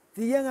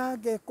thiaga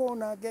ngeka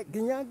onake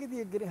nginya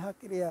ngĩthiĩ ngĩrĩha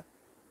kĩrĩa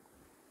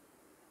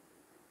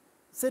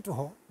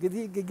Seto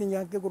ngĩthiĩ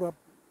nginya ngĩgũra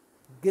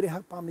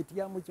ngĩrĩha permit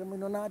ya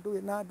mũcemanio na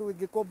andũ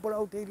ngĩkombora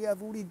ũteithio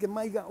athuri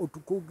ngĩmaiga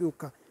ũtukũ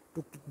ngĩũka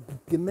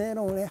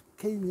ngĩmera ũrĩa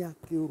Kenya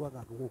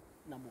kĩũragagwo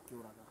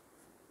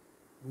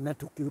na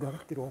tũkĩũraga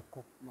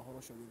kĩroko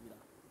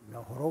na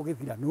ũhoro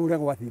ũgĩthira nĩ ũrĩa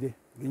gwathire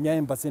nginya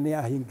embassy nĩ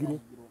yahingirwo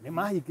nĩ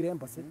mahingire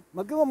embassy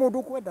makĩuga mũndũ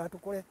ũkwenda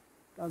tũkore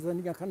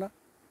Tanzania kana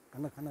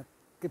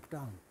Cape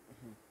Town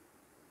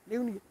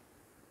rĩu niĩ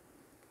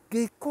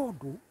ngĩka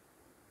ũndũ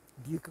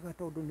ndiĩkaga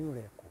tondũ nĩ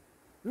ũrekwo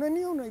na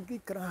niĩ ona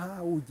ingĩikara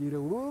haha ũnjĩre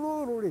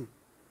rũrũ rĩ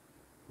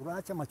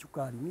ũracama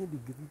cukari niĩ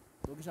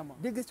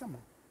ndingĩcama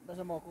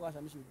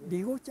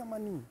ndigũcama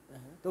niĩ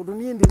tondũ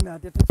niĩ ndĩ na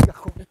ndeto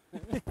ciakwa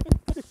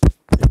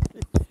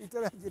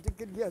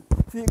itaranjĩtĩkĩria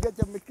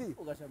ngacame kĩ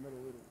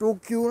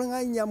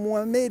tũkĩũraga inya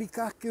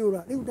Mũamerika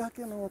akĩũra rĩu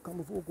ndakĩona goka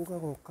mũthũngũ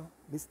gagoka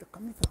Mr.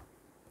 Kamitha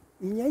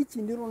inya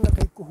ici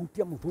nĩũrona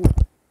ikũhutia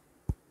mũthũngũ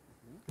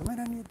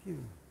kamera niĩ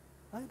ndiũĩ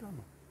I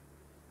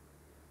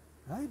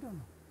don't know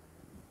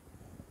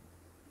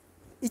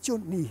icio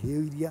nĩ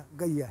iheo iria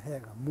Ngai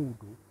aheaga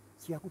mũndũ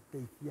cia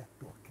gũteithia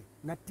andũ ake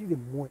na tirĩ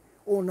mwe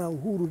ona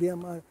Uhuru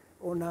rĩrĩa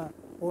ona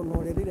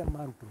ũrĩa rĩrĩa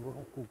marutirwo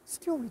kũu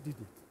still we did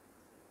it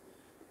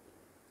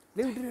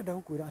rĩu ndĩrenda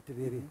gũkwĩra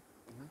atĩrĩrĩ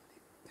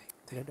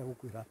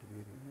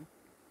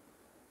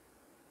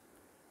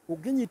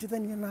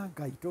ũngĩnyitithania na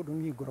Ngai tondũ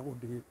niĩ ngoragwo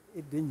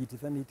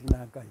ndĩnyitithanĩtie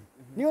na Ngai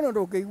niĩ ona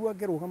ndũngĩigua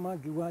ngĩrũgama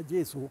ngiuga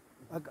Jesu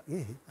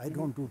I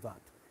don't do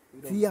that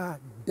thia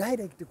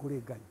direct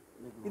kũrĩ Ngai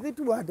ithuĩ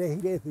tu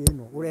wandehire thĩ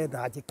ĩno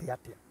ũrenda njĩke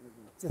atĩa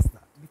just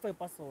that before I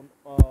pass on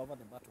over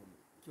the baton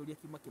kĩũria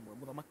kiuma kĩmwe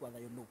mũthamaki wa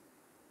thayũ nũ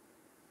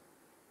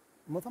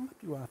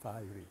mũthamaki wa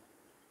thayũ rĩ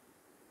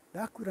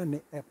ndakwĩra nĩ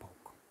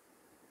epoch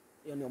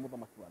ĩyo nĩyo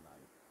mũthamaki wa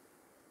thayũ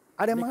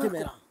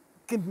arĩa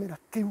kĩmera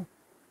kĩu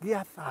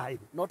gĩa thayũ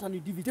not an ti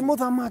individual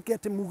mũthamaki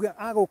atĩ muge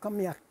agũka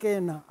mĩaka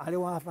ĩna arĩ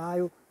wa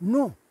thayũ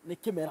no nĩ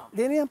kĩmera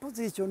rĩrĩa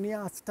position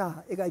ya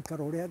star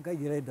ĩgaikara ũrĩa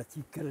Ngai arenda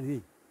cikare rĩ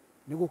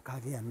nĩ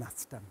gũkagĩa na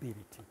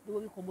stability rĩu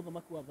gĩkorwo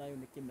mũthamaki wa thayũ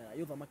nĩ kĩmera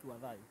ĩ ũthamaki wa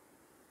thayũ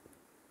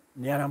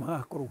nĩ arĩa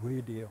magakorwo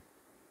hĩndĩ ĩyo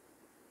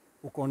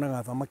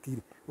ũkonaga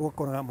thamaki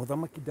ũgakoraga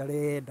mũthamaki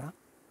ndarenda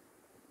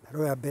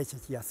ndaroya mbeca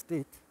cia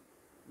state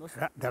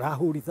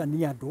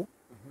ndarahũrithania andũ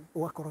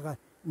ũgakoraga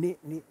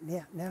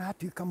nĩ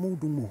aratuĩka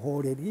mũndũ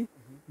mũhoreri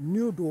nĩ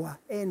ũndũ wa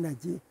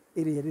energy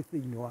ĩrĩa ĩrĩ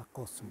thĩinĩ wa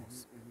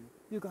cosmos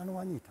kana nĩ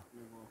wanyita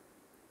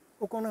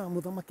ũkonaga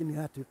mũthamaki nĩ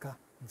aratuĩka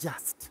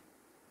just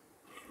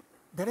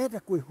ndarenda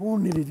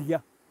kwĩhũnĩrĩria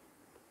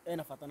arĩ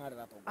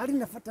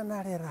na bata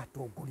na arĩa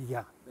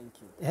aratongoria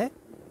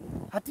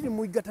hatirĩ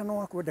mũingatano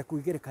wa kwenda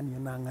kwĩgerekania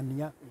na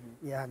ng'ania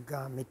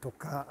yanga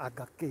mĩtoka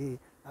agakĩ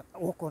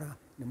ũkora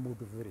nĩ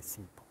mũndũ very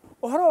simple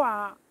Ũhoro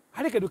wa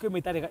hari kindu kimwe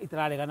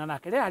itararegana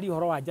nake rä hari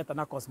horo wa njata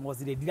na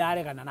cosmos rä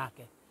ndiraregana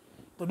nake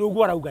tondå å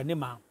guo arauga nä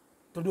ma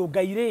tondå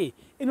ngai rä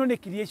ä no nä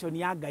creation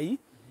ya ngai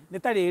nä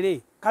ta rä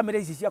rä kamera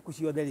ici ciaku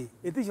ciothe rä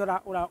ä ticio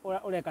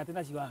å reka atä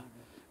nacio haha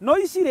no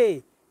ici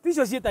rä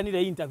ticio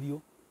ciätanire interview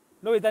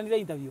no wĩtanire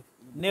interview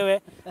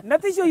nĩwe na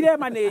ticio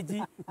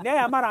iremanĩnji nĩ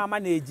aya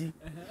maramanĩnji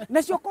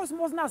nacio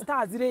cosmos na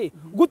stars rĩ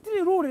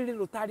gũtirĩ rũrĩrĩ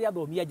rũtarĩ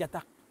athomia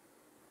njata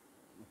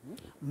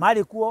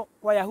marĩ kuo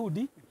kwa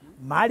Yahudi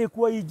marĩ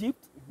kuo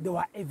Egypt they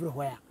were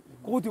everywhere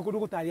koguo kũndũ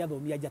gũtarĩ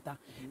athomia njata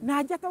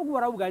na njata ũguo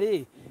arauga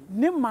rĩ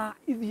nĩ ma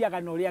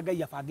ithiaga na ũrĩa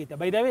Ngai abangĩte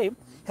by the way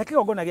he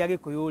kĩgongona gĩa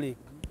Gĩkũyũ rĩ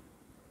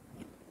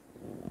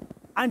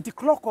anti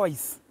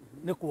clockwise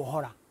nĩ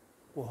kuohora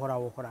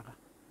wohoraga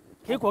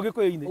kiko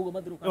Gĩkũyũ-inĩ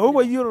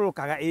ũguo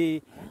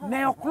ithiũrũrũkaga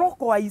nayo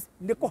clockwise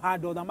nĩ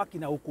kũhanda ũthamaki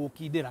na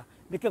ũkũkindĩra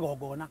nĩ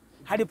kĩgongona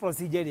harĩ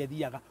procedure ĩrĩa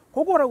ithiaga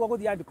koguo ũrauga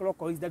gũthiĩ anti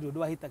clockwise ndarĩ ũndũ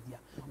wahĩtagia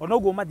ona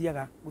ũguo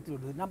mathiaga gũtirĩ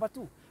ũndũ. Number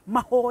 2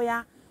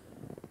 mahoya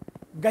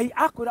Ngai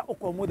akwĩra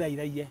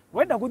ũkomũthaithaie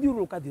wenda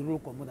gũthiũrũrũka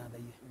thiũrũrũka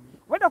ũmũthathaiye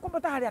wenda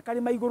kũmbata harĩa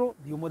karĩma igũrũ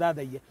thiĩ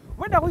ũmũthathaiye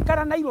wenda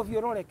gũikara Nairobi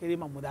ũrore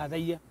kĩrĩma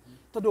mũthathaiye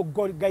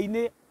tondũ Ngai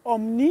nĩ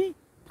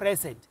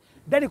omnipresent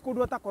ndarĩ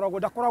kũndũ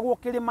ndakoragwo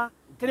kĩrĩma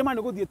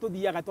nĩ gũthiĩ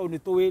tũthiaga tondũ nĩ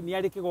tũĩ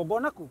nĩ arĩ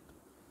kĩgongona kũ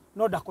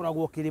no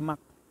ndakoragwo kĩrĩma.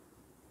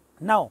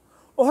 Nao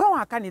ũhoro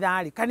wa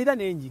kanitha rĩ kanitha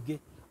nĩ nyingĩ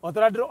o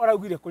tondũ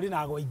ũraugire kũrĩ na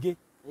ago aingĩ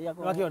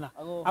ũrakĩona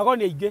ago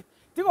nĩ aingĩ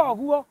tiga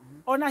ũguo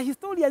ona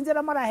historians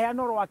arĩa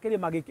maraheana ũhoro wa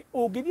kĩrĩma gĩkĩ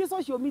ũngĩthiĩ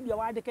social media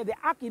wandĩke the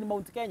ark in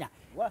Mount Kenya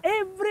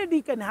every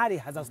deacon harĩ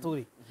has a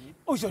story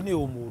ũcio nĩ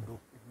ũmũndũ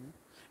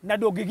na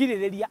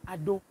ndũngĩgirĩrĩria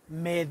andũ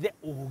methe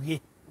ũgĩ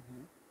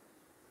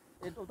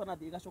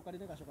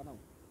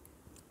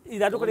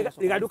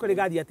ithandũkũ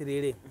rĩgathiĩ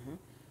atĩrĩrĩ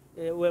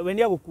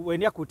we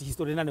nĩ akuti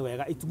history na nĩ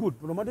wega it's good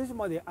mũno maũndũ ũcio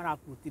mothe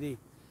arakuti rĩ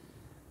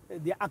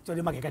they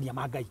actually magegania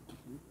ma Ngai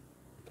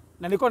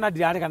na nĩ kona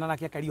ndiraregana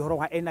nake akaria ũhoro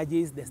wa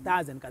energies the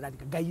stars and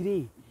kadhalika Ngai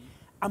rĩ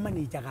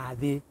amanĩnjaga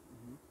thĩ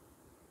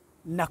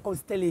na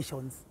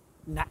constellations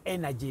na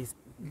energies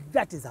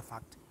that is a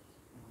fact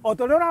o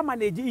tondũ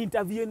ũramanĩnji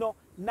interview ĩno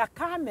na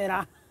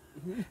kamera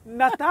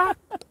na ta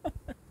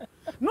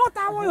no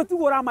tawa ũyũ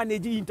tiguo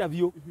ũramanĩnji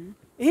interview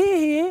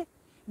hihi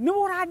nĩ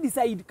ũra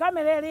decide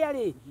kamera ĩrĩa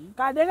rĩ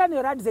kandega nĩ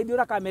ũra decide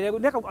ũra kamera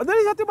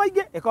ĩyo ti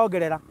maingĩ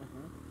ĩkongerera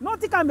no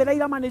ti kamera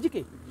iramanĩnji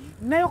kĩ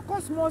nayo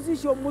cosmos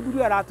icio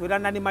mũthuri aratwĩra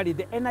na nĩ marĩ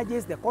the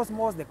energies the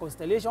cosmos the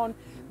constellation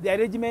the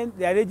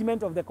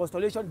arrangement of the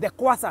constellation the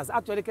quasars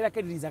actually kĩrĩa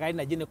kĩririzaga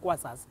energy nĩ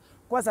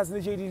quasars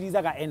nĩcio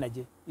iririzaga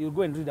energy you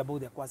go and read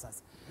about the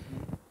quasars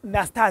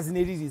na stars nĩ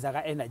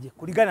iririzaga energy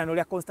kũringana na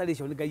ũrĩa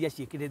constellation Ngai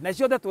aciĩkĩrĩte na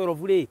ciothe 12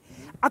 rĩ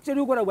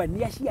actually ũgoragwa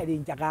nĩ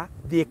aciarĩnjaga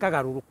thĩ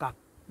ĩkagarũrũka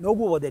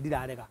noguo wothe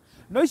ndirarega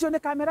no icio nĩ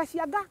kamera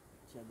cia Ngai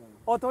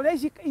o ta ũrĩa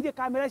ici irĩ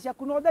kamera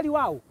ciaku na ũtheri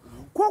wao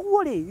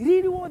koguo rĩ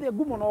riri wothe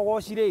ngumo na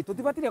ũgoci rĩ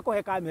tũtibatire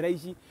kũhe kamera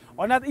ici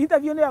ona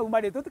interview nĩ yauma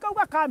rĩ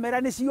tũtikauga kamera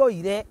nĩ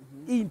cioire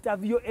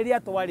interview ĩrĩa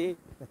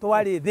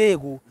twarĩ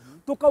thĩgũ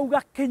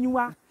tũkauga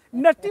Kĩnyua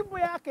na timu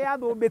yake ya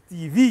Thũmbĩ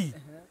TV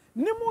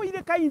nĩ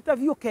mũire ka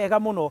interview kega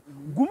mũno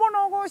ngumo na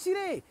ũgoci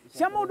rĩ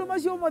cia maũndũ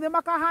macio mothe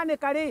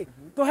makahanĩka rĩ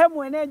tũhe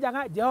mwene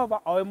njaga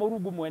Jehova owe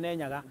Mũrungu mwene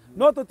nyaga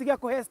no tũtige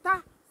kũhe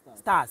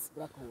stars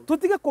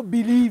tutige ko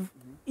believe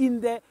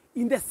in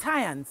the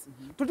science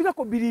tutige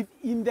ko believe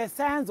in the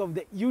science of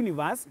the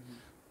universe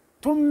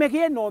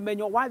tumege no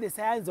menyo wa the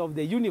science of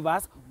the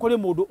universe kuri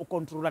mundu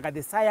ukontrolaga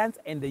the science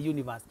and the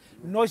universe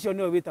no cio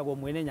niwe witagwo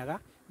mwene nyaga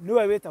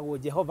niwe witagwo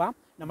Jehova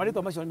na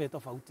marĩtwa macio nĩ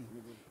tofauti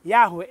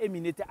Yahwe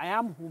eminate I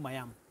am whom I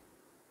am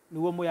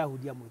niwe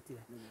Mũyahudi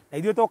amwĩtire na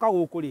ithuĩ toka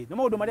gũkũ rĩ nĩ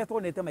maũndũ marĩa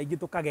tuonete maingĩ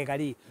tukagega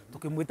rĩ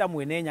tukimwĩta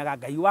mwene nyaga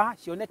Ngai wa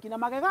cioneki na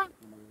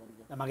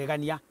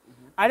magegania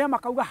arĩa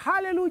makauga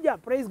hallelujah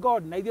praise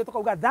God na ithuĩ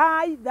tukauga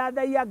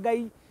thathaia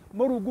Ngai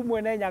Mũrungu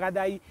mwene nyaga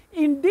thai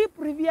in deep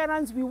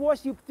reverence we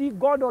worship thee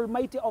God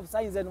Almighty of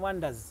signs and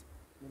wonders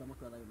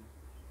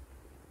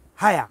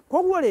haya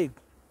koguo rĩ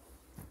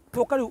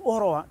tuka rĩu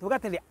ũhoro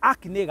tugatĩrĩ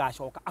ark nĩ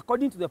ĩgacoka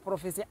according to the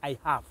prophecy I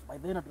have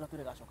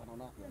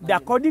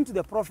according to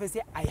the prophecy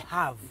I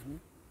have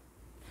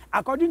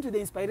according to the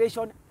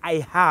inspiration I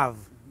have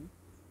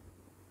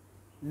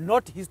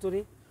not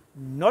history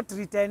not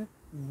written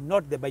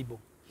not the Bible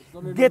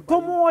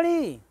gĩtũmwo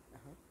rĩ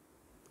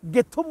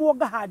gĩtũmwo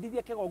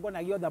ngahandithia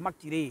kĩgongona gĩa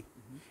ũthamaki rĩ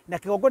na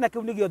kĩgongona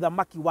kĩu nĩ gĩa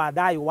ũthamaki wa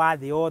thayũ wa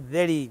thĩ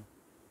yothe rĩ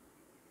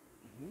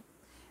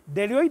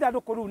nderio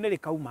ithandũkũ rĩu nĩ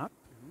rĩkauma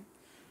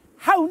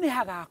hau nĩ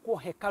hagakwo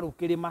hekarũ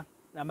kĩrĩma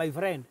na my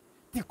friend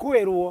ti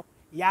kwĩrwo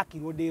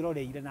yakirwo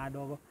ndĩroreire na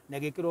ndogo na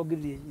gĩkĩrwo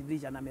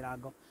ngirica na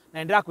mĩrango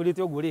na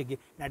ndĩrakwĩrĩte ũguo rĩngĩ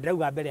na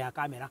ndĩrauga mbere ya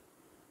kamera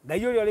Ngai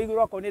ũrĩa ũrĩ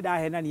igũrũ akorwo nĩ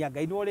ndahenania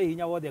Ngai nĩ ũrĩ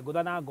hinya wothe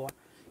ngũtha na ngwa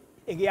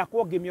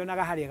ĩgĩakwo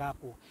ngĩmĩonaga harĩa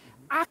ĩgakwo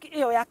ark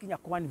ĩyo yakinya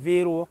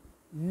kwanvĩrwo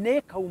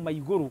nĩ kauma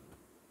igũrũ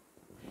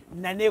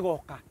na nĩ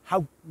goka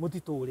hau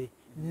mũtitũ ũrĩ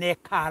nĩ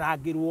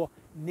karangĩrwo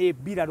nĩ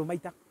mbirarũ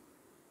maita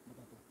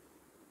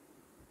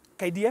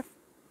KDF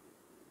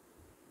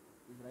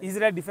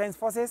Israel Defense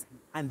Forces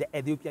and the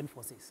Ethiopian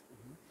Forces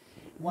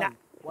na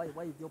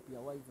Why Ethiopia?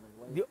 Why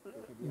Israel?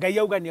 Ngai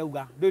auga ni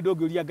auga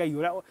ndũngĩũria Ngai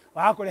ũrĩa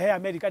wakũrehe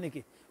Amerika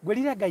nĩkĩ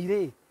ngwĩrire Ngai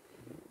rĩ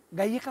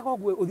Ngai ĩkaga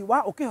ũguo ũthi wa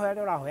ũkĩhoya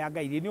rĩrĩa ũrahoya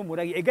Ngai rĩ nĩ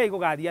ũmũragia Ngai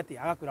gũgathiĩ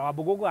atĩa agakwĩra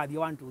Wambugu gũgathiĩ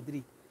 1 2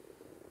 3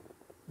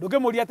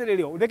 ndũngĩmũria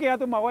atĩrĩrĩ ũndĩkĩ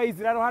atũma wa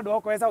Israel handũ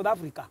hokoe South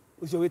Africa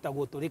ũcio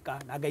wĩtagwo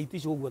tũrĩka na Ngai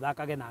ticio ũguo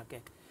thakage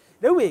nake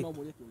rĩu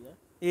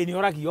nĩ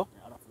oragio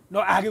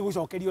no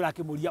agĩgũcokeria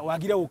ũrakĩmũria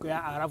wagire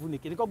gũkĩoya arabu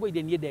nĩkĩ nĩko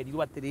ngũire niĩ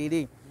nderirwo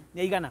atĩrĩrĩ nĩ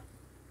aigana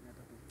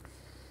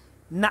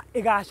na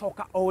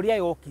ĩgacoka o ũrĩa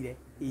yokire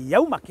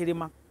yauma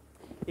kĩrĩma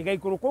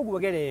ĩgaikũrũka ũguo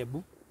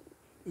Gerembu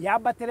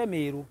yambatĩre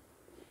Mĩrũ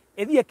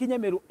ĩthiĩ kinye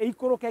Mĩrũ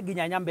ĩikũrũke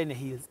nginya Nyambene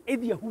Hills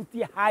ĩthiĩ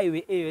hutie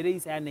highway ĩyo ĩrĩ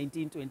Isaiah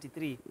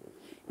 19:23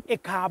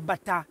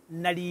 ĩkambata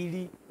na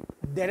riri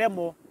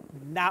nderemo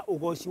na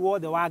ũgoci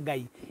wothe wa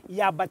Ngai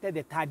yambate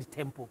the third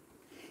temple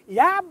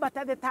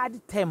yambata the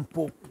third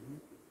temple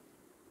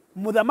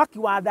mũthamaki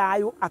wa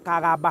thayũ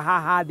akagamba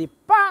haha thĩ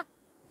pa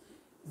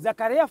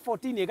Zakaria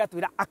 14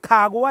 ĩgatwĩra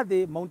akagwa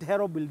thĩ Mount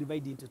Herod will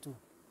divide into two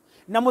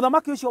na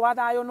mũthamaki ũcio wa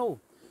thayũ no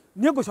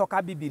nĩ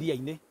ngũcoka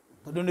Bibilia-inĩ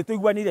tondũ nĩ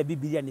tũiguanĩire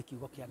Bibilia nĩ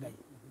kiugo kĩa Ngai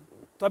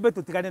twambe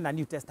tũtigane na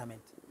New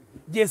Testament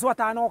Jesu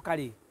atanoka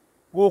rĩ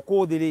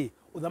gũkũ thĩ rĩ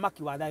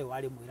ũthamaki wa thayũ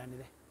warĩ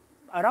mwĩranĩre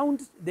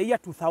around the year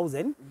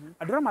 2000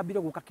 andũ arĩa mambire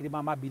gũka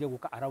kĩrĩma mambire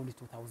gũka around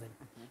 2000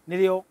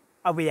 nĩrĩo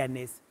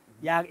awareness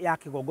ya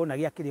kĩgongona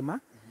gĩa kĩrĩma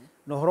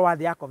na ũhoro wa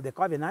the Ark of the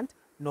Covenant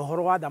na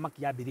ũhoro wa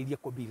thamaki yambĩrĩirie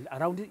kũbuild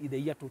around the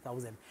year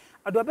 2000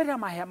 andũ a mbere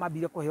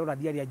mambire kũheo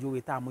rathia rĩa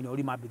njũĩ ta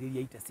mũnyori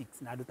mambĩrĩirie 86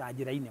 na andũ ta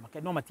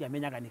njĩra-inĩ no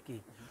matiamenyaga nĩkĩ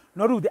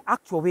no rĩu the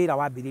actual wĩra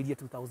wambĩrĩirie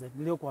 2000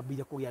 nĩrĩo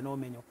kwambire kũgĩa na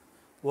ũmenyo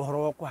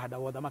ũhoro wa kũhanda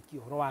wa thamaki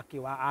ũhoro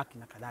wa aki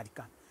na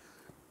kadhalika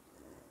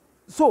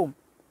so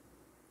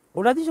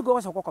ũrathi ũcio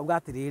ũgacoka ũkauga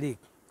atĩrĩrĩ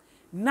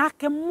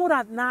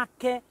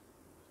nake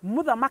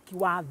mũthamaki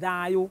wa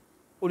thayũ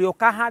ũrĩa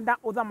ũkahanda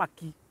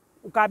ũthamaki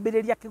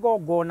ukambĩrĩria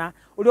kĩgongona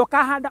ũrĩa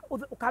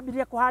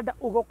ũkambĩrĩria kũhanda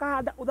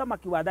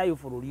ũthamaki wa thayũ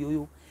bũrũri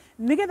ũyũ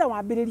nĩgetha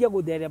wambĩrĩrie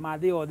gũtherema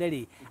thĩ yothe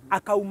rĩ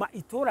akauma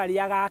itũra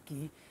rĩa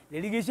gaki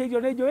rĩrigicĩirio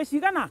nĩ njũĩ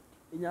cigana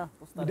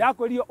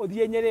ndakwĩrio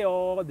ũthiĩ Nyĩrĩ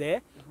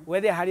yothe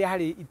wethe harĩa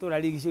harĩ itũra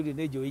rĩrigicĩirio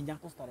nĩ njũĩ 4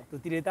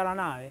 tũtirĩtara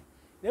nawe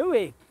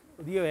rĩu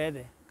ũthiĩ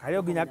wethe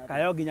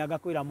karĩo nginya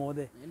ngakwĩra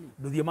mothe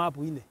ndũthiĩ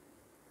mapu-inĩ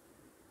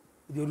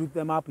ũthiĩ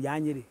ũrute mapu ya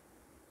Nyĩrĩ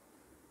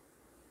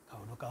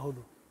kaũndũ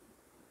kahũthũ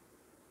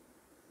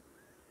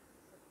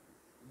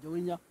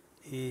Joinya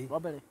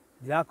wabere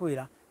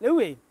ndirakwĩra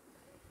rĩu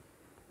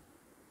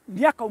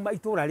ndiakauma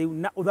itũra rĩu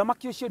na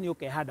ũthamaki ũcio nĩ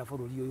ũkehanda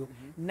bũrũri ũyũ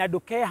na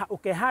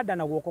ũkehanda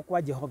na guoko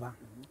kwa Jehova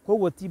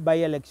koguo ti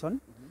by election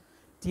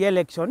ti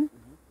election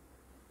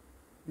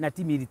na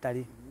ti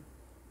military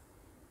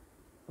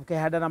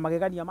ũkehanda na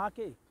magegania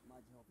make ma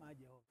Jehova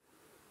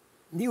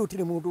niĩ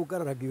gũtirĩ mũndũ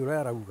ngararagia ũrĩa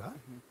arauga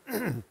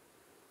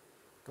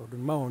tondũ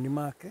nĩ mawoni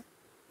make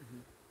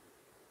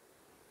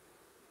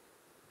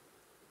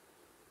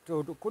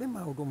tondũ kũrĩ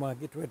maũndũ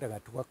mangĩ twendaga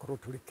tũgakorwo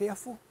tũrĩ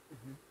careful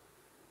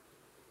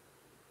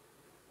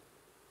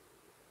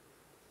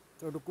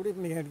tondũ kũrĩ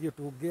mĩario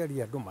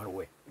tũngĩaria andũ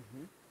marũe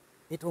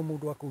ĩtwo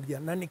mũndũ akũria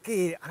na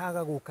nĩkĩ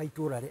araga gũka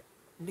itũra rĩa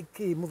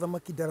nĩkĩ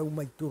mũthamaki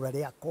ndarauma itũra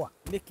rĩakwa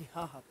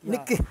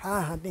nĩkĩ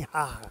haha nĩ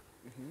haha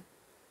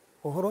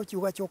ũhoro ũcio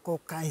ũgacoka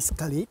ũka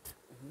escalate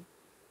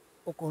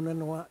ũkona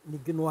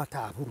ningĩ nĩ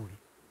wataha bũrũri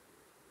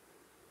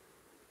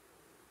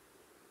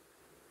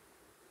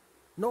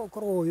no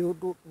ũkorwo ũyũ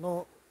ũndũ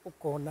no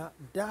ũkona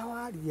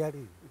ndawaria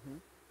rĩ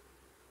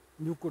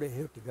nĩ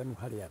ũkũrehe ũtiganu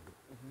harĩ andũ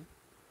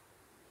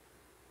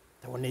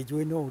tondũ nĩ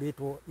njũĩ no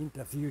ũrĩtwo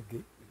interview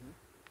ĩngĩ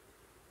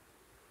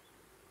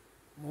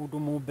mũndũ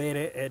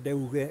mũmbere ende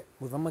uge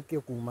mũthamaki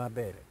ũkuma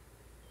mbere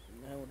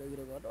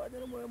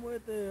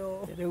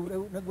rĩu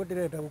naguo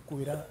ndĩrenda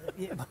gũkwĩra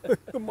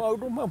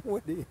maũndũ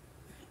mamwe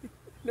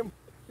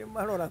nĩ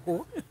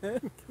maroragwo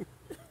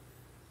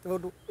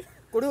tondũ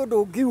kũrĩ ũndũ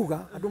ũngiuga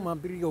andũ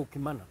mambĩrĩrie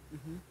gũkĩmana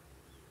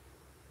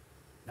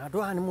na andũ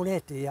aya nĩ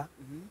mũretĩĩa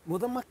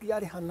mũthamaki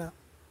arĩ hana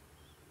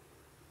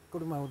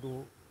kũrĩ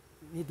maũndũ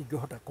niĩ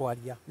ndingĩhota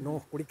kwaria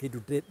no kũrĩ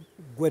kĩndũ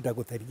ngwenda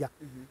gũtheria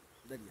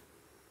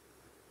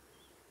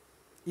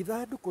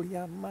ithandũkũ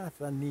rĩa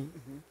maathani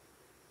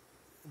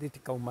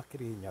rĩtikauma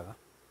Kĩrĩnyaga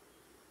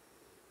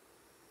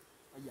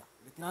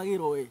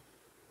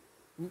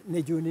nĩ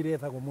njũĩ nĩ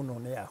rĩethagwo mũno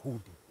nĩ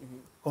Ayahudi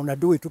ona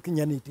ndũĩ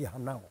tũkinyanĩtie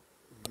hanao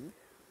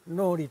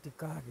no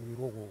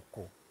rĩtikagĩrwo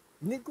gũkũ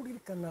nĩ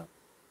ngũririkana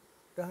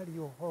ndarĩ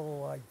ũhoro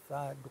wa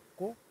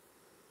ithandũkũ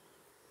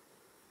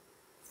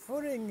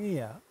following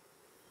year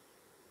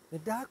nĩ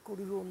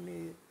ndakorirwo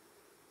nĩ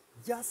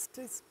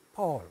Justice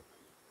Paul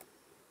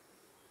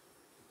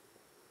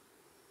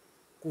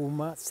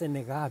kuma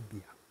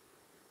Senegambia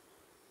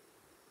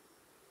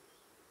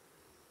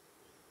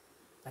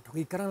na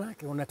tũgĩikara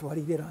nake ona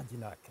twarĩire ranji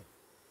nake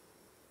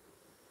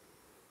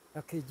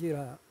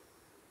akĩnjĩra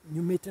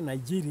nyumĩte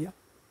Nigeria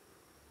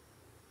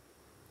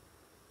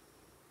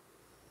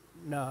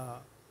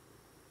na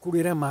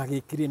kũrĩra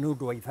magĩkire nĩ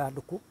ũndũ wa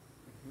ithandũkũ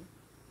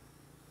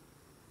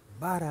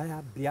mbara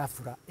ya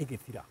Biafra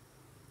ĩgĩthira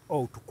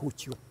o ũtukũ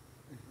ũcio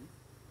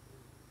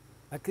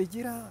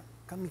akĩnjĩra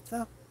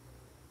Kamitha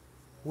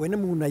we nĩ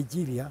mu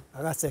Nigeria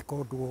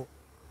agacekondwo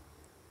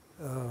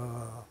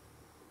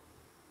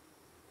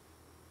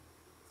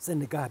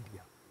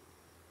Senegambia.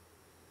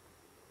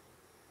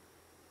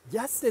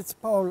 Justice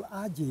Paul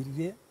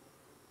anjĩrire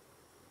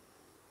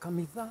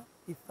Kamitha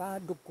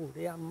ithandũkũ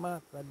rĩa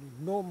maathani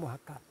no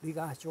mũhaka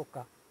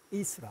rĩgacoka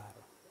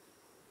Israel.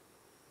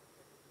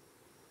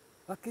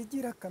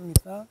 Akĩnjĩra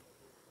Kamitha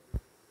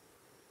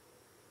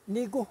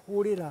nĩ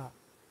ngũhũrĩra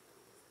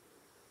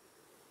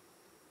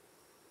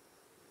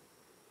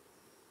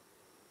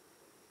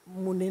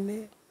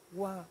mũnene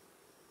wa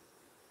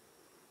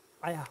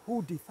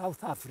Ayahudi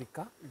South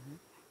Africa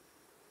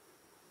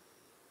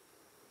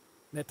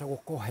metagwo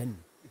Cohen.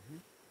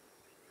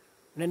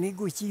 Na nĩ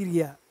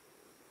ngwĩciria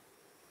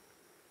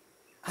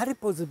harĩ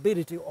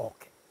possibility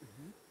oke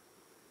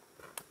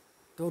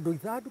tondũ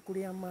ithandũkũ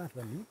rĩa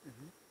maathani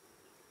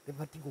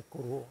rĩbatiĩ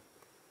gũkorwo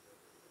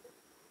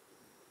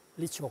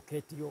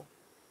rĩcoketio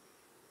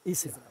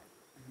Israel.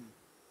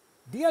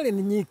 Ndiarĩ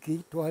nĩ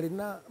nyiki twarĩ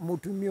na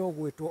mũtumia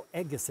ũgwĩtwo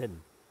Egesen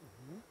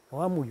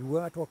wa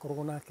mũigua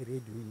twakoragwo nake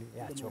redio-inĩ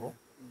ya Coro.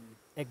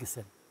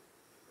 Egesen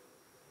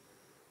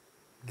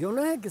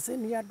ngĩona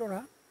Egesen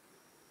yandora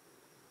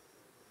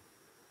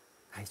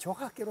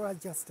agĩcoka akĩrora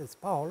Justice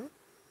Paul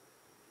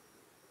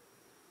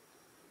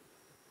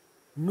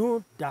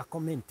no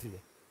ndakomentire.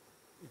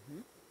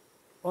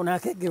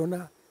 Onake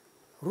ngĩona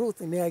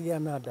Ruth nĩ agĩa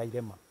na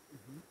ndairema.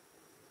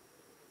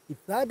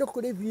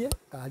 Ithandũkũ rĩthiĩ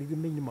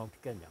karĩrĩmĩinĩ Mount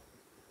Kenya.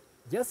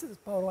 Justice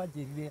Paul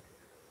anjĩrire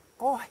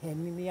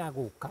Cohen nĩ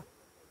agũka.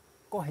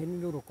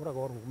 Cohen nĩ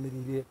ũkoragwo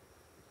rũmĩrĩire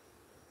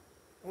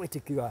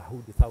wĩtĩkio wa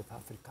Ayahudi South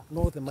Africa.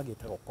 No othe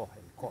magĩtagwo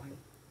Cohen.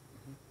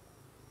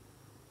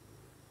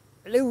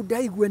 Rĩu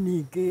ndaigua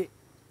ningĩ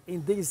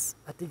in this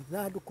atĩ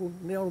ithandũkũ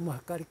no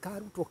mũhaka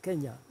rĩkarutwo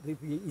Kenya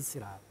rĩthiĩ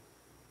Israel.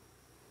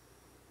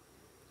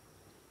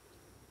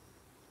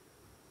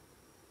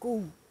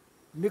 Kũu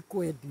nĩ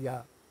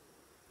kwendia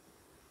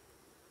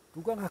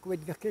tugaga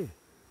kwendia kĩ?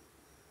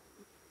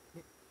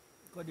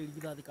 Kwendia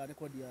irigithathi kana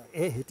kwendia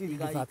ti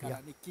irigithathi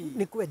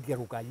nĩ kwendia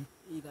rũgai.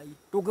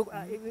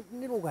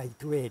 Nĩ rũgai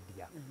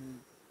twendia.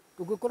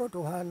 Tũngĩkorwo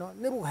tũhana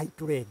nĩ rũgai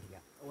tũrendia.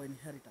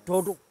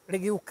 Tondũ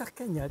rĩgĩũka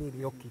Kenya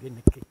rĩrĩokire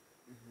nĩkĩ?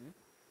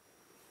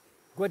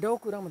 Ngwenda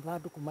gũkwĩra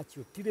mathandũkũ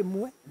macio ti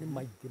rĩmwe nĩ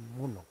maingĩ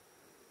mũno.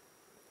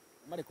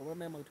 Marĩkorwo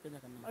me Mount Kenya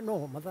kana?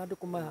 No,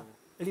 mathandũkũ ma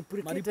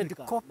replicated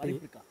copy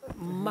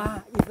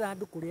ma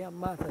ithandũkũ rĩa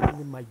maathani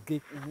nĩ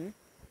maingĩ.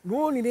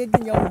 Nonire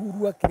nginya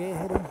Uhuru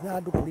akĩreherwo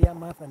ithandũkũ rĩa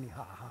maathani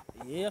haha.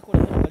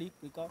 Akũreherwo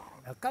karika.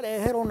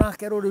 Akareherwo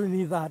nake rũrĩu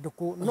nĩ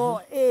ithandũkũ.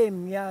 No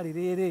ĩmi yarĩ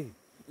rĩrĩ.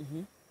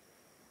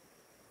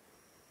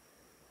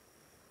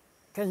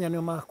 Kenya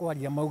nĩ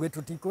makwaria mauge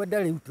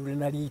tũtikwenda rĩu tũrĩ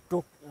na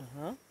ritũ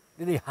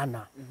rĩrĩ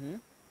hana.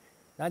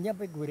 Na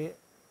nyambe ngwĩre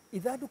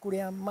ithandũkũ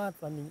rĩa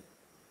maathani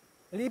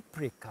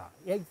replica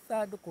ya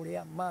ithandũkũ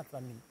rĩa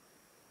maathani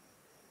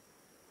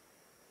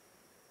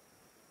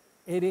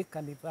ĩrĩ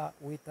kanitha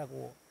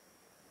wĩtagwo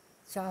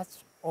Church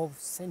of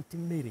St.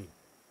 Mary,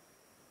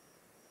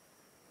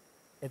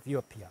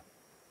 Ethiopia.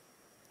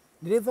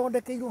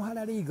 Nĩrĩthondekeirwo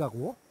harĩa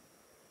rĩigagwo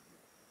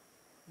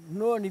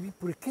no nĩ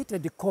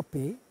replicated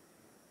copy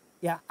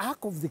ya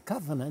Ark of the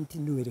Covenant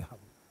nĩ ĩrĩ hau.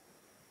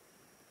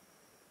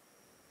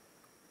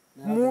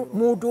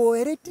 Mũndũ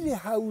werĩtire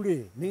hau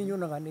rĩ nĩ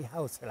nyonaga nĩ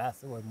House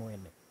Last we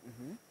mwene.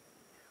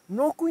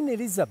 No Queen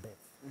Elizabeth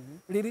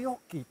rĩrĩa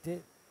okĩte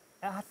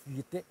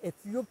athiĩte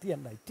Ethiopia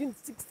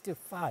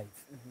 1965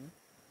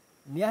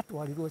 nĩ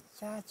atwarirwo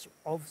Church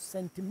of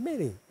St.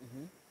 Mary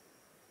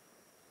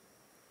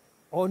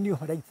onio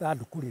harĩa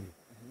ithandũkũ rĩrĩ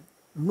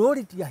no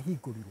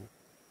rĩtiahingũrirwo.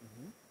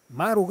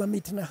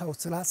 Marũgamĩte na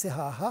House Last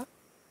haha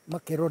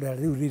makerorera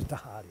rĩu rĩrĩ ta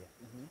harĩa.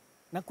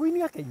 Na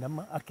Queen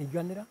akainama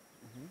akĩiganĩra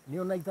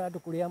nĩona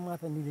ithandũkũ rĩa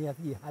maathani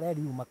rĩathiĩ harĩa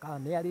rĩu makana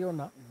nĩ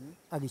arĩona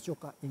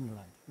agĩcoka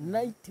England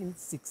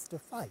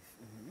 1965.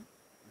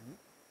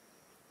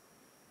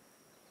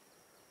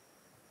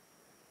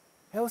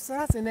 House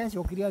Last nĩ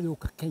acokire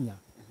agĩũka Kenya.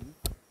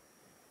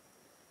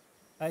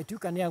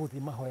 Agĩtuĩka nĩ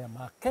agũthiĩ mahoya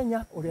ma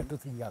Kenya ũrĩa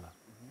tũthiaga.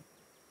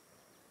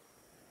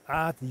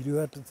 Athire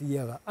ũrĩa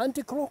tũthiaga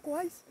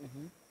anti-clockwise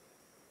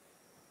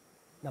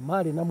na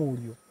marĩ na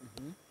mũriũ.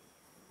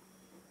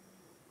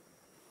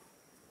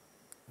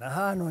 Na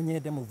haha no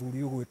nyende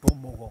mũthuri ũgwĩtwo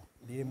Mũgo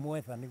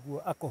ndĩmwetha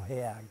nĩguo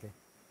akũheange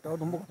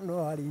tondũ Mũgo no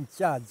arĩ in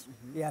charge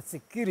ya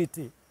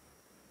security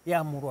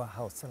ya mũrũ wa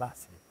House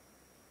Last.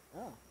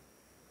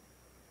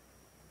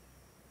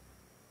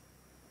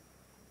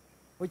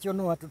 Ũcio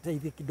no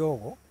atũteithie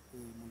kidogo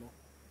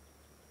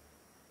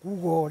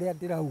kuga ũrĩa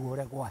ndĩrauga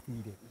ũrĩa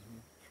gwathire.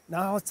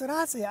 Na House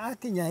Last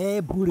akinya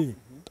Embu rĩ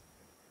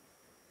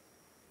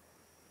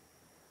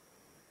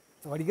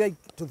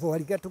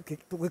tũthwariga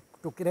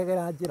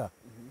tũkĩregera njĩra.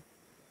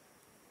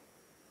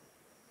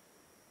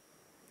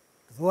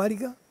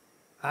 Tũthwariga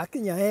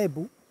akinya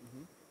Embu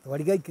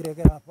thwariga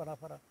ikĩregera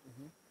barabara.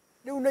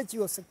 Rĩu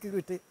nĩcio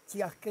security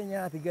cia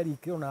Kenya thigari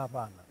ikĩona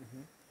bana.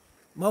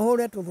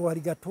 Mahũre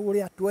tũthwariga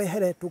tũrĩa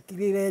twehere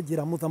tũkirĩre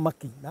njĩra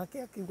mũthamaki.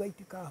 Nake akiuga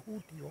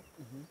itikahutio.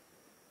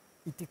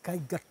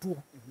 itikaingatwo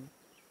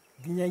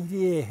nginya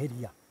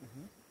irieheria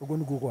uguo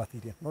niguo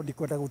gwathiire no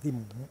ndikwenda guthii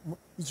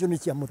icio ni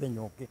cia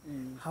muthenya ungi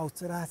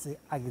Hausirase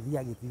agithii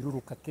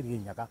agithiururuka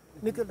Kirinyaga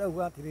nikio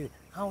ndauga atiriri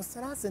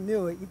Hausirase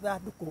niwe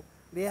ithanduku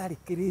riari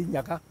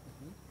Kirinyaga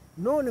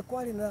no ni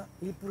kwari na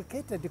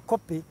replicated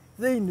copy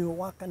thiini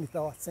wa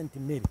kanitha wa St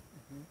Mary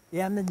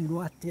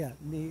yamenyirwo atia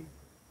ni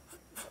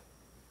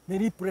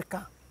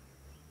replica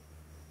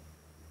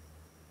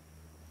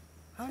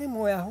hari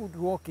Mũyahudi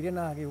wokire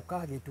na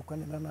agiuka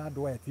agitukanĩra na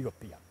andũ a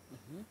Ethiopia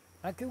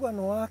akiuga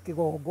no wa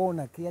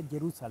kĩgongona kĩa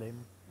Jerusalem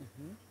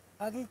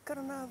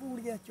agĩikara na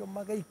athuri acio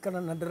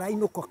magĩikara na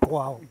ndarainũka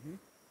kwao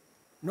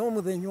no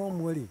mũthenya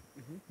ũmwe rĩ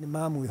nĩ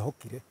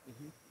mamwĩhokire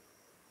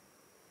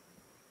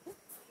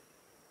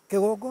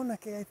kĩgongona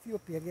kĩa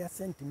Ethiopia gĩa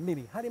St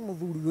Mary hari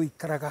mũthuri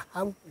ũikaraga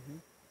hau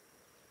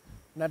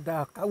na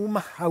ndakauma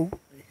hau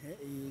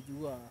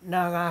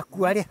na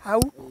agakua arĩ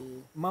hau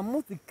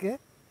mamũthike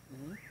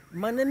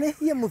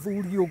manenehie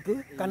mũthuri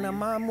ũngĩ kana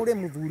mamũre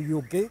mũthuri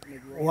ũngĩ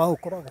wa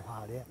ũkoragwo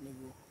harĩa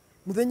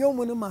mũthenya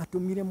ũmwe nĩ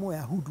matũmire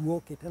Mũyahudi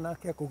wokĩte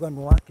nake akauga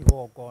no wa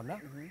kĩgongona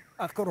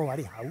akorwo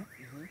arĩ hau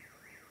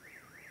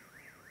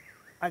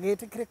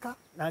agĩtĩkĩrĩka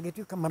na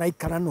agĩtuĩka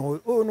maraikara na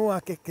ũyũ nĩ wa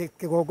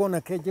kĩgongona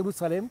kĩa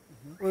Jerusalem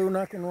ũyũ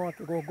nake nĩ wa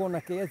kĩgongona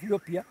kĩa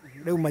Ethiopia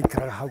rĩu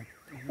maikaraga hau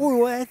ũyũ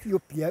wa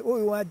Ethiopia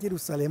ũyũ wa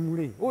Jerusalem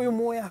rĩ ũyũ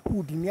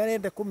Mũyahudi nĩ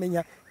arenda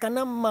kũmenya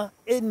kana ma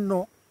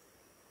ĩno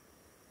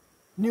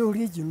ni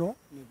original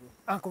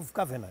Ark of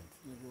Covenant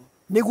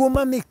niguo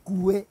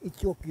mamĩkue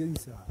ĩcokio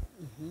Israel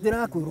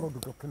ndĩrakwĩra ũndũ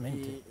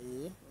documented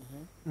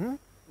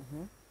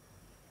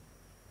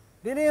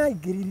rĩrĩa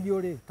aingĩririo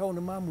rĩ tondũ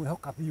nĩ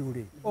mamwĩhoka biũ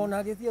rĩ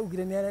ona agĩthiĩ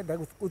augire nĩ arenda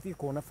gũthiĩ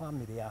kuona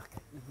bamĩrĩ yake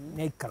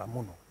nĩ aikara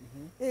mũno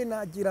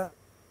ĩna njĩra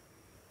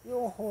ya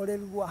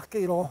ũhoreru wa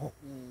kĩroho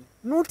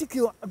no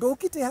tikio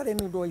ndokĩte harĩ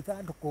nĩ ũndũ wa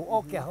ithandũkũ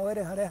oke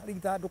ahoere harĩa harĩ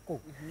ithandũkũ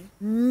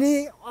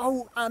nĩ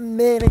au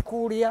amere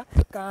kũrĩa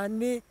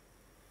kana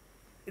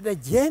the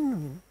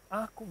genuine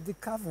Ark of the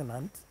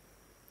Covenant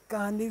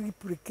can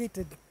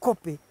replicated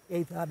copy ya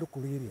ithandũkũ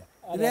rĩrĩa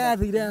rĩrĩa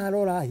athire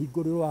arora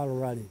hingũrĩrwo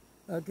arora rĩ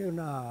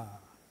akĩona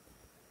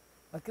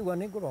akiuga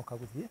nĩ ngũroka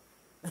gũthiĩ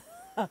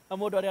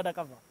mũndũ arĩa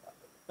ndakaba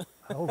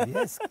oh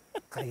yes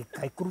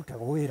kai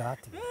kũrutaga wĩra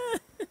atĩ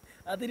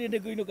athiri ndĩ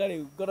kũinũka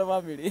rĩu ngona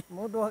bamĩrĩ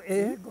mũndũ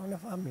ngona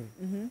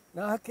bamĩrĩ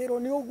na akĩrwo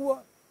nĩ ũguo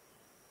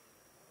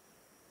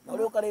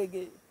ũrĩũka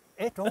rĩngĩ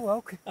toguo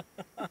okay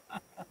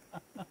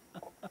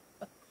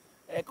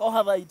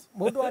ekohathaiti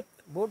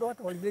mũndũ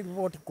atwarire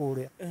riboti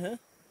kũrĩa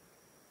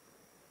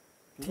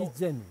ti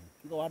genuine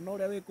wana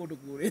ũrĩa wĩ kũndũ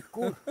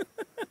kũrĩa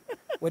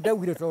we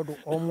ndaugire tondũ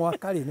o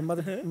mwaka rĩ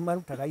nĩ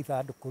marutaga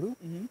ithandũkũ rĩu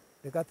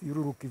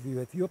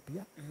rĩgathiũrũrũkithio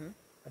Ethiopia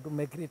andũ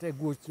mekĩrĩte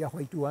nguo cia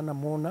white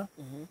wanamona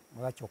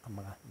magacoka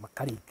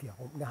makarĩkia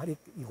nĩ harĩ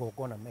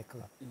igongona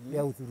mekaga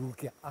rĩa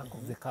gũthiũrũrũkia Ark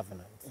of the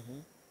Covenant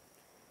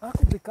Ark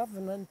of the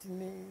Covenant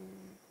nĩ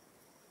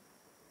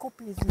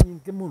copies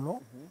nyingĩ mũno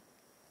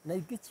na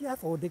ingĩ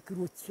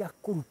ciathondekirwo cia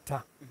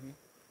kũruta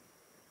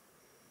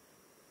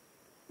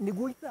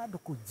nĩguo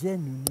ithandũkũ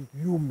genuine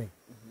yume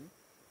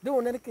rĩu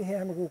ona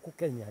rĩkĩheanwo gũkũ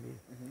Kenya rĩ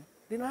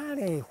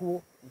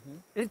rĩrarehwo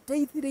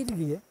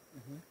rĩteithĩrĩrie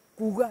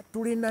kuga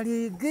tũrĩ na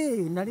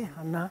rĩngĩ na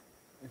rĩhana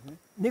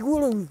nĩguo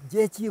rĩu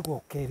jeshi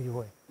ĩgoka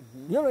ĩrĩoe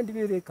nĩ ona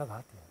ndirĩrĩkaga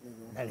atĩa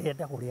na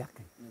rĩendagwo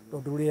rĩake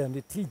tondũ rĩrĩa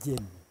nĩ ti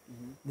genuine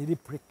nĩ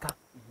replica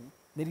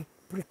nĩ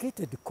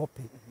replicated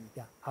copy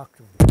ya Ark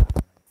of the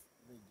Covenant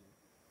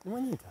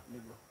nĩwanyita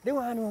rĩu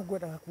haha nĩho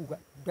ngwendaga kuga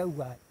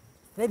ndauga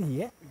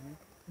therie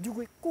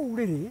njuge kũu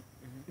rĩrĩ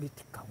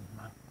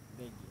rĩtikauma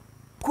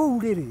kũu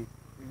rĩrĩ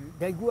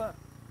ndaigua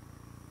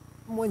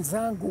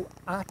mwenzangu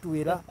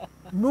atwĩra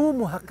no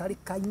mũhaka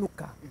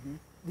rĩkainũka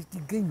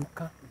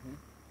rĩtingĩinũka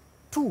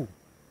tu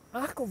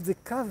Ark of the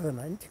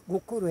Covenant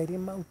gũkorwo ĩrĩ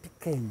Mount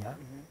Kenya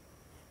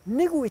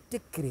nĩ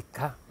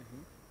gwĩtĩkĩrĩka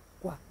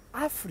kwa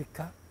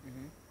Africa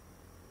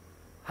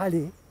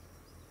harĩ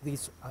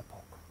this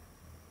epoch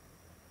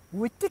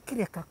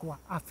gwĩtĩkĩrĩka kwa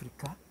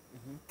Africa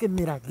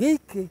kĩmera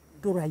gĩkĩ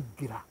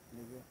tũraingĩra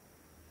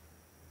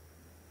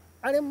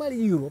arĩa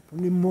marĩ Europe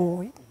nĩ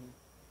moĩ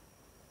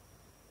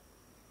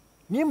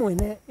niĩ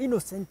mwene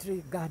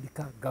innocently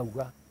ngandĩka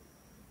ngauga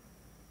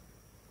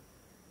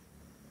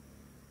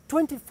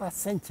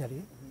 21st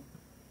century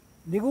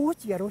nĩ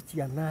gũgũciarwo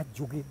ciana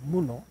njũgĩ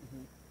mũno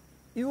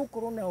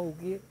igũkorwo na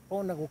ũgĩ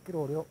ona gũkĩra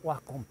ũrĩa wa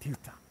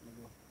kompiuta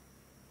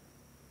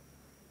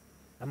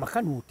na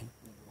makanuti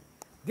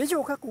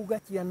gĩcoka kuga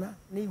ciana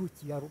nĩ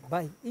igũciarwo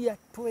by year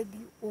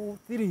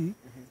 2003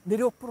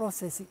 nĩrĩo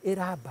process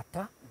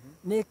ĩrambata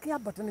na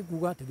ĩkĩambata nĩ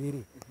kuga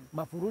atĩrĩrĩ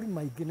mabũrũri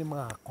maingĩ nĩ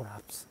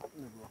magacollapse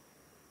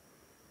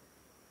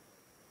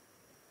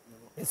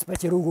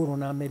especially rũgũrũ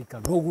na America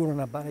rũgũrũ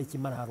na bara ici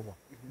mararũa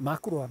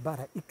makũrũa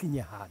bara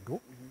ikinye handũ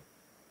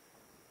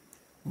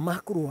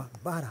makũrũa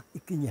bara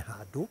ikinye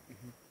handũ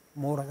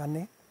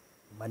moragane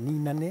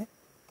maninane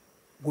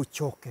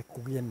gũcoke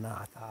kũgĩe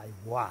na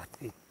thayũ wa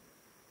thĩ.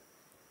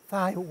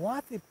 Thayũ wa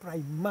thĩ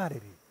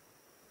primarily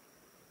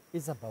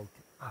is about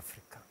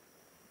Africa.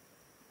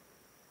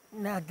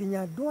 na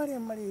nginya andũ arĩa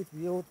marĩ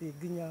thĩ yothe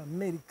nginya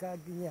America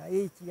nginya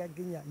Asia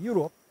nginya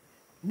Europe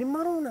nĩ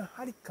marona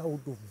harĩ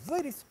kaũndũ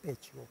very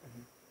special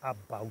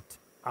about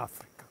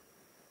Africa.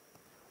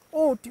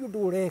 O ti ũndũ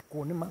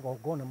ũrekwo nĩ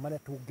magongona marĩa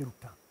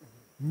tũngĩruta,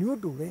 nĩ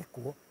ũndũ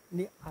ũrekwo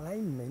nĩ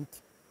alignment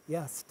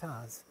ya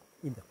stars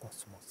in the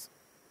cosmos.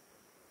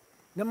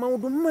 Na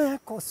maũndũ maya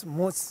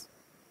cosmos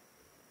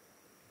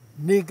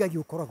nĩ Ngai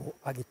ũkoragwo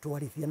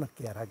agĩtwarithia na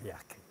kĩara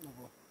gĩake.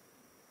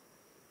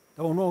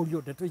 Tondũ no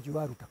ũrio ndeto icio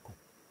waruta kũ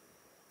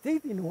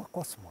thĩinĩ wa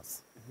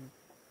cosmos.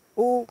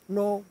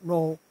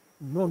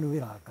 No nĩ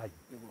wĩra wa Ngai.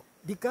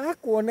 Ndikae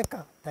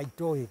kuoneka ta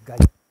itoĩ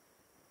Ngai.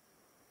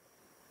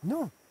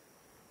 No,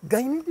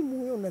 Ngai nĩ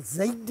ndĩmũĩ ona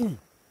zaidi.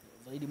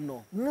 Zaidi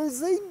mno. Na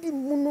zaidi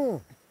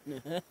mũno.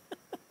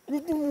 Nĩ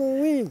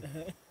ndĩmũĩ.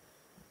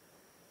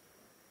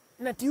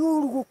 Na ti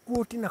ũru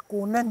gũkuoti na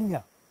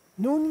kuonania.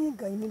 No niĩ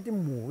Ngai nĩ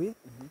ndĩmũĩ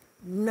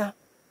na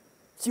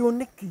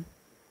cioneki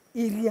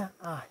iria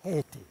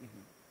ahete.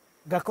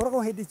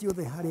 Ngakoragwo hĩndĩ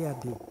ciothe harĩa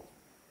ndĩ.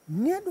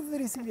 Nĩ andũ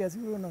very serious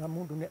wĩyonaga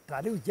mũndũ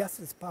ta rĩu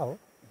Justice Paul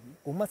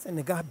kuma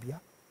Senegambia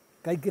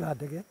kaingĩra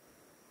ndege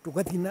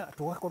tũgathiĩ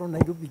tũgakorwo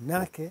Nairobi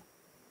nake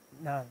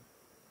na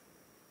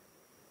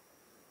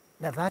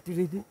that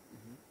lady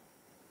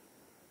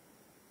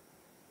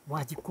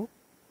Wanjikũ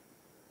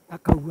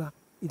akauga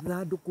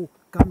ithandũkũ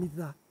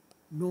Kamitha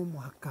no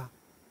mũhaka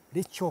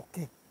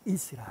rĩcoke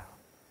Israel.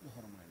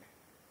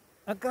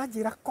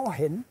 Akanjĩra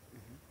Cohen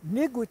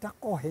nĩ ngwĩta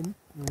Cohen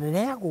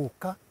nĩ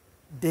agũka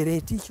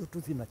ndereti icio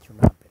tũthiĩ nacio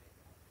na mbere.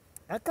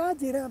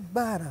 Akanjĩra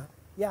mbara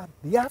ya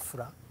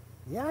Biafra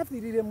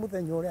yathirire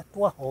mũthenya ũrĩa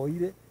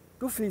twahoire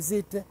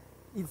tũbĩcĩte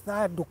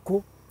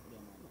ithandũkũ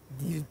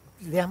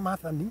rĩa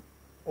Maathani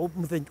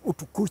mũthenya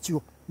ũtukũ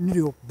ũcio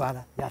nĩrĩo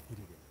mbara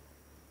yathirire.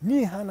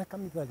 Niĩ hana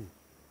Kamitha rĩ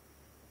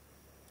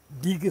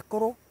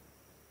ndingĩkorwo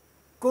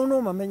korwo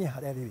no mamenye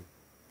harĩa rĩrĩ.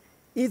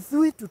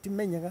 Ithuĩ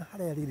tũtimenyaga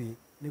harĩa rĩrĩ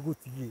nĩ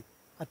gũthiĩ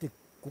atĩ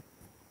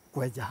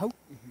kwenja hau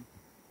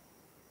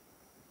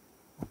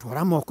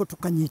gũtwara moko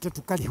tũkanyita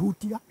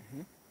tũkarĩhutia.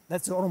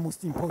 That's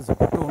almost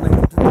impossible.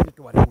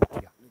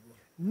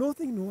 No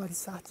thĩinĩ wa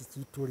research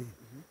citũ rĩ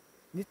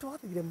nĩ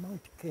twathire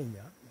Mount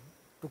Kenya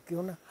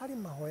tũkĩona harĩ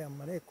mahoya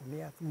marekwo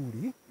nĩ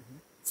athuri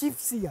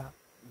chiefs ya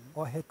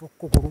ohetwo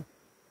kũgũrũ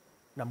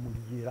na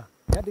mũriĩra.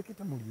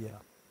 Yandĩkĩte mũriĩra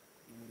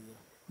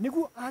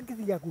nĩguo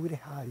angĩthiĩ agwĩre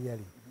harĩa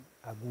rĩ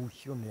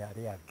agucio nĩ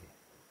arĩa angĩ.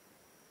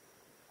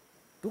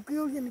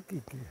 Tũkĩũria nĩ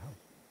kĩĩ kĩrĩ hau.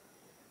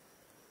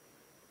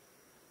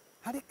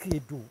 Harĩ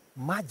kĩndũ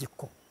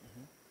magical.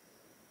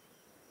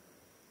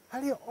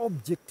 Harĩ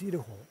object ĩrĩ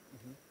ho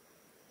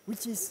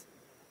which is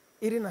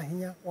ĩrĩ na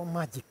hinya wa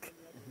magic.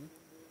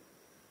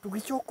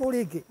 Tũgĩcoka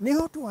rĩngĩ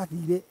nĩho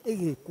twathire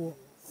ĩgĩkwo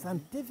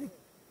scientific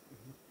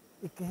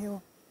ĩkĩheo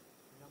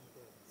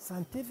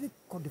scientific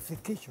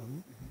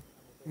codification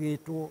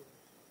ĩgĩtwo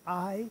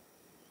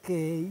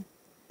IKA.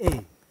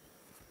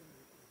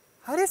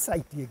 Harĩ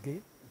site ĩngĩ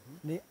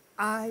nĩ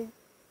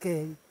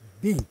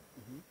IKB.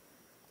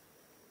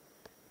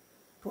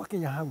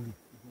 Twakinya hau rĩ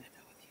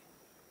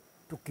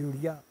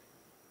tũkĩũria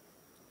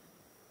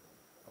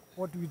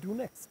what do we do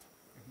next?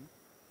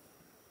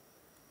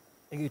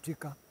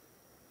 Ĩgĩtuĩka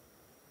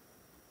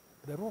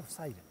the law of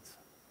silence.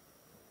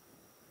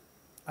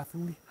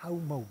 Athuri hau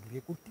maugire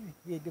gũtirĩ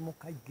hĩndĩ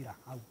mũkaingĩra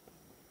hau.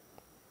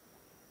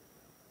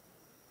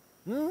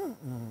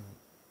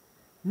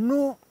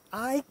 No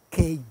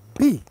IKB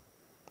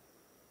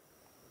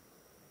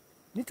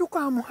nĩ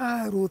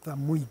tũkamũhae rũtha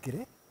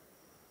mũingĩre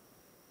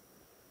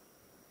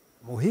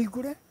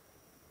mũhingũre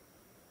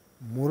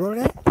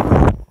mũrore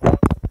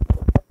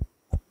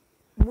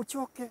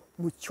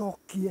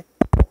mũcokie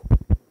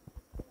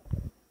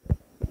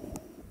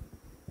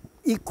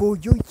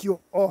ikũnjũ icio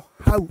o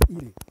hau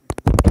irĩ.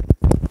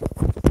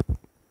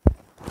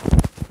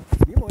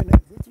 Niĩ mwene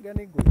ngwĩciria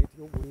nĩ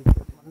ngũrĩtie ũguo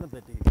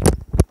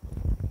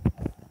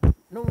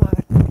no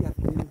mwagatiria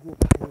atĩ nĩguo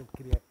kaheo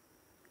kĩrĩa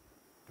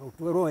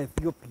twerwo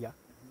Ethiopia.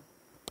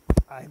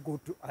 I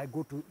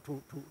go to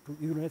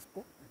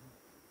UNESCO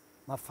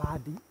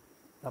mabandi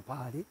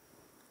thabarĩ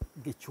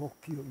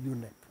ngĩcokio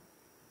UNEP.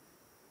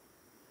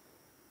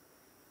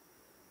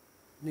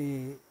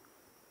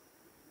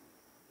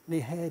 Nĩ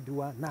head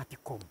wa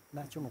NATCOM,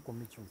 National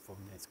Commission for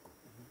UNESCO.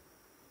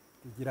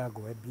 Kĩnjĩra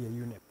ngwambia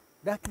UNEP.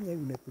 Ndakinya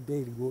UNEP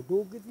nderirwo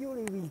ndũngĩthiĩ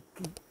ũrĩ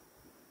wiki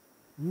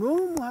no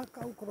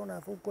mũhaka ũkorwo na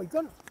thũkũ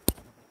igana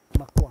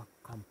makwa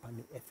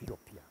company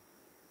Ethiopia.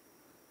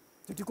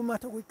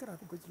 Tũtikũmata gũikara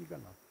thikũ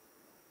cigana.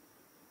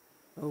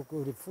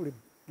 Fully,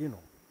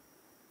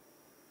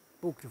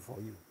 booked for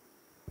you.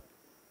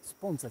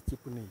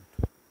 Sponsorship need.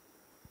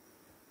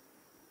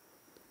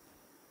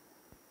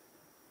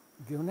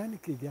 Ngĩona nĩ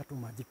kĩĩ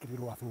gĩatũma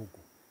njĩkĩrĩrwo athũngũ.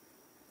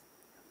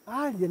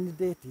 Aria nĩ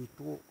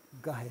ndetĩtwo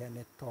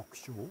ngaheane talk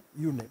show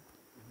UNEP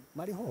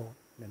marĩ ho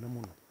nene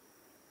mũno.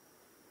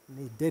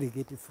 Nĩ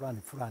delegate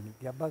fulani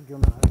ngĩamba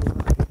ngĩona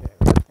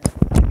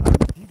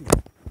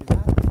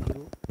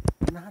ndĩrathirwo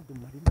na andũ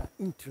marĩ na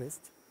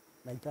interest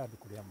na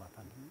ithandũkũ rĩa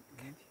Maathani.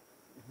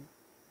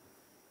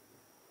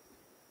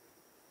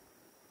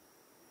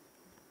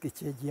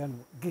 Ngĩcenjia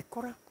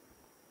ngĩkora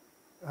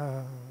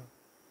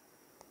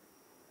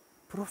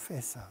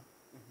Professor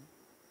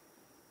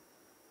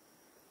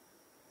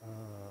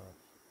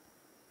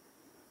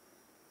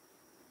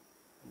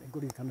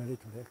nĩngũririkana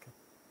rĩtwa rĩake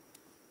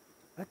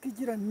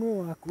akĩnjĩra no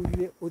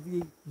akwĩrire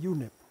ũthiĩ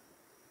UNEP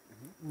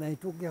na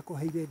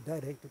nĩtũngĩakũheire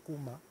direct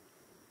kuma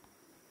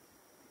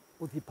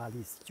ũthiĩ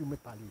Paris ciume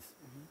Paris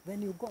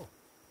then you go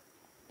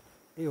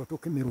ĩyo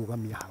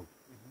tũkĩmĩrũgamia hau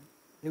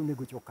rĩu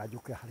nĩngũcoka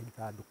njũke harĩ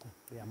ithandũkũ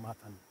rĩa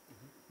Maathani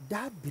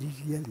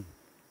ndambĩrĩria rĩ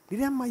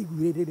rĩrĩa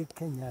maiguire rĩrĩ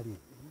Kenya rĩ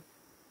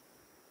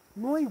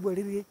no aigua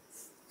rĩrĩ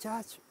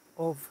Church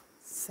of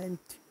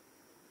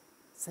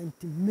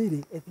St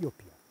Mary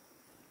Ethiopia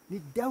nĩ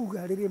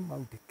ndauga rĩrĩ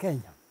Mount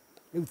Kenya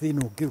rĩu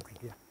thĩna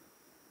ũngĩũkĩgĩa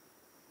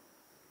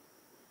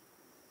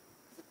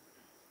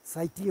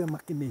site ĩyo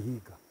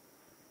makĩmĩhinga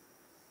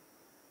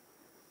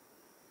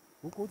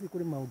gũkũ thĩ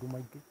kũrĩ maũndũ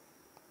maingĩ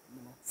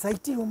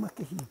site ĩyo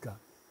makĩhinga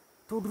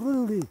tondũ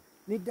rĩu rĩ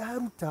nĩ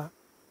ndaruta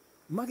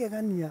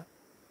magegania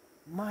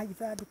ma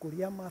ithandũkũ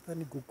rĩa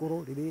Maathani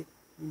ngũkorwo rĩrĩ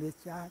in the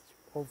Church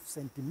of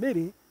St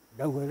Mary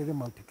ndauga rĩrĩ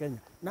Mount Kenya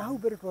na hau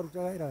mbere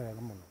twarutaga wĩra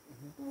wega mũno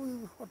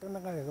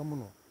tũhotanaga wega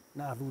mũno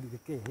na athuri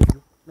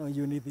gĩkĩeherio no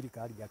iyo nĩ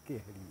thirikari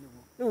yakĩeherio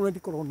rĩu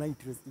ndikorwo na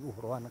interest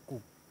ũhoro wa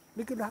nakũu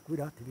nĩkĩo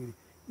ndakwĩra atĩrĩrĩ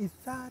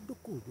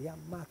ithandũkũ rĩa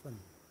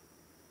Maathani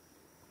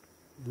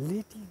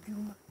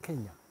rĩtingiuma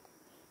Kenya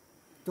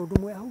tondũ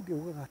Mũyahudi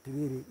augaga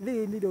atĩrĩrĩ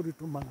rĩrĩ nĩrĩo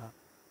rĩtũmaga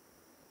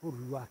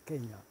bũrũri wa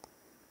Kenya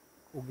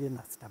ũgĩe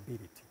na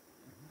stability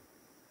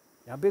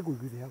yambe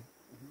ngũiguire hau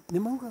nĩ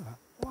maugaga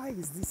why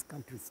is this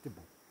country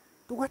stable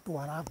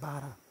tũgatwara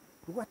mbara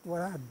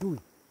tũgatwara ndui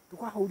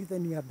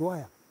tũkahũrithania andũ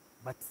aya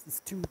but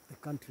still the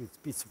country is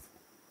peaceful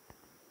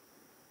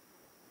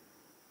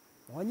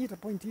wanyita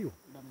point hiyo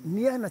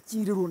nĩ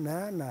anachirĩrwo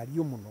na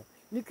anario mũno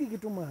nĩkĩ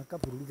gĩtũmaga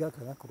kabũrũri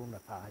gaka gakorwo na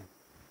thayũ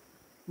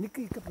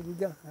nĩkĩ kabũrũri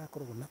gaka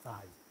gakorwo na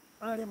thayũ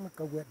arĩa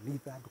makauga nĩ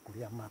ithandũkũ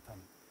rĩa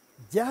Maathani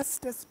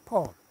Justice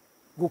Paul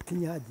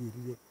gũkinya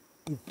njĩrire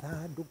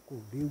ithandũkũ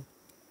rĩu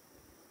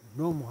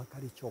no mũhaka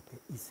rĩcoke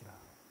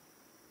Israel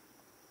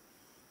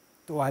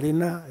twarĩ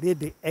na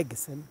Lady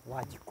Egson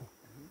Wanjikũ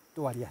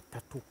twarĩ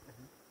atatũ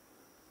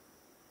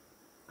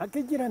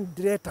akĩnjĩra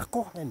ndĩreta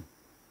Cohen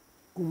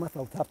kuma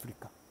South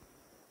Africa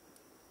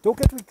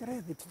tũke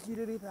tũikare thĩ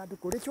tũjirĩre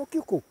ithandũkũ rĩcoke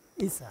kũ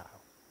Israel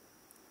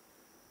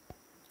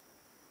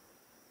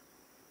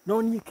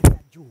no niĩ kĩrĩa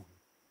njũĩ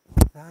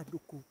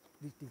ithandũkũ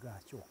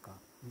rĩtigacoka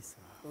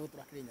Israel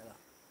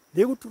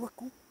rĩgũtũra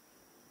ku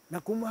na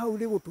kuma hau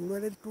rĩgũtũra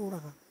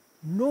rĩtũraga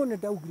no nĩ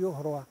ndaugire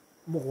ũhoro wa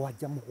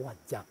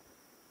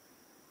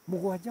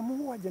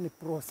mũgwanja nĩ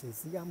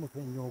process ya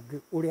mũthenya ũngĩ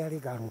ũrĩa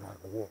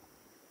rĩgarũragwo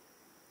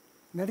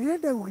na rĩrĩa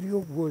ndaugire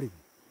ũguo rĩ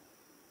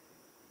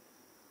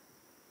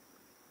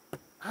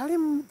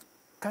harĩ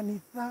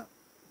kanitha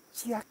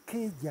cia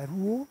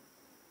Kĩnjaruo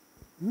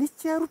nĩ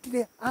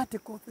ciarutire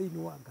article thĩinĩ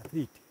wa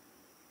ngathĩti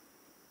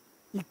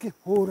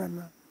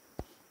ikĩhũrana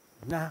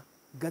na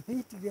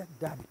ngathĩti iria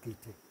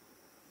ndandĩkĩte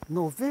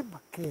November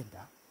 9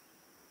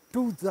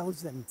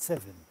 2007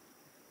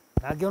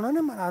 na ngĩona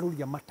nĩ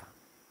mararũria mata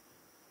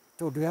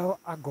tondũ yao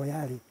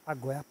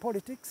angoya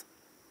politics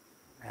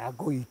na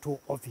ango itũ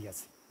obvious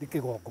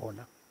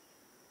ndĩkĩgongona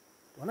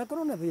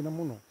onakorwo na thĩna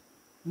mũno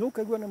no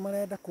ũkaigua nĩ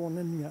marenda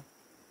kuonania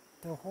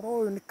ta ũhoro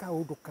ũyũ nĩ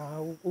kaũndũ ka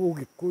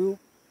ũgĩkũyũ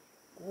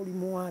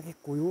ũrimũ wa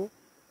gĩkũyũ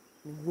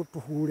nĩguo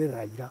tũhũre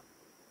Raila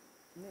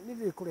nĩ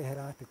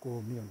rĩkũrehera atĩ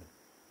kũũmione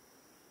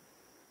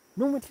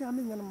no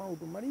matiramenya na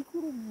maũndũ marĩ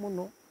igũrũ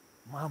mũno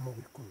ma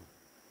mũgĩkũyũ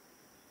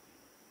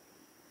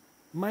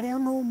marĩa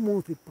no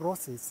ũmũthĩ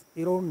process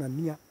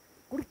ĩronania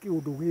kũrĩ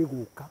kĩũndũ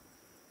gĩgũka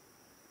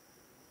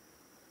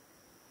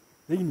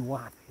thĩinĩ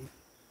wa thĩ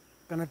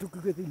kana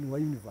tũkiuge thĩinĩ wa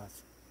universe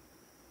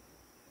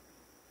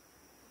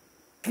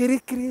kĩrĩ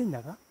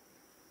Kĩrĩnyaga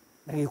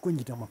na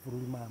gĩkũnyita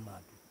mabũrũri maya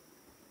mangĩ.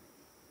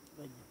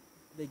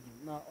 Thank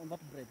you. Na on that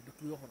bread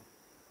ndukiuga ũhoro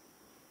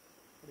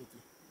rĩki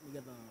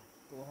nĩgetha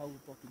hau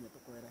twakinya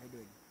tũkwera hĩndĩ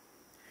ĩngĩ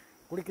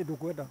kũrĩ kĩndũ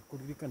kwenda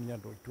kũririkania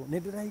andũ aitũ nĩ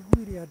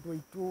ndĩraiguire andũ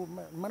aitũ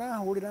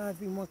marahũrĩra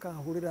thimũ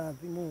akahũrĩra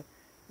thimũ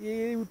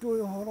rĩu tũĩ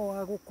ũhoro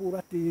wa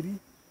gũkũra tĩri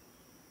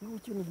rĩu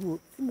ũcio nĩguo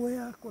thimũ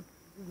yakwa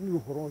nĩ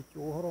ũhoro ũcio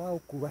ũhoro wa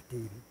gũkũra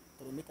tĩri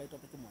tondũ nĩ kaĩ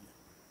topic mwanya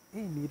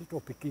nĩ ĩrĩ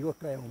topic ĩyo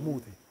ta ya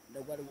ũmũthĩ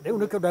rĩu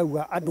nĩkĩo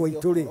ndauga andũ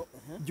aitũ rĩ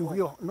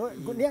njuge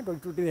nĩ andũ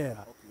aitũ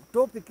ndĩrera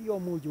topic ĩyo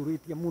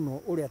mũnjũrĩtie mũno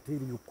ũrĩa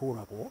tĩri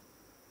ũkũragwo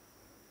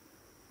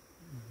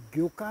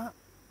ngĩũka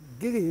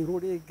ngĩgĩrwo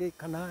rĩngĩ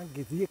kana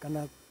ngĩthiĩ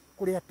kana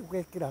kũrĩa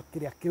tũgekĩra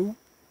kĩrĩa kĩu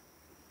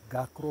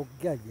ngakorwo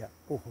ngĩaria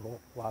ũhoro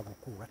wa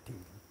gũkũra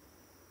tĩri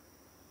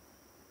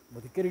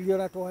mũthikĩrĩria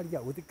ũratwaria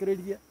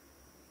ũthikĩrĩrie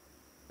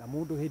na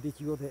mũndũ hĩndĩ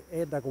ciothe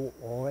endagwo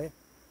oe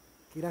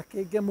kĩrĩa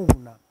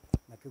kĩngĩmũguna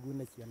na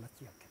kĩgune ciana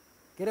ciake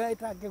kĩrĩa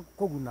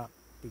ĩtangĩkũguna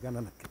tigana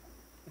nakĩo.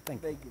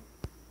 Thank you.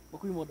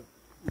 Mukui Mondo.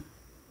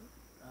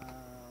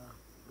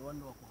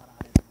 Rwanda wa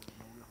kuharahara.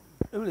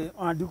 Rĩu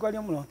ona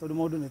ndikwaria mũno tondũ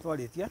maũndũ nĩ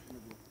twarĩtie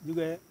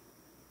njuge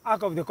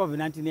of the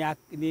covenant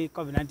nĩ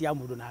covenant ya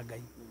mũndũ na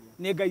Ngai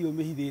nĩ Ngai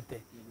ũmĩhithĩte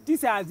ti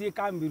sayansi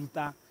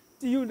ĩkamĩruta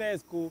ti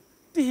UNESCO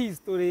ti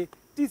history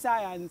ti ti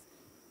science,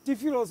 ti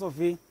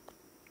philosophy,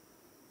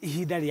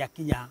 ihinda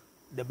rĩakinya.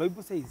 The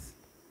Bible says,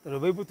 the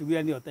Bible to be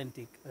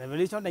authentic.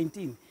 Revelation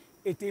 19,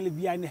 it will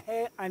be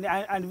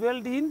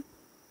unveiled in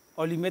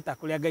Olimeta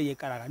kũrĩa Ngai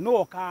aikaraga.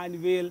 No ka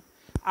unveil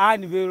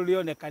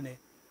rĩonekane.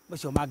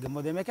 Macio mangĩ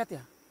mothe meke atĩa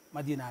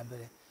mathiĩ na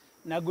mbere.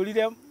 Na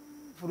ngũrire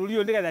bũrũri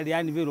ũyũ nĩgetha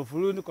rĩ unveil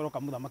bũrũri nĩ kũroka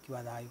mũthamaki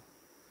wa thayũ.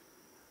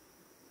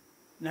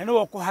 Na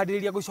nĩwe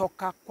ũkũharĩrĩria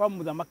gũcoka kwa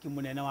mũthamaki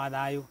mũnene wa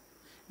thayũ.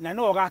 Na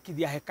nĩwe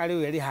ũgakithia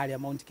hekarũ ĩyo ĩrĩ harĩa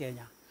Mount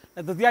Kenya.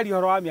 Na tũtiaria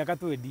ũhoro wa mĩaka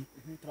 20.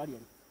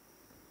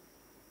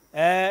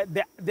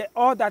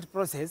 All that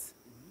process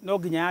no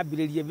nginya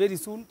yambĩrĩrie very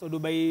soon tondũ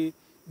by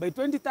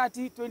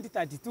 2030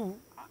 2032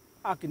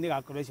 nĩ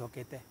gakorwo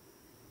ĩcokete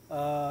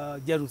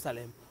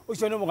Jerusalem.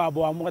 Ucio nĩ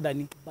mũgambo wa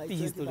Mwathani ti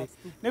history.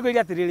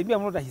 Nĩngwĩria atĩrĩrĩ mia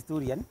mũndũ ta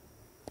historian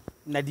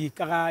na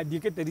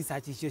ndiĩkĩte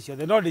research icio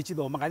ciothe no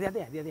ndĩcithomaga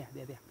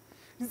thĩa.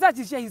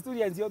 Research cia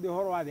historians ciothe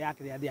ũhoro wa thĩ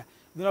yakĩrĩa thĩa.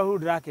 Ndĩrona huru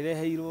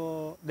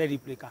ndĩrakĩreheirwo the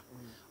replica.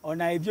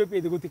 Ona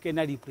Ethiopia gũtikĩrĩ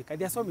na replica.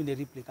 There are so many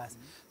replicas.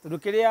 Tondũ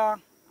kĩrĩa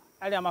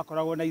arĩa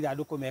makoragwo na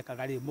ithandũkũ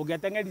mekaga rĩ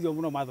mũngĩateng'eririo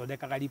mũno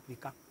mathondekaga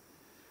replica.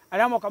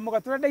 Arĩa moka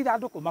mũgatũrenda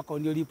ithandũkũ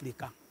makonio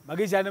replica.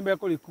 Magĩciara nĩ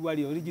mekũrĩkua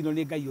rĩ original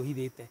nĩ Ngai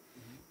ũhithĩte.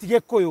 Ti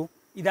Gĩkũyũ,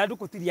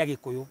 ithandũkũ ti rĩa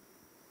Gĩkũyũ.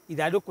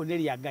 Ithandũkũ nĩ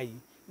rĩa Ngai.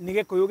 Nĩ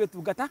Gĩkũyũ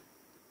gĩtungata.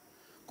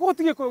 Koguo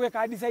ti Gĩkũyũ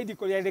gĩkadecide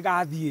kũrĩa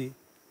rĩgathiĩ.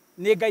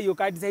 Nĩ Ngai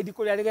ũkadecide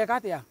kũrĩa rĩgeka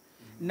atĩa.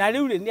 Na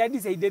rĩu rĩ nĩ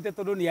adecide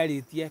tondũ nĩ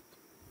arĩtie.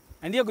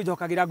 Na niĩ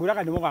ngũcokagĩra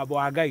ngũraga nĩ mũgambo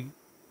wa Ngai.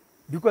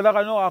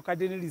 Ndikwethaga no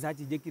wakadĩ research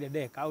njĩkire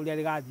ndeka ũrĩa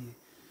rĩgathiĩ.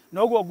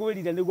 Na ũguo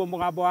ngwĩrire nĩguo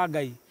mũgambo wa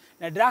Ngai.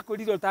 Na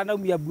ndĩrakwĩrire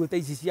ũtanaumia mbuo ta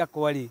ici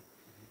ciakwa rĩ.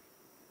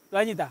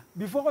 Wanyita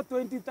before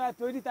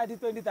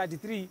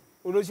 2033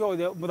 ũndũ ũcio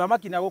wothe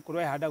mũthamaki na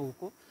gũkorwo ehanda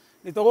gũkũ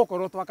nĩ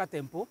tũgũkorwo twaka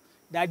temple.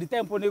 Dadi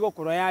temple nĩ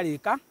gũkorwo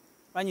yarĩka.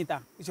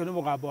 Wanyita ũcio nĩ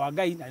mũgambo wa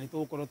Ngai na nĩ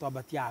tũgũkorwo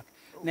twambatia.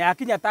 Na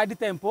yakinya third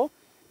temple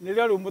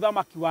nĩrĩo rĩu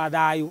mũthamaki wa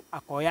thayũ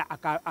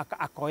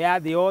akoya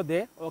thĩ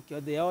yothe okĩo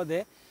thĩ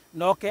yothe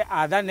noke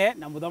athane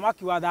na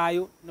mũthamaki wa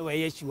thayũ nĩwe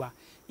Yeshua.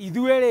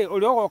 Ithuĩ rĩ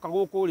ũrĩa ũgoka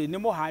gũkũ rĩ nĩ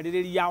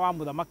mũharĩrĩria wa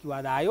mũthamaki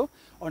wa thayũ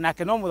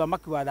onake no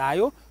mũthamaki wa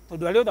thayũ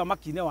tondũ arĩ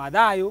ũthamaki-inĩ wa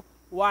thayũ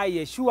wa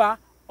Yeshua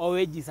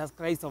owe Jesus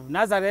Christ of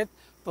Nazareth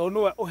tondũ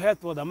nĩwe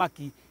ũhetwo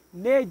ũthamaki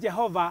nĩ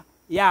Jehova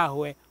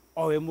Yahwe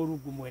owe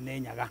Mũrungu mwene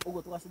nyaga.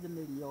 Ũguo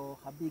tũgacenjanĩrio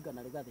Habinga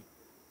na Rĩgathĩ.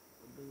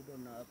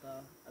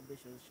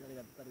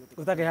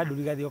 Utakĩra handũ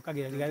Rĩgathĩ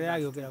okagĩra Rĩgathĩ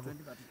agĩũkĩra kũ.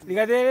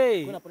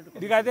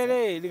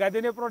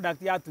 Rĩgathĩ nĩ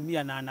product ya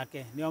atumia na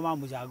anake nĩo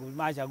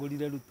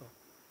macagũrire Rìtho.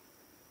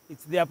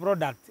 It's their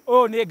product.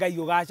 Oh nĩ Ngai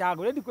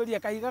ũgacagũra. Ndikwĩria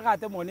kahiga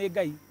gatemwo nĩ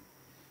Ngai.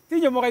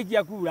 Tinye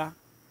mũgaikia kura.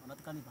 Ona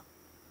ti kanitha.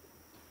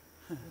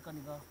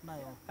 Kanitha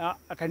nayo.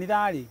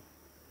 Kanitha rĩ.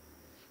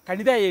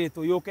 Kanitha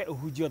ĩrĩtwo yũke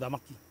ũhunjie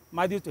ũthamaki.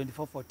 Matthew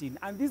 24:14.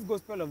 And this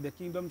gospel of the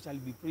kingdom shall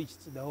be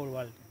preached to the whole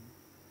world.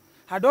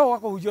 Handũ wa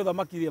kũhunjia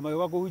ũthamaki rĩ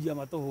magĩũka kũhunjia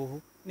matũhũhũ.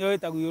 Nĩyo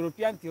ĩtagwo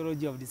European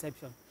theology of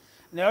deception.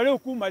 Na rĩu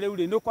kuma rĩu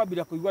rĩ nĩ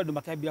kwambĩrĩria kũigua andũ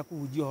makĩambĩrĩria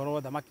kũhunjia ũhoro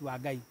wa ũthamaki wa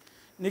Ngai.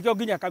 Nĩkĩo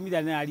nginya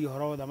Kamitha nĩ aria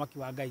ũhoro wa ũthamaki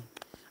wa Ngai.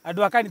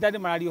 Andũ a kanitha nĩ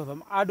mararia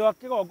ũhoro. Andũ a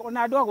kĩgongo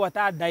na andũ a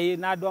gwata ndaĩ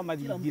na andũ a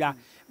mathingira.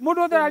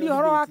 Mũndũ othe araria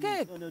ũhoro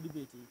wake.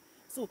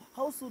 So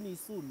how soon is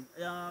soon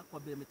ya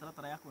kwambĩrĩria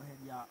mĩtaratara ya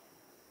kweheria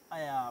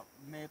aya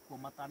mekuo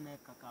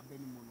mataneka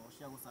kambeni mũno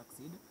cia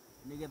gũ-succeed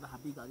nĩgetha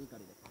Habinga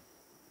agĩikarĩre.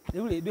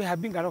 Rĩu rĩ ndĩ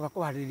Habinga aroka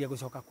kũharĩrĩria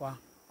gũcoka kwa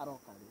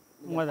aroka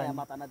rĩ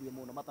matanathiĩ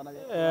mũno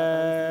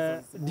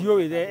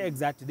ndiũĩ the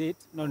exact date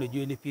no nĩ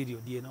njũĩ nĩ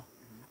period ĩno.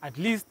 At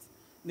least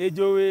nĩ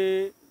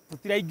njũĩ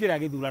tũtiraingĩra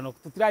gĩthurano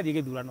tũtirathiĩ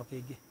gĩthurano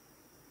kĩngĩ.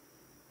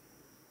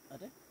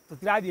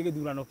 Tũtirathiĩ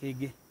gĩthurano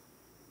kĩngĩ.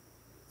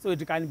 So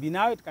it can be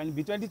now, it can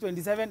be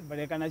 2027, but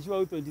I can assure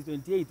you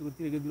 2028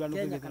 gũtirĩ gĩthurano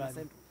kĩngĩ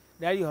kĩrathiĩ.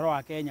 Ndari ũhoro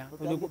wa Kenya.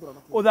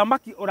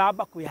 Ũthamaki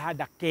ũramba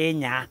kwĩhanda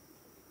Kenya.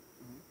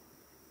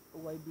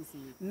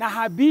 Na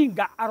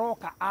Habinga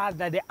aroka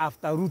athane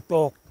after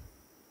Rìtho.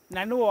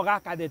 Na nĩwe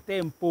ũgaka the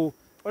temple.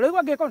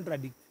 Ũraigua ngĩ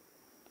contradict.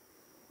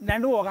 Na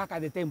nĩwe ũgaka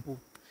the temple.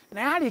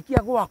 Na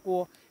yarĩkia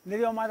gwakwo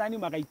nĩrĩo maathani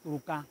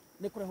magaikũrũka.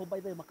 Nĩ kũrehwo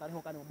by the way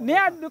makareho kana nĩ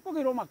andũ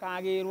kũgĩrwo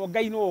makagĩrwo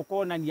Ngai nĩwe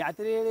ũkonania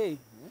atĩrĩrĩ.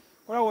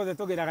 Koragwo the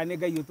tũgĩraga nĩ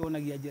Ngai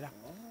ũtuonagia njĩra.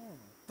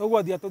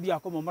 Toguo thia tũthiaga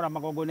kũmomora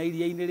magongona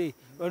iria-inĩ rĩ.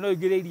 We no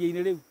ingĩrĩ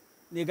iria-inĩ rĩu.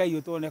 Nĩ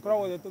Ngai ũtuonagia.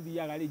 Koragwo the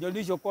tũthiaga rĩ. Njoni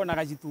icio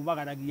ũkonaga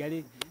citumagaragia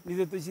rĩ. Nĩ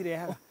ithuĩ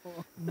tũcirehaga.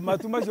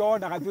 Matu macio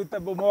wonaga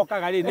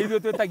mokaga rĩ. Nĩ ithuĩ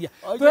twĩtagia.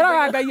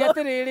 Twĩraga Ngai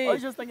atĩrĩrĩ.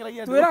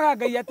 Twĩraga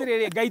Ngai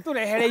atĩrĩrĩ. Ngai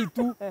tũrehere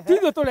itu. Ti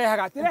ithuĩ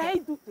tũrehaga. Tũrehe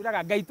itu.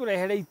 Twĩraga Ngai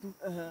tũrehere itu.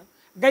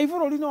 Ngai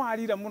bũrũri no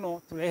arire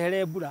mũno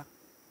tũrehere mbura.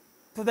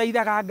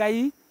 Tũthaithaga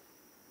Ngai.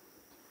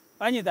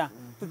 Wanyita.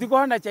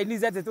 Tũtikuona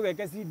Chinese atĩ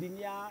tũgeke seeding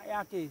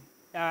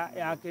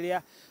ya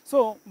kĩrĩa.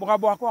 So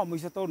mũgambo wakwa wa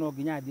mũico tondũ no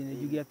nginya thiĩ nĩ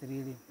njuge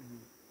atĩrĩrĩ.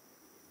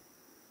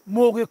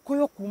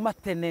 Mũgĩkũyũ kuma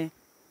tene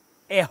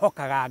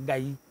ehokaga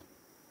Ngai.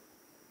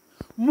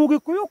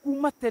 Mũgĩkũyũ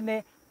kuma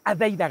tene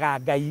athaithaga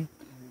Ngai.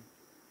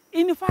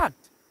 In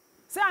fact,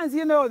 science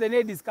ĩno yothe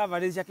nĩ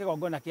discovery cia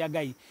kĩgongona kĩa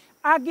Ngai.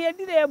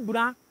 Angĩendire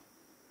mbura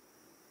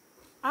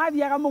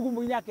athiaga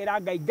mũgumu-inĩ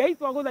akĩra Ngai, Ngai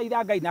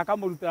twagũthaitha Ngai, na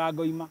akamũrutĩra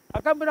ngoima,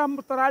 akamwĩra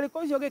mũtararĩko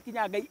ũcio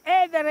ũgĩkinya Ngai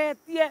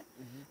etheretie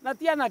na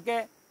ti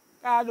anake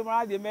andũ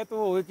marathiĩ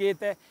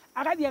metũhũgĩkĩte,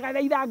 agathiĩ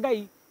agathaitha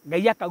Ngai,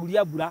 Ngai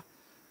akauria mbura.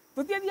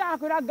 Tũtiathiaga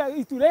kwĩra Ngai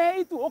itu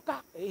rehe itu ũka,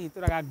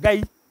 tũraga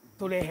Ngai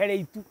tũrehere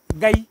itu,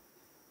 Ngai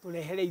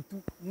tũrehere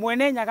itu,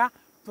 Mwene Nyaga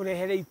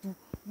tũrehere itu,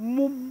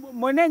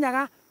 Mwene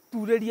Nyaga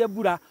turĩrie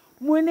mbura,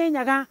 Mwene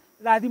Nyaga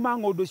rathima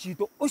ng'ũndũ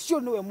citũ. Ũcio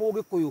nĩwe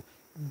Mũgĩkũyũ,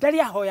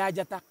 ndarĩ ahoya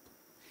njata,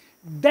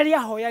 ndarĩ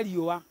ahoya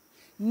riũa.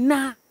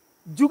 Na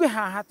njuge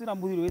haha twĩna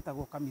mũthuri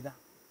wĩtagwo Kamitha,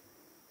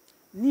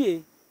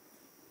 niĩ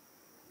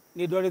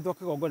nĩ ndwarĩtwo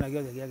kĩgongona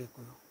gĩothe gĩa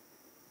Gĩkũyũ,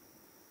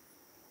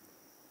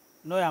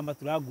 no ya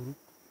matura nguru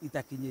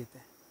itakinyĩte,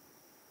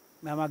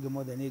 maya mangĩ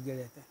mothe nĩ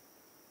ngerete,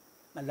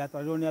 na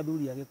ndatwarĩrwo nĩ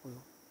athuri a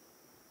Gĩkũyũ,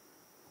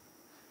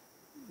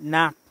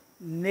 na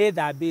nĩ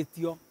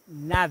thambĩtio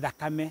na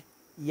thakame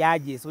ya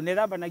Jesu. Nĩ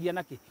thambanagia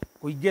nakĩ?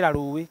 Kũingĩra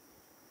rũĩ.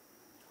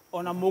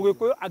 Ona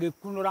Mũgĩkũyũ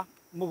agĩkunũra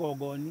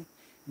mũgongoni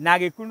na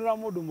agĩkunũra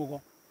mũndũ mũgo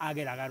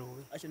ageraga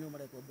rũĩ. Acio nĩo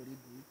maretwo mbũri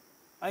ngui.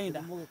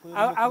 Ainda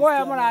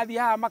agoya marathiĩ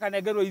haha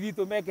makanengerwo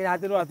ithitũ mekĩra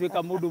atĩ no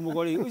atuĩka mũndũ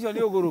mũgo rĩ, ũcio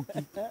nĩ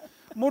ũgũrũki.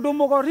 Mũndũ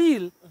mũgo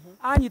real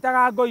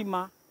anyitaga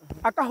ngoima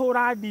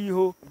akahũra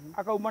ndihũ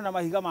akauma na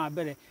mahiga ma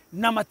mbere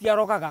na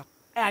matiarogaga.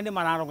 Aya nĩ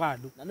mararoga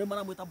andũ. Na nĩ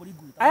maramwĩta mbũri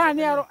ngui. Aya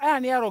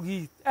nĩ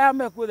arogi. Aya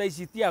mekuo thaa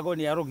ici tiago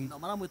nĩ arogi. Na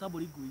maramwĩta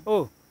mbũri ngui.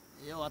 Oh.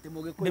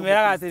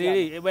 Ndĩmeraga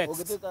atĩrĩrĩ,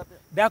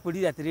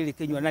 ndakwĩrire atĩrĩrĩ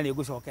Kĩnyua na nĩ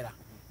ngũcokera.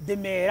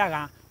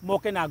 Ndĩmeraga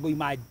moke na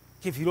ngoima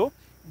kĩbirũ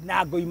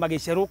na ngoima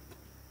gĩcerũ.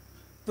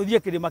 Tũthiĩ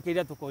kĩrĩma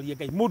kĩrĩa tũkorie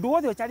Ngai. Mũndũ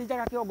wothe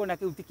ũcarinjaga kĩgongona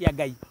kĩu ti kĩa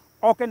Ngai,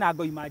 oke na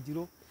ngoima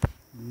njirũ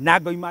na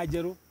ngoima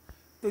njerũ.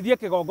 Tũthiĩ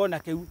kĩgongona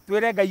kĩu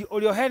twĩre Ngai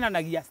ũrĩa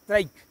ũhenanagia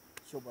strike.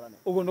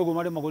 Ũguo nĩguo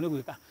marĩmagwo nĩ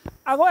gwĩka.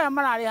 Agoya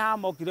mararĩ haha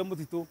mokire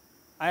mũtitũ,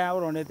 aya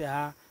ũronete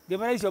haha,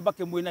 ngĩmera icio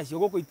mbakĩmwĩ nacio,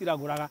 gũkũ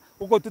itiragũraga,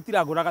 gũkũ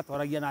tũtiragũraga,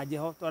 twaragia na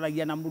Jeho,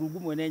 twaragia na Mũrungu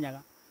Mwene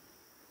Nyaga.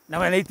 Na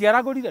wena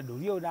itiaragũrire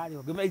ndũri ũyũ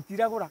ndarĩho, ngĩmera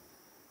itiragũra.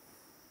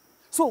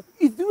 So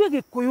ithuĩ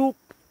Gĩkũyũ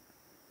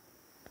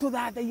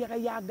tũthathaiyaga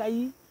ya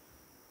Ngai,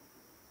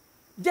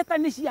 njata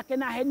nĩ ciake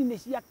na heni nĩ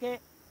ciake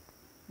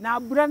na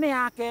mbura nĩ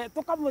yake,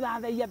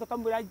 tũkamũthathaiya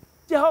tũkamwĩra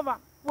Jehova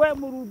we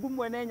Mũrungu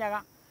Mwene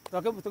Nyaga,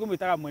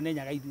 tũkĩmwĩtaga Mwene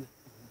Nyaga ithuĩ.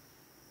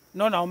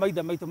 No nao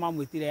maithe maitũ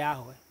mamwĩtire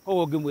Yahwe,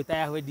 koguo ngĩmwĩta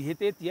Yahwe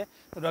ndihĩtĩtie,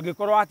 tondũ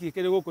angĩkorwo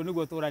akĩkĩrĩ gũkũ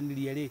nĩguo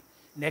tũranĩrie rĩ,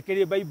 na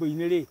ĩkĩrĩ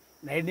Bible-inĩ rĩ,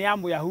 na nĩ ya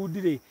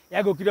Mũyahudi rĩ,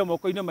 yagũkire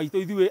moko-inĩ maitũ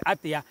ithuĩ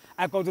atĩa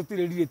angĩkorwo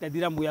tũtirĩrirĩte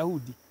thira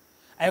Mũyahudi.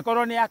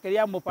 Angĩkorwo nĩ yakĩrĩ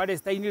ya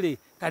Mũpalestine rĩ,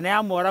 kana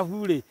ya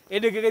Mũarabu rĩ,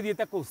 ĩndĩ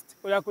ĩngĩgĩthiĩte coast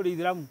ũrĩa kũrĩ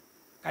Ithĩramu,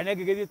 kana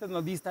ĩngĩgĩthiĩte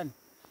North Eastern.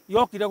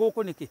 Yokire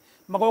gũkũ nĩkĩ?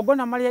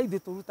 Magongona marĩa ithuĩ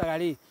tũrutaga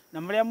rĩ, na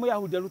marĩa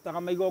Mũyahudi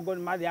arutaga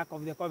maigongona ma the Ark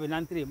of the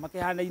Covenant rĩ,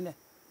 makĩhanaine.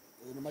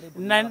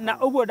 Na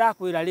ũguo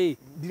ndakwĩra rĩ,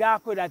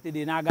 ndirakwĩra atĩ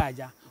ndĩna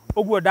nganja,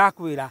 ũguo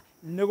ndakwĩra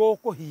nĩ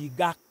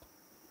gũkũhinga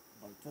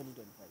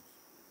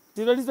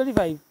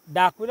 2025.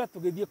 Ndakwĩra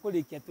tũgĩthiĩ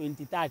kũrĩkia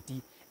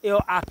 2030,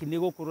 ĩyo aki nĩ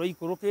gũkorwo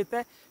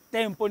ikũrũkĩte,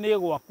 tempo nĩ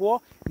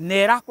gwakwo, na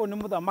ĩrakwo nĩ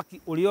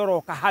mũthamaki ũrĩa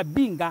ũroka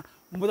Habinga,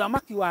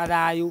 mũthamaki wa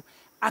thayũ,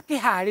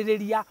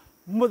 akĩharĩrĩria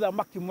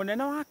mũthamaki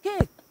mũnene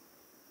wake.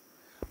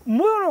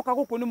 Mũyũ ũroka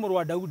gũkũ nĩ mũrũ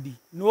wa Daudi,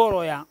 nĩ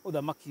ũroya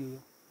ũthamaki ũyũ,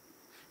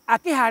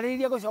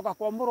 akĩharĩrĩria gũcoka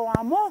kwa mũrũ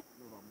wa Mo,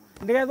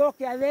 nĩgetha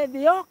oke athe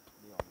thĩ yo,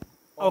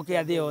 oke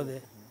athe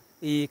yothe.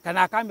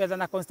 Kana akamĩatha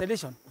na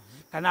constellation,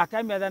 kana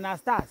akamĩatha na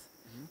stars,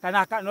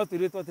 kana no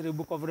twĩrĩtwo atĩrĩ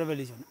Book of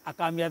Revelation,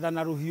 akamĩatha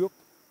na rũhiũ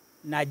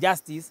na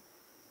justice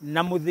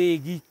na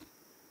mũthĩgi.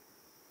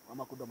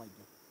 Makundo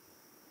maingĩ.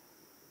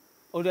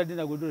 Ũrĩa ndĩ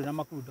naguo ndũrĩ na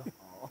makundo.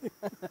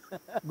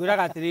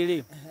 Ngwĩraga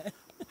atĩrĩrĩ,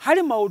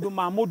 harĩ maũndũ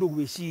ma mũndũ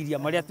gwĩciria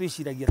marĩa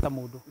twĩciragia ta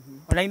mũndũ.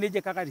 Ona nĩ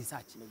njĩkaga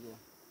research.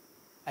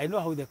 I know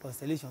how the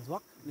constellations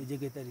work, nĩ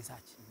njĩkĩte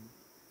research.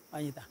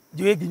 Anyita,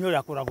 njũĩ nginya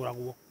ũrĩa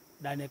kũragũragwo,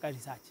 ndaneka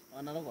research.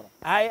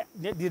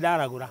 Ndi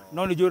ndaragũra,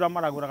 no nĩ njũĩ ũrĩa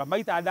maragũraga.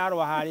 Maita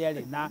ndarwa harĩa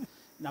rĩ,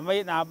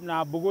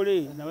 na mbũgũ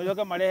rĩ, na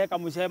macoke marehe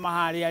kamũcema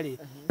harĩa rĩ,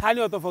 haha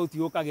nĩho tofauti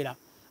yũkagĩra.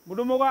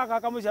 Mũndũ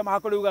mũgaka kamũcema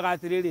hako rĩugaga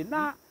atĩrĩrĩ,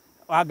 na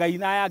wa Ngai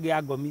na yange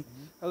ya ngomi.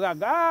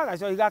 Ugaga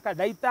gacohi gaka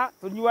ndaita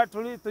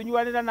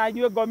tunyuanĩra na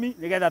nyue ngomi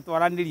nĩgetha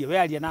twaranĩrie, we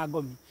aria na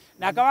ngomi.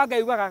 Na kawa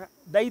Ngai ugaga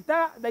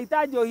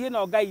ndaita njohi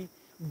ĩno Ngai,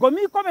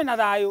 ngomi ikome na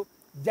thayũ,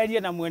 njarie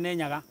na Mwene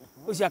Nyaga,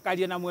 ũcio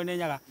akaria na Mwene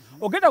Nyaga.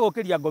 Ũngĩenda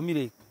gũkĩria ngomi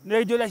rĩ,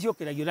 nĩ njũĩ ũrĩa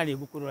ciũkĩragio na nĩ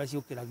ngũkũrwo ũrĩa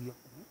ciũkĩragio.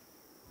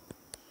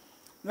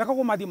 Na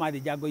koguo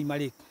mathĩnja ngoima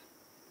rĩ,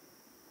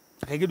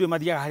 kaingĩ ndũĩ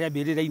mathiaga harĩa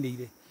mbĩrĩra-inĩ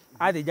irĩ,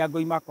 athĩnja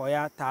ngoima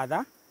akoya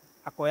tatha,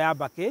 akoya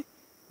mbakĩ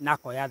na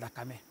akoya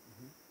thakame.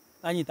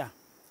 Anyita,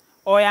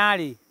 oya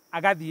rĩ,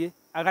 agathiĩ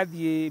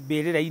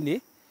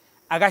mbĩrĩra-inĩ,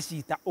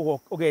 agacita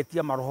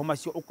ũgetia maroho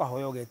macio,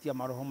 ũkahoya ũgetia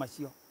maroho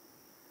macio.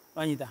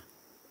 Anyita,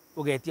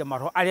 ũgetia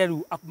maroho arĩa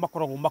rĩu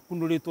makoragwo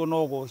makunũrĩtwo na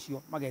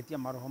ũgocio, magetia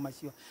maroho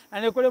macio.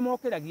 Na nĩ kũrĩ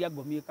mokĩragia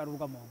ngomi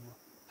ĩkarũgama ũguo.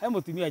 He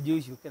mũtumia njũĩ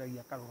ũcio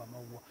ũkĩragia akarũgama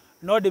ũguo.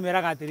 No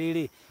ndĩmeraga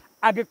atĩrĩrĩ,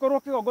 angĩkorwo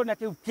kĩgongona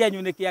kĩu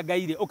kĩanyu nĩ kĩa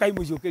Ngai rĩ,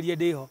 ũkaimũciũkĩrie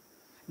ndĩho.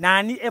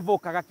 Nani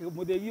evokaga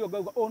mũthĩgi ũyũ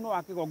ngauga ũũ no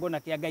wa kĩgongona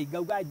kĩa Ngai,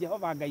 ngauga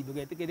Jehova Ngai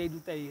ndũgetĩkĩrie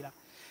ndute wĩra.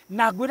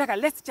 Na ngwĩraga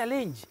let's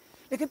challenge.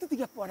 reke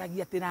tutige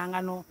kwaragia tira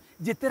ngano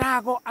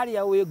njitirago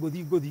aria we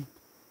nguthi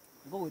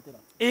ngogwitira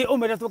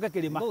umere tuke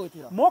kirima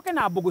moke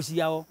na mbugu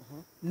ciao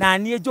na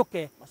nie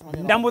njuke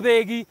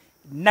ndamuthegi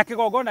na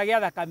kigongona gia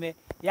thakame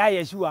ya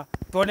Yeshua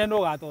tone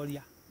no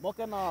gatoria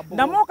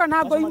na moka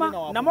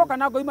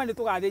na ngoima ni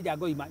tugathija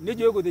ngoima ni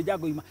njui guthija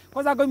ngoima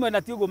koza ngoima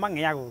na ti uguo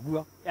mangeaga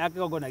uguo ya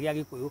kigongona gia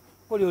gikuyu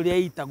kuri uria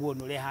itagwo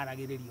no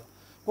reharagiririo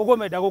koguo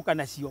menda guka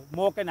nacio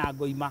moke na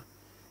ngoima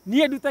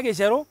nie ndute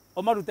gicero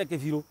o marute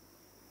kibiru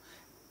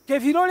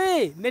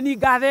ri ni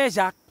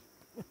ngatheca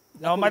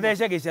nao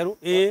mathece gicero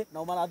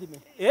nao marathime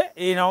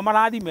nao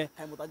marathime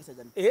hai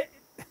mutagicejani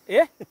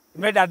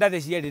menda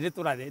ndathe cieri ni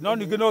turathe no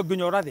ningi no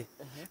nginya urathe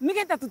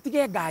nigetha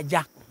tutige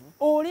nganja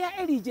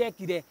uria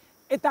erijekire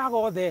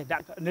itagothe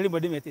ni rimwe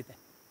ndimetite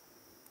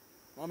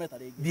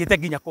thiete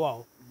nginya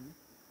kwao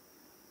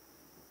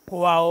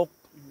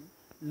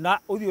na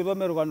uthii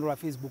uthome rugano rwa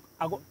Facebook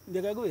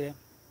ndeke ngwire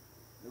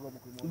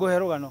nguhe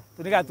rugano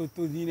tuniga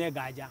tuthine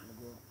nganja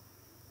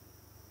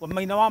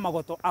Maina wa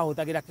magoto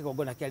ahutagira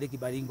kigongona kia Lake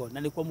Baringo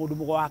na nikuo mundu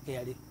mugo wake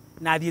ari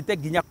na thiete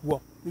nginya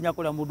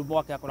kuria mundu mugo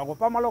wake akoragwo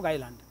Pamalog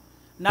Island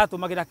na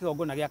tumagira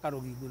kigongona gia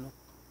Karuginguno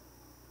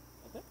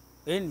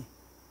eni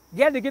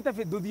giandikite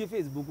nduthie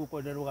Facebook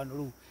kwenda rugano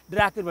ru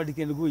ndirakirwa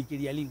ndikene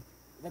guikiria link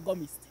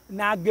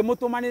na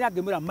ngimutumanira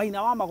ngimwira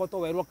Maina wa magoto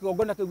werwo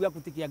kigongona kiu giaku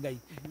tikia Ngai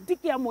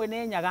tikia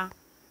mwene nyaga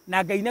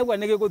na Ngai negwa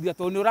nigiguthia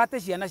tondu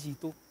urate ciana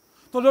citu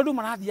tondu andu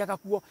marathiaga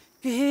kuo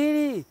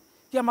kihiri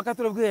kia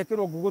makatore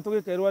gwekirwo ngugu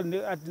tugikerwo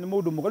ati ni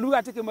mundu mugo riu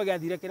ati kimwe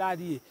giathire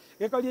kirathie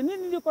gikoria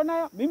nini niko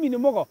nayo mimi ni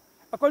mugo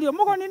akoria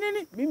mugo ni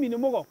nini mimi ni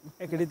mugo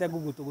ekirite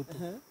ngugu tugutu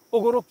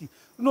uguruki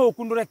no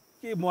ukunure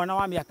mwana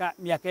wa miaka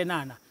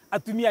 8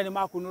 atumia ni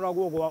makunura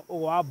gwo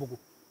wa mbugu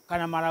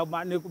kana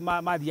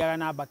mathiaga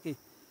na mbaki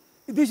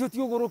ithicio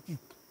ti uguruki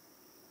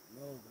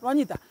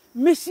wanyita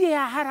micie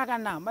ya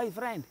haragana my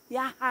friend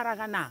ya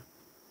haragana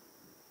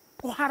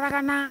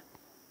kuharagana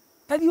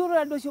tadiuro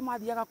andu cio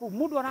mathiaga ku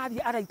mundu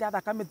arathie araita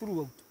thakame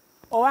throughout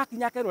o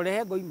wakinya kerwo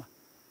rehe ngoima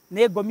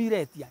ni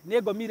ngomiretia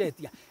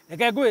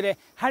reke ngwire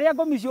haria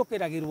ngomi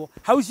ciukiragirwo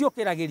hau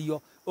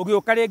ciukiragirio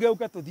ugiuka ringi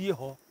uke tuthie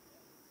ho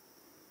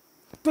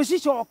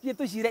tucicokie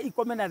tucire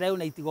ikome na thayũ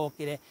na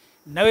itigokire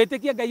na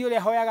witikie Ngai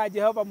uria hoyaga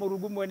Jehova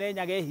Murungu mwene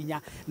nyaga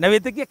hinya na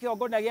witikie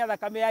kiongona gia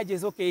thakame ya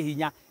Jesu ki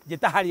hinya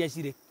njita haria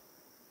cire.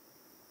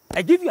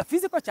 I give you a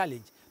physical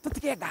challenge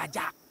tutige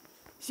nganja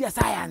cia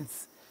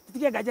science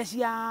tutige nganja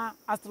cia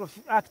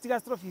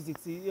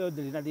astrophysics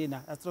ndiri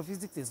thina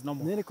astrophysics is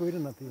normal nini kwira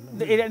na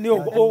thina ni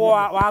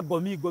wa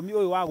ngomi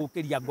uyu wa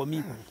gukiria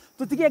ngomi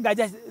tutige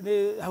nganja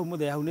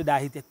hau ni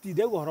ndahite ti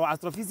ndego horo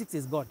astrophysics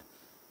is God,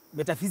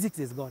 metaphysics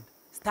is God,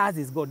 stars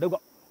is God.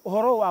 Ndego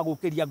horo wa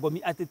gukiria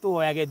ngomi ati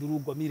tuhoyage thuru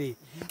ngomi ri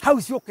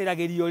hau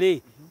ciukiragirio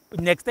ri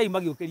next time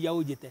agiukiria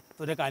unjite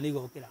toneka ni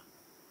gukira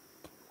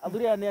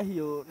athuri ni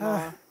ahio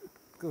na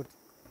good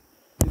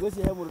ndigo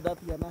cia he mundu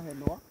ndatia na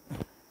henwa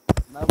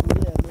na athuri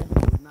ni ahio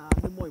na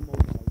ni moi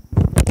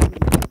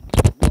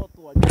no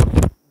twaria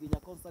nginya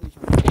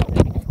constellation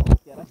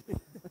kiara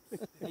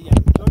aya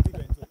don't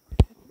even talk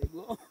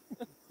ndego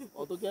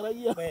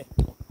otokiaragia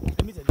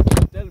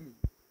tell me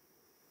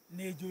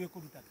ni njui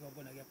kuruta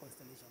kiongona gia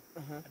constellation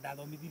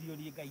ndathomithirio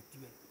ni Ngai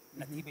tiwe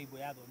na ti Bible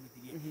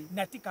yathomithirie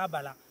na ti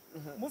Kabbalah.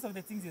 Most of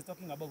the things he's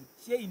talking about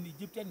share in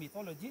Egyptian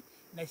mythology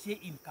na share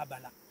in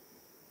Kabbalah.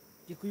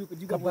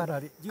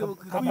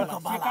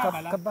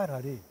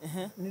 Kabbalah ri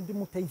ni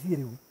ndimuteithie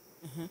riu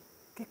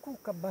kiku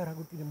Kabbalah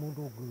gutire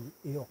mundu ungu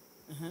iyo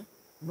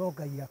no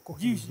Ngai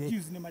akuhinde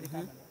Jews ni mari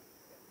Kabbalah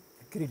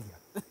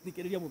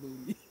thikiriria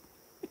muthuri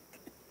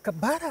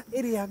Kabbalah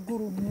iria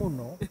nguru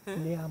muno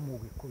ni ya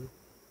Mugikuyu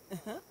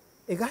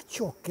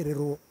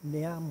igacokererwo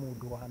ni ya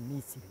mundu wa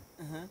Misiri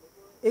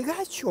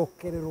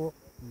igacokererwo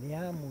ni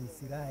ya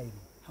Muisiraeli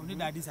hau ni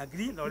da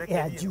disagree no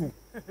ya Jew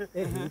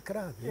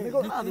krathi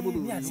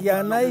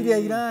ciana iria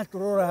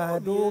iraturora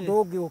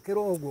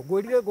ndungiukirwo uguo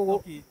ngwirire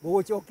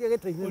gugucokia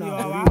gitini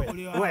na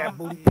we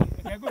mburi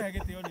ngego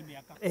gitio ni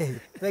miaka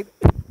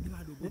ni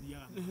handu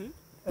guthiaga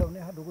ni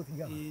handu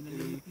guthiaga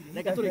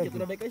reka turike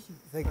turadeka ici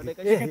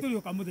reka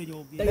turiuka muthenya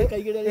ungi ndagika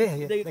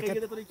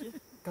igire turikie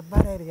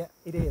Kabbalah iria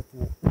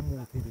iretwo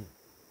umuthiri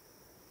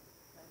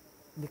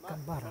ni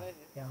Kabbalah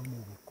ya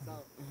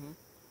Mugikuyu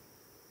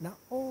na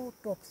all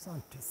top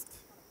scientist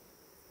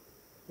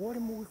wori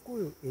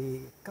Mugikuyu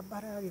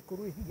Kabbalah ya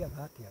Gikuyu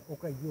ihigaga atia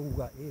ukaigua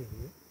uga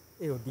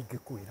iyo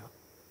ndingikwira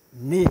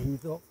ni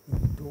hitho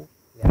itu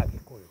ya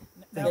Gikuyu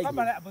na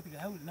Kabbalah abotiga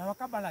hau na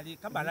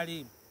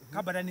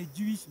Kabbalah ni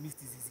Jewish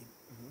mysticism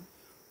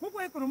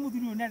kuko ikoro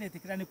muthuri ni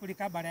aretikira ni kuri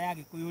Kabbalah ya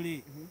Gikuyu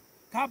ri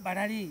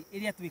Kabbalah ri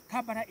iria twi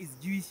Kabbalah is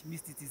Jewish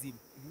mysticism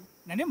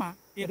na nima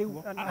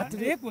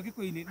ekuo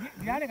Gikuyu-ini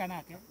ndirarega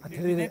nake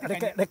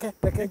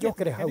reke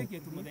njokere hau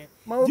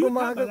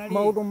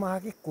maundu ma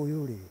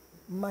Gikuyu ri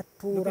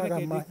matũraga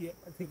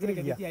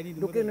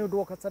ndũkĩnĩ ũndũ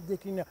oka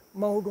subject-inĩ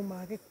maũndũ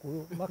ma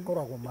Gĩkũyũ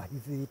makoragwo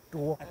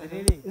mahithĩtwo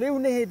rĩu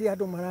nĩ hĩndĩ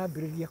andũ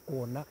marambĩrĩria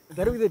kuona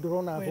ta rĩu ithe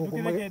ndũrona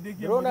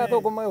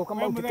athũngũ magĩũka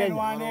Mount Kenya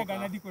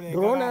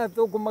ndũrona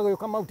athũngũ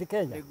magĩũka Mount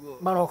Kenya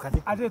maroka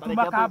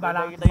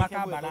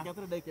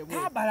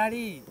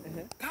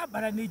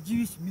Kambara nĩ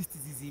Jewish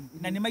mysticism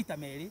na nĩ maita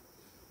merĩ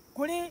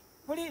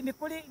nĩ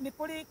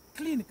kũrĩ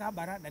clean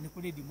Kambara na nĩ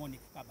kũrĩ demonic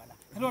Kambara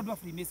rĩu andũ a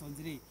Freemasons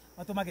rĩ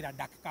matũmagĩra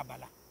dark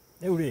Kambara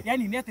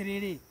yani nĩ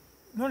atĩrĩrĩ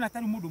nona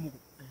tarĩ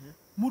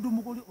mũndũ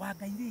mũgũ wa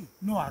Ngai rĩ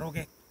no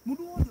aroge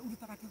mũndũ wothe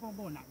ũrutaga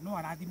kĩgongona no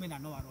arathime na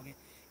no aroge.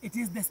 It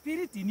is the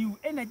spirit in you,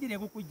 energy ĩrĩa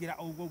gũkũingĩra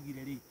o ũguo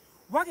ugire rĩ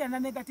wagĩa na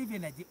negative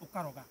energy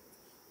ũkaroga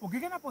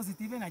ũngĩgĩa na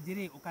positive energy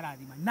rĩ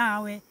ũkarathima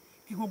nawe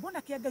kĩgongona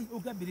kĩa Ngai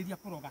ũngĩambĩrĩria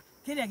kũroga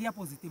kĩrĩa gĩa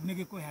positive nĩ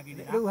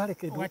gĩkwĩhagĩrĩra rĩu harĩ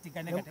kĩndũ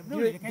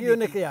ndiũ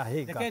nĩ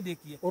kĩahĩnga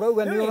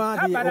ũrauga nĩ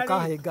ũrathiĩ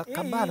ũkahĩnga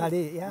Kambara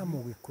rĩ ya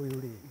Mũgĩkũyũ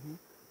rĩ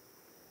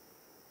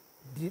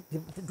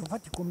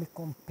ndũbatiĩ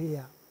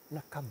kũmĩcompare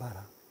na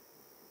Kambara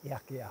ya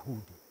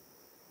Kĩyahudi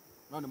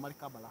no nĩ marĩ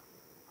Kambara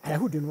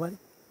Ayahudi nĩ marĩ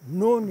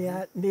no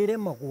nĩ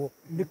ĩremagwo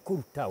nĩ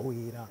kũruta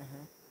wĩra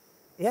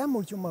ya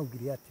mũico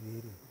maugire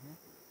atĩrĩrĩ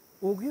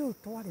ũgĩ ũyũ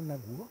twarĩ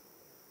naguo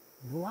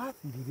nĩ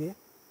wathirire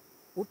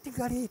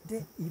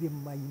ũtigarĩte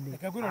irĩma-inĩ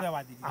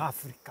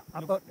Africa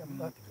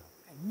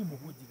ni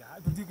mũhũnjiga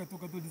tũtuĩke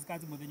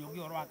tũdiscuss mũthenya ũngĩ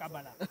ũhoro wa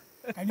Kambara.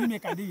 Can you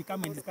make a day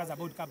come and discuss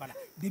about Kambara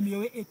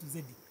ndĩmĩũĩ A to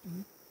Z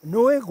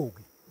nũĩ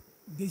Ngũgĩ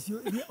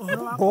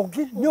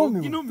Ngũgĩ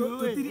nĩũmĩũĩ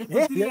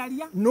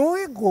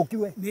nũĩ Ngũgĩ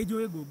we nĩ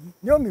njũĩ Ngũgĩ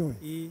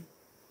nĩũmĩũĩ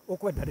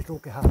ũkwenda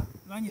rĩtũke haha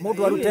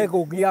mũndũ arute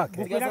Ngũgĩ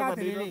yake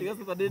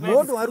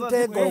mũndũ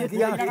arute Ngũgĩ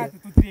yake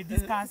tũtirĩ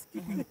discuss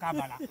Kikuyu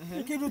Kambara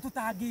kĩndũ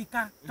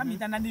tũtangĩka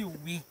Kamitha na nĩ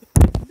ũĩ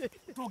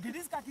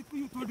tũngĩdiscuss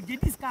Kikuyu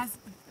tũngĩdiscuss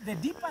the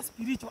deeper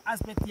spiritual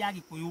aspect ya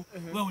Gĩkũyũ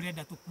we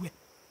ũrenda tũkue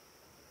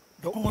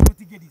koguo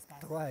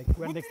tũtingĩdiscuss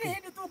gũtirĩ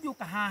hĩndĩ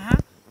tũngĩũka haha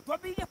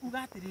twambĩrĩrie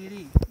kuga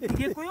atĩrĩrĩ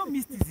Gĩkũyũ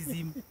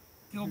mysticism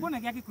kĩgongona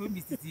gĩa Gĩkũyũ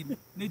mysticism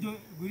nĩ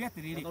ngwĩre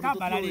atĩrĩrĩ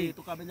Kambara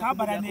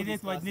nĩ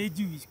rĩtwa nĩ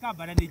Jewish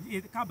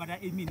Kambara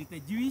ĩminĩte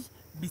Jewish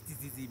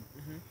mysticism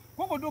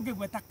koguo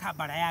ndũngĩgweta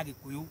Kambara ya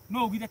Gĩkũyũ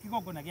no ugire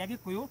kĩgongona gĩa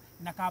Gĩkũyũ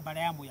na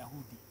Kambara ya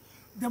Mũyahudi.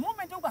 The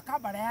moment uga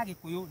Kambara ya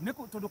Gĩkũyũ nĩ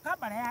tondũ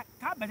Kambara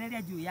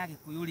ĩrĩa njũĩ ya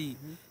Gĩkũyũ rĩ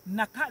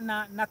na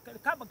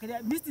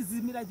Kambara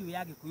mysticism ĩrĩa njũĩ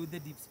ya Gĩkũyũ the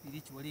deep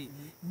spiritual rĩ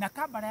na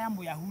Kambara ya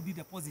Mũyahudi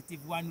the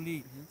positive one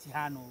rĩ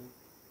cihana ũũ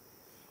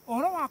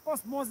ũhoro wa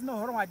cosmos na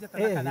ũhoro wa njata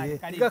na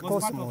kadhalika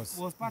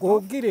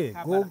Ngũgĩ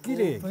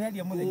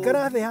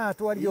ikarathĩ haha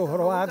twarie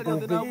ũhoro wa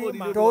Ngũgĩ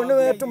tondũ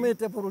nĩwe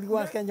tũmĩte bũrũri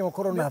wa Kenya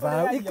ũkorwo na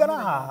thayũ ikara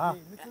haha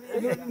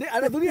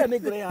Thuria nĩ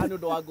ngũre haha nĩ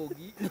ũndũ wa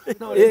Ngũgĩ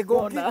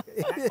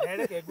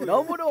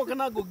no mũndũ woka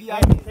na Ngũgĩ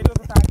yake kĩndũ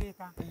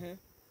tũtangĩka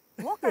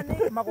woka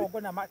nĩ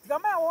magongona tiga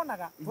maya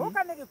wonaga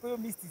woka nĩ Gĩkũyũ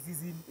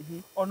mysticism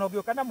ona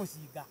ũngĩũka na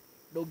mũcinga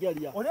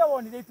ndũngĩaria ũrĩa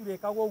wonire itu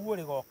rĩkagwo ũguo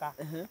rĩgoka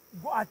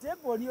atĩ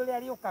nguoni ũrĩa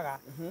rĩũkaga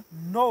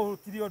no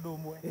ũkire ũndũ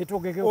ũmwe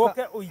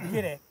ũke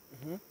ũingĩre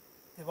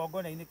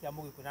kĩgongona-inĩ kĩa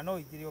Mũgĩkũyũ na no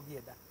ũingĩre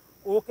ũngĩenda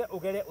ũke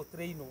ũgere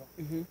ũtrainwo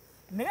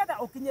nĩgetha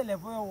ũkinye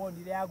level ĩyo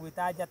wonire ya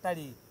gwĩta njata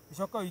rĩ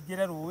ũcoke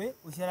ũingĩre rũĩ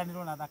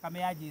ũciaranĩrwo na thakame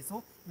ya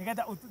Jesũ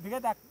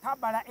nĩgetha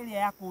Kambara ĩrĩa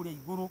ya kũrĩa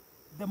igũrũ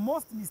the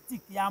most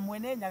mystic ya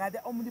mwene nyaga the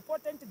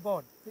omnipotent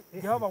God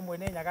Jehova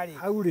mwene nyaga rĩ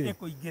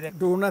ĩkũingĩre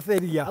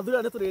ndũnatheria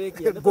athura nĩ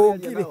tũrĩrĩkia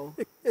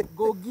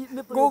Ngũgĩ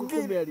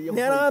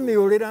nĩ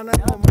aramĩũrĩra na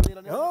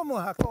no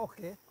mũhaka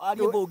oke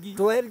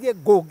twerie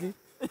Ngũgĩ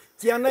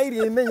ciana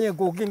iria imenye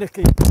Ngũgĩ nĩ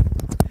kĩ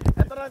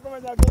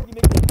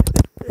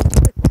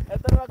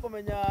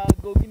etarakũmenya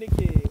Ngũgĩ nĩ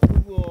kĩ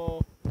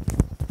ũguo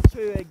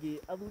cũĩ wengĩ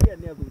athuri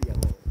nĩ athuri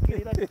agwo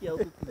kĩrĩra kĩa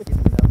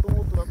ũtũkĩrĩra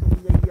tũmũtũra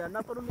tũminyagia na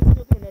tondũ nĩ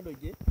tũnyitwo nĩ andũ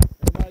aingĩ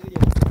nĩmarageria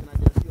gũkũra na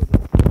njĩra ciothe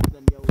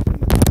gũteithania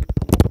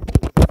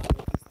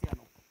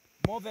Kristiano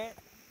mothe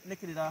nĩ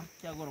kĩrĩra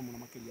kĩa goro mũno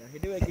makĩria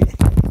hĩndĩ ĩyo ĩngĩ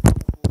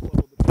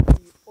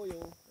ũyũ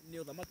nĩ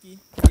ũthamaki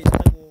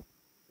wĩtagwo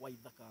wa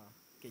ithaka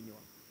Kenya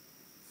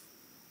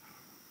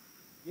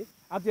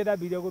atĩ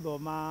ndambire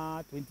gũthoma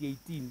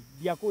 2018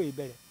 ndiakũĩ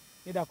mbere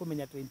nĩ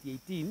ndakũmenya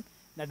 2018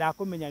 na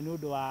ndakũmenya nĩ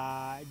ũndũ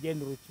wa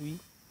General Chui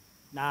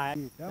na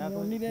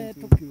ndamonire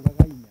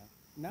tũkĩũraga inya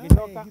na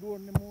ngĩcoka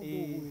nĩ mũndũ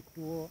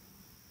ũgwĩtwo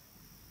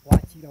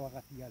Wachira wa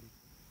Gathiarĩ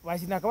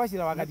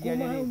Wachira wa Gathiarĩ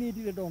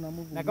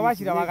na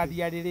Wachira wa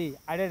Gathiarĩ rĩ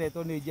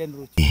areretwo nĩ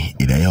General Chui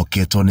ĩrĩa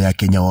yoketwo nĩ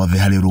Akenya othe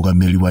harĩ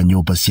ũrũgamĩrĩri wa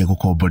nyũmba cia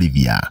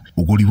gũkomborithia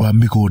ũgũri wa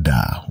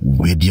mĩgũnda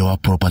wendia wa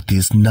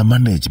properties na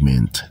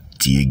management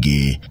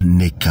tiĩngĩ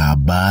nĩ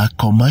Kamba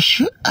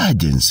Commercial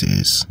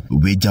Agencies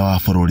wĩnja wa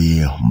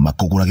bũrũri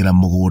makũgũragĩra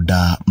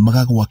mũgũnda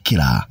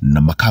magagwakĩra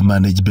na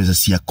makamanage mbeca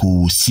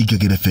ciaku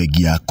cingagĩre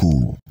bengi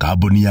yaku.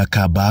 Kambuni ya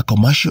Kamba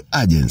Commercial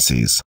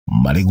Agencies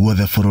marĩ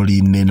guothe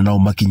bũrũri-inĩ na no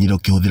makinyĩre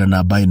ũkĩhũthĩra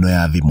namba ĩno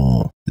ya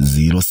thimũ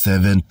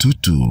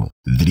 0722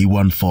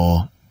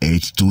 314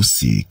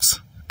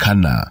 826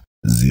 kana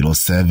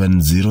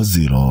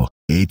 0700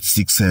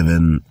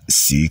 867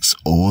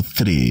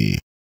 603.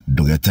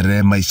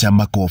 Ndũgeterere maica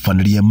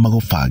makofanĩrie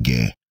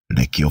magũbange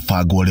Rekio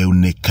fagwo rĩu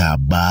nĩ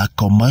KANA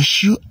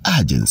Commercial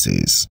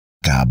Agencies.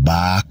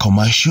 KANA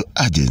Commercial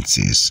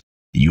Agencies,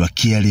 your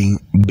caring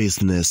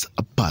business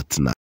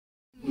partner.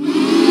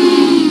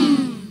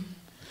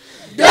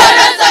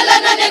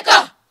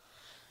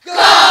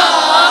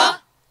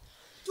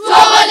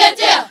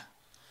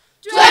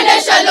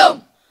 Twende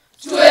shalom,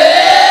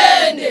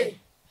 twende.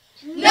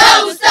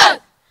 Na Ustaz,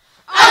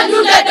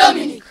 Anduna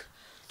Dominic,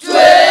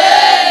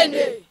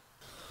 twende.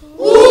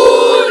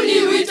 Ni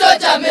wito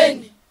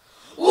jameni,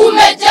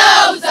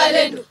 umejaa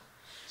uzalendo.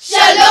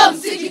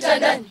 Shalom si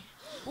kitandani,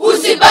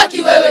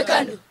 usibaki wewe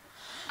kando.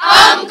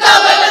 Amka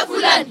wewe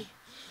fulani,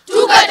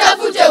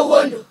 tukatafute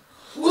uondo.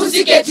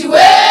 Usiketi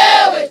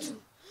wewe tu,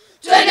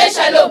 twende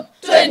shalom,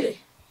 twende.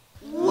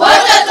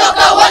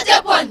 Watatoka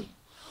wote pwani,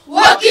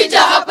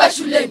 wakija hapa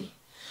shuleni.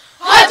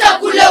 Hata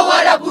kule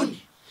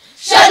Uarabuni,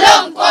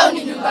 shalom kwao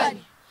ni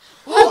nyumbani.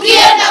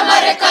 Ukienda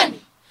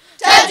Marekani,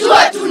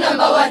 tajua tu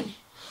namba 1.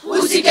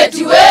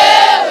 Usiketi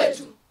wewe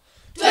tu,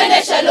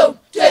 twende shalom,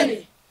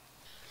 twende.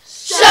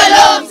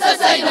 Shalom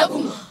sasa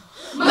inavuma,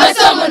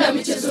 masomo na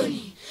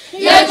michezoni.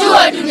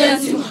 Yajua dunia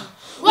nzima,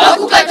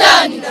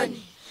 wakukataa ni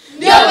nani.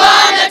 Ndio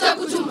maana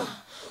takutuma,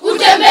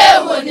 utembee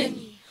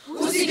uoneni.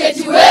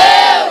 Usiketi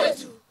wewe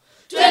tu,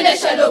 twende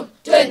shalom,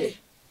 twende.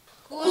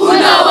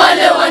 Kuna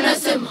wale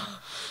wanasema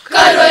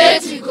karo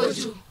yetu iko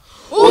juu.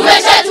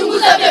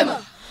 Umeshachunguza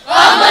vyema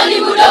ama ni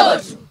mdogo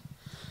tu?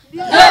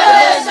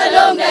 Twende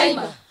shalom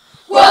daima,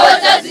 kwa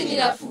wazazi ni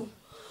nafuu.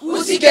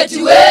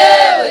 Usiketi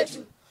wewe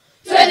tu,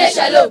 twende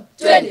shalom,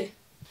 twende.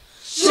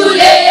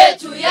 Shule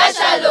yetu ya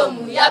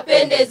Shalomu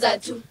yapendeza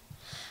tu.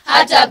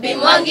 Hata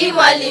Bimwangi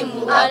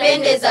mwalimu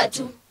apendeza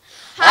tu.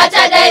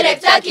 Hata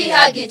director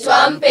Kihagi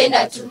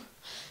twampenda tu.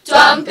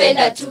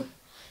 Twampenda tu,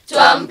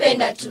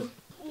 twampenda tu.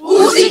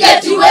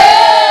 Usiketi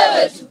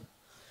wewe tu,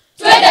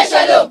 twende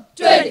shalom,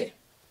 twende.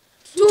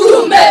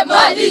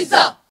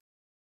 Tumemaliza.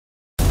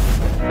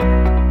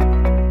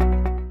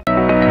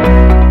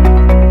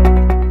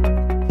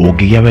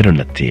 Ũngĩgĩa wendo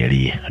na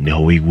tĩri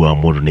nĩho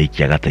wĩiguaga mũndũ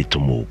nĩaikia taitũ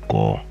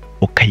mũhuko,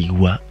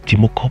 ũkaigua ti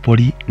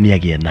mũkombori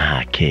nĩagĩa na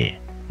hake.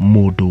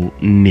 Mũndũ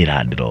nĩ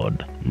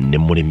landlord, nĩ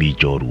mũrĩmi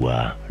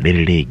njorua.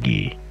 Rĩrĩ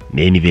rĩngĩ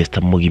nĩ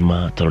investor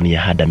mũgima tondũ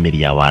nĩahanda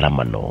mĩri ya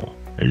waramano.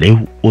 Rĩu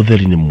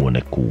ũtheri nĩ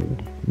muoneku,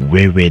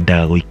 we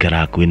wendaga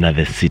gũikara kwĩna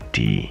the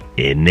city.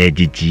 Ene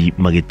jiji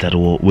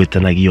magĩtarwo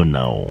wĩtanagio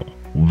nao,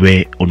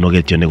 we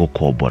ũnogetio nĩ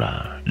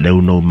gũkombora.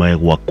 Rĩu no ume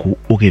gwaku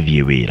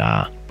ũgĩthiĩ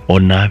wĩra.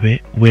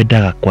 Onawe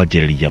wendaga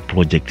kwanjĩrĩria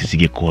project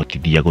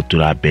cigĩkũhotithia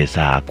gũtura mbeca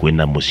hakuhĩ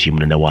na mũciĩ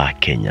mũnene wa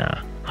Kenya.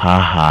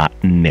 Haha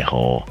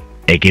neho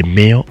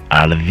Egemeo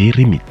Ardhi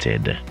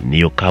Limited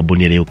nĩyo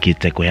kambuni ĩrĩa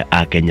yũkĩte kũhe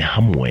Akenya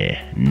hamwe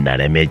na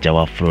remenja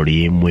wa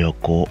bũrũri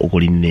mwĩhoko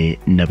ũgũri-inĩ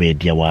na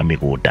wendia wa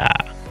mĩgũnda.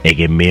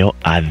 Egemeo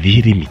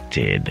Ardhi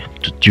Limited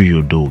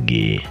tũtiũĩ ũndũ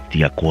ũngĩ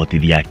tiga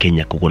kũhotithia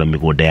Akenya kũgũra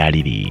mĩgũnda ya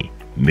riri,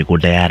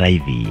 mĩgũnda ya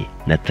raithi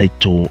na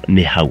taitũ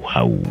nĩ hau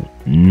hau.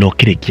 No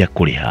kĩrĩkia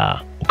kũrĩha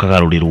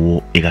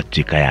ũkagarũrĩrwo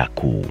ĩgatuĩka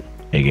yaku.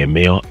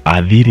 Egemeo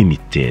Ardhi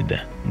Limited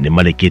nĩ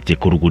marĩkĩtie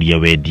kũruguria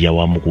wendia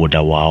wa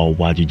mũgũnda wao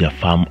wa Juja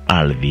Farm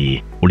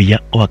Ardhi ũrĩa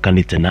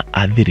ũhakanĩte na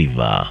Athi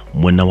River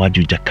mwena wa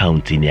Juja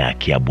County ya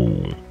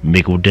Kiambu.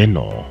 Mĩgũnda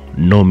ĩno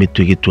no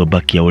mĩtue gĩtuamba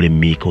kĩa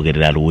ũrĩmi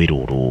kũgerera rũĩ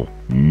rũrũ,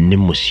 nĩ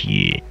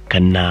mũciĩ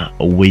kana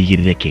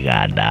wĩigĩrĩre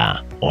kĩganda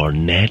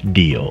one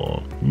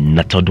ndio.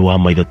 Na tondũ wa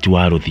maithoti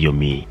wa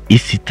rũthiomi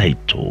ici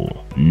taitũ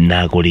na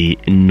agũri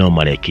no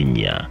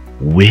marekinyia.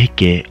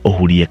 Wĩke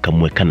ũhurie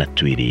kamwe kana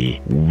twĩrĩ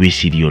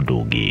wĩcirie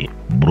ũndũ ũngĩ.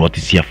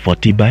 Broti cia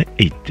 40 by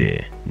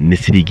 80 nĩ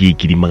ciringi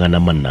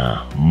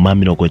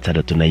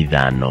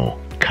 465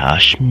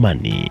 cash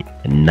money,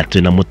 na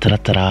twĩna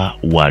mũtaratara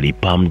wa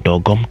lipa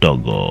mdogo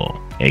mdogo.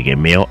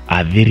 Egemeo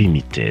Ardhi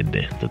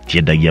Limited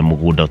tũtiendagia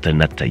mũgũnda ũtarĩ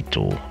na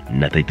taitũ,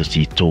 na taitũ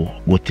citũ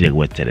gũtirĩ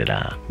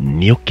gweterera.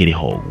 Nĩ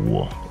ũkĩrĩha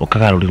ũguo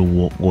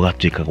ũkagarũrĩrwo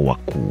gũgatuĩka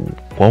gwaku.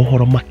 Kwa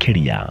ũhoro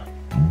makĩria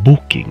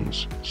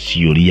bookings,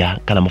 ciũria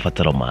kana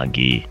mabataro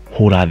mangĩ,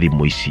 hũra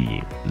thimũ ici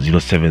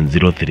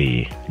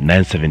 0703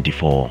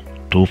 974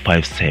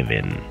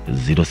 257,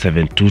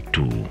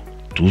 0722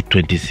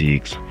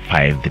 226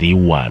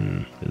 531,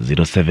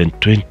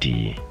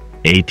 0720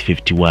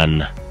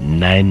 851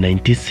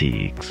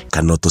 996.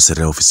 Kana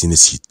ũtũcerere ofici-inĩ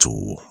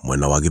citũ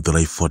mwena wa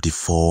Githurai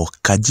 44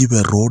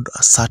 Kajiwe Road,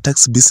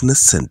 Satex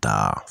Business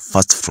Center,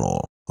 first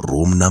floor,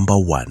 room number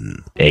 1.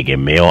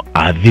 Egemeo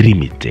Ardhi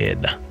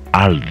Limited,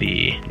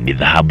 ardhi ni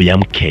dhahabu ya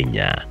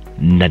Mkenya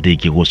na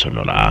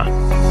ndĩngĩgũconora.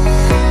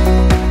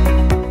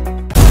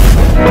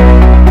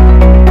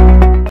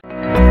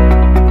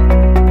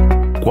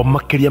 Kwa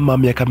makĩria ma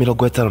mĩaka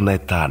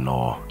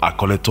 55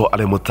 akoretwo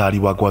arĩ mũtari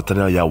wa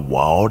ngwatanĩro ya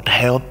World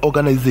Health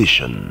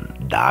Organization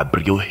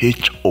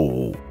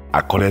WHO.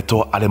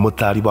 Akoretwo arĩ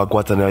mũtari wa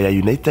ngwatanĩro ya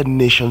United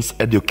Nations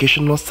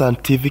Educational,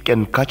 Scientific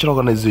and Cultural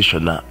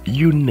Organization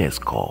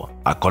UNESCO.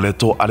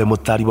 Akoretwo arĩ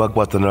mũtari wa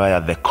ngwatanĩro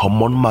ya The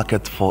Common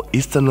Market for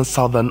Eastern and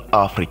Southern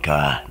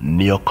Africa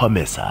nĩyo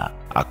COMESA.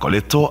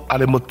 akoretwo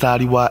arĩ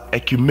mũtari wa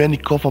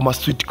Ecumenical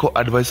Pharmaceutical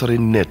Advisory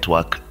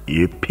Network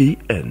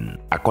APN,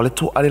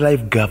 akoretwo arĩ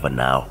live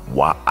governor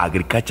wa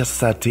Agriculture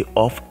Society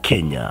of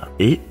Kenya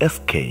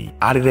ASK,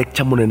 arĩ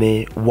lecturer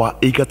mũnene wa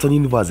Egerton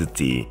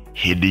University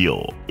hĩndĩ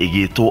ĩyo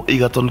ĩgĩtwo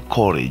Egerton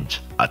College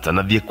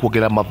atanathiĩ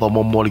kuongerera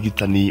mathomo ma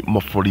ũrigitani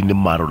mabũrũri-inĩ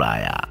ma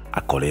Rũraya.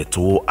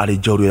 Akoretwo arĩ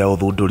njorua ya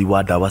ũthundũri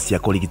wa ndawa cia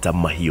kũrigita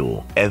mahiũ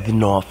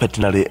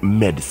ethno-veterinary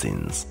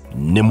medicines,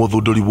 nĩ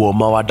mũthundũri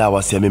woma wa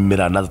ndawa cia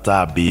mĩmera na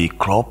tũtambi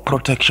crop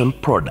protection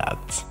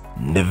products,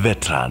 nĩ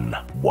veteran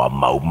wa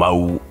mau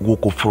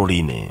gũkũ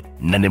bũrũri-inĩ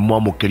na nĩ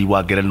mwamũkĩri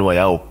wa ngerenwa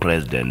ya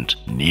president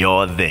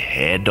nĩyo the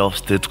head of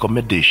state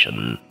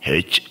commendation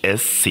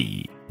HSC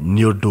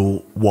nĩ ũndũ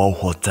wa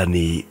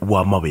ũhotani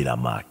wa mawĩra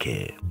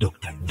make.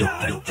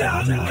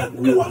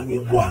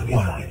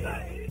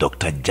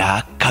 Dr.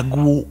 Jack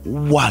Kagwo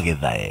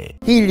Wagithae.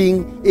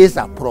 Healing is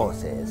a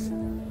process.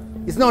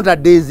 It's not a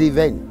day's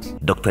event.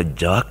 Dr.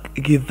 Jack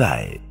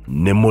Githae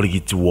nĩ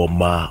mũrigiti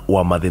woma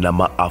wa mathĩna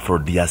ma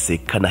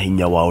aphrodisiac kana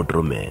hinya wa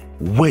ũndũrũme,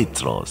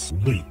 weight loss,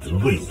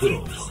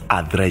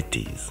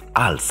 arthritis,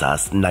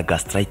 ulcers na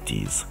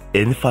gastritis,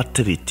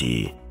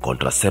 infertility,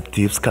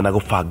 contraceptives kana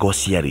gũbanga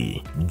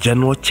ũciari,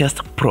 general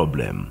chest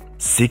problem,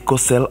 sickle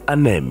cell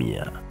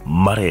anemia,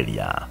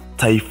 malaria,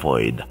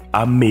 typhoid,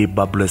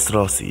 amoeba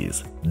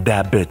blesterosis,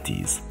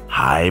 diabetes,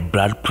 high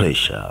blood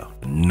pressure,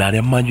 na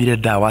rĩa manyuire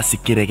ndawa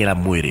cikĩregera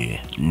mwĩrĩ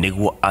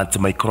nĩguo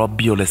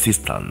antimicrobial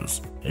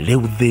resistance.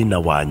 Rĩu thĩna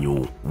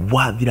wanyu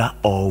wathira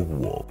o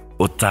ũguo.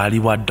 Ũtari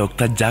wa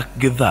Dr. Jack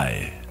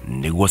Githae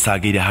nĩguo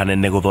cagĩire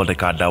hanene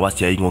gũthondeka ndawa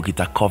cia ing'ũki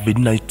ta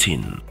COVID-19,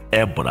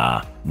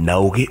 Ebola na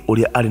ũgĩ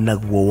ũrĩa arĩ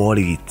naguo wa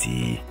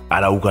ũrigiti.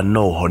 Arauga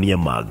no ũhonie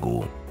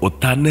mangũ.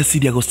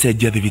 Ũtaneciria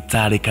gũcenjia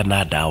thibitarĩ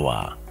kana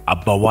ndawa,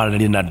 amba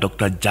waranĩrie na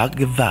Dr. Jack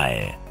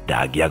Githae,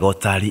 ndangĩaga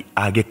ũtari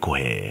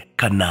angĩkũhe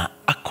kana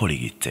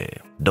akũrigite.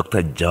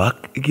 Dr.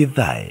 Jack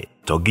Githae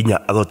to nginya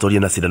agũtũrie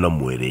na cindano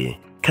mwĩrĩ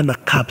kana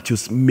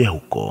capsules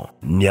mĩhuko.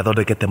 Nĩ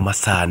athondekete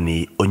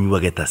macani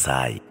ũnyuage ta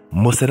cai.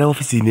 Mũcere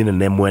ofici-inĩ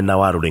nene mwena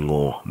wa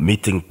Rũrĩng'ũ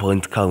Meeting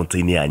Point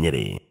kaunti-inĩ ya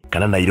Nyeri,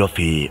 kana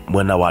Nairobi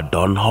mwena wa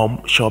Donholm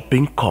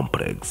Shopping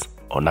Complex,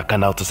 ona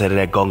kana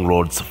ũtũcerere Ngong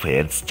Roads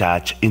Faith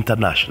Church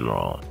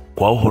International.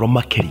 Kwa ũhoro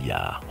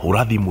makĩria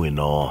hũra thimũ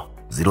ĩno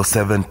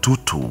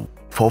 0722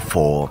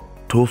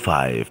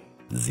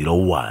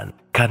 442501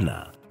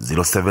 kana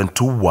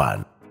 0721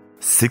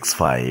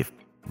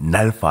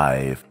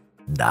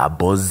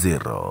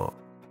 659500.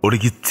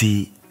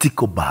 Urigiti ti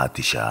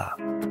kũbahatisha.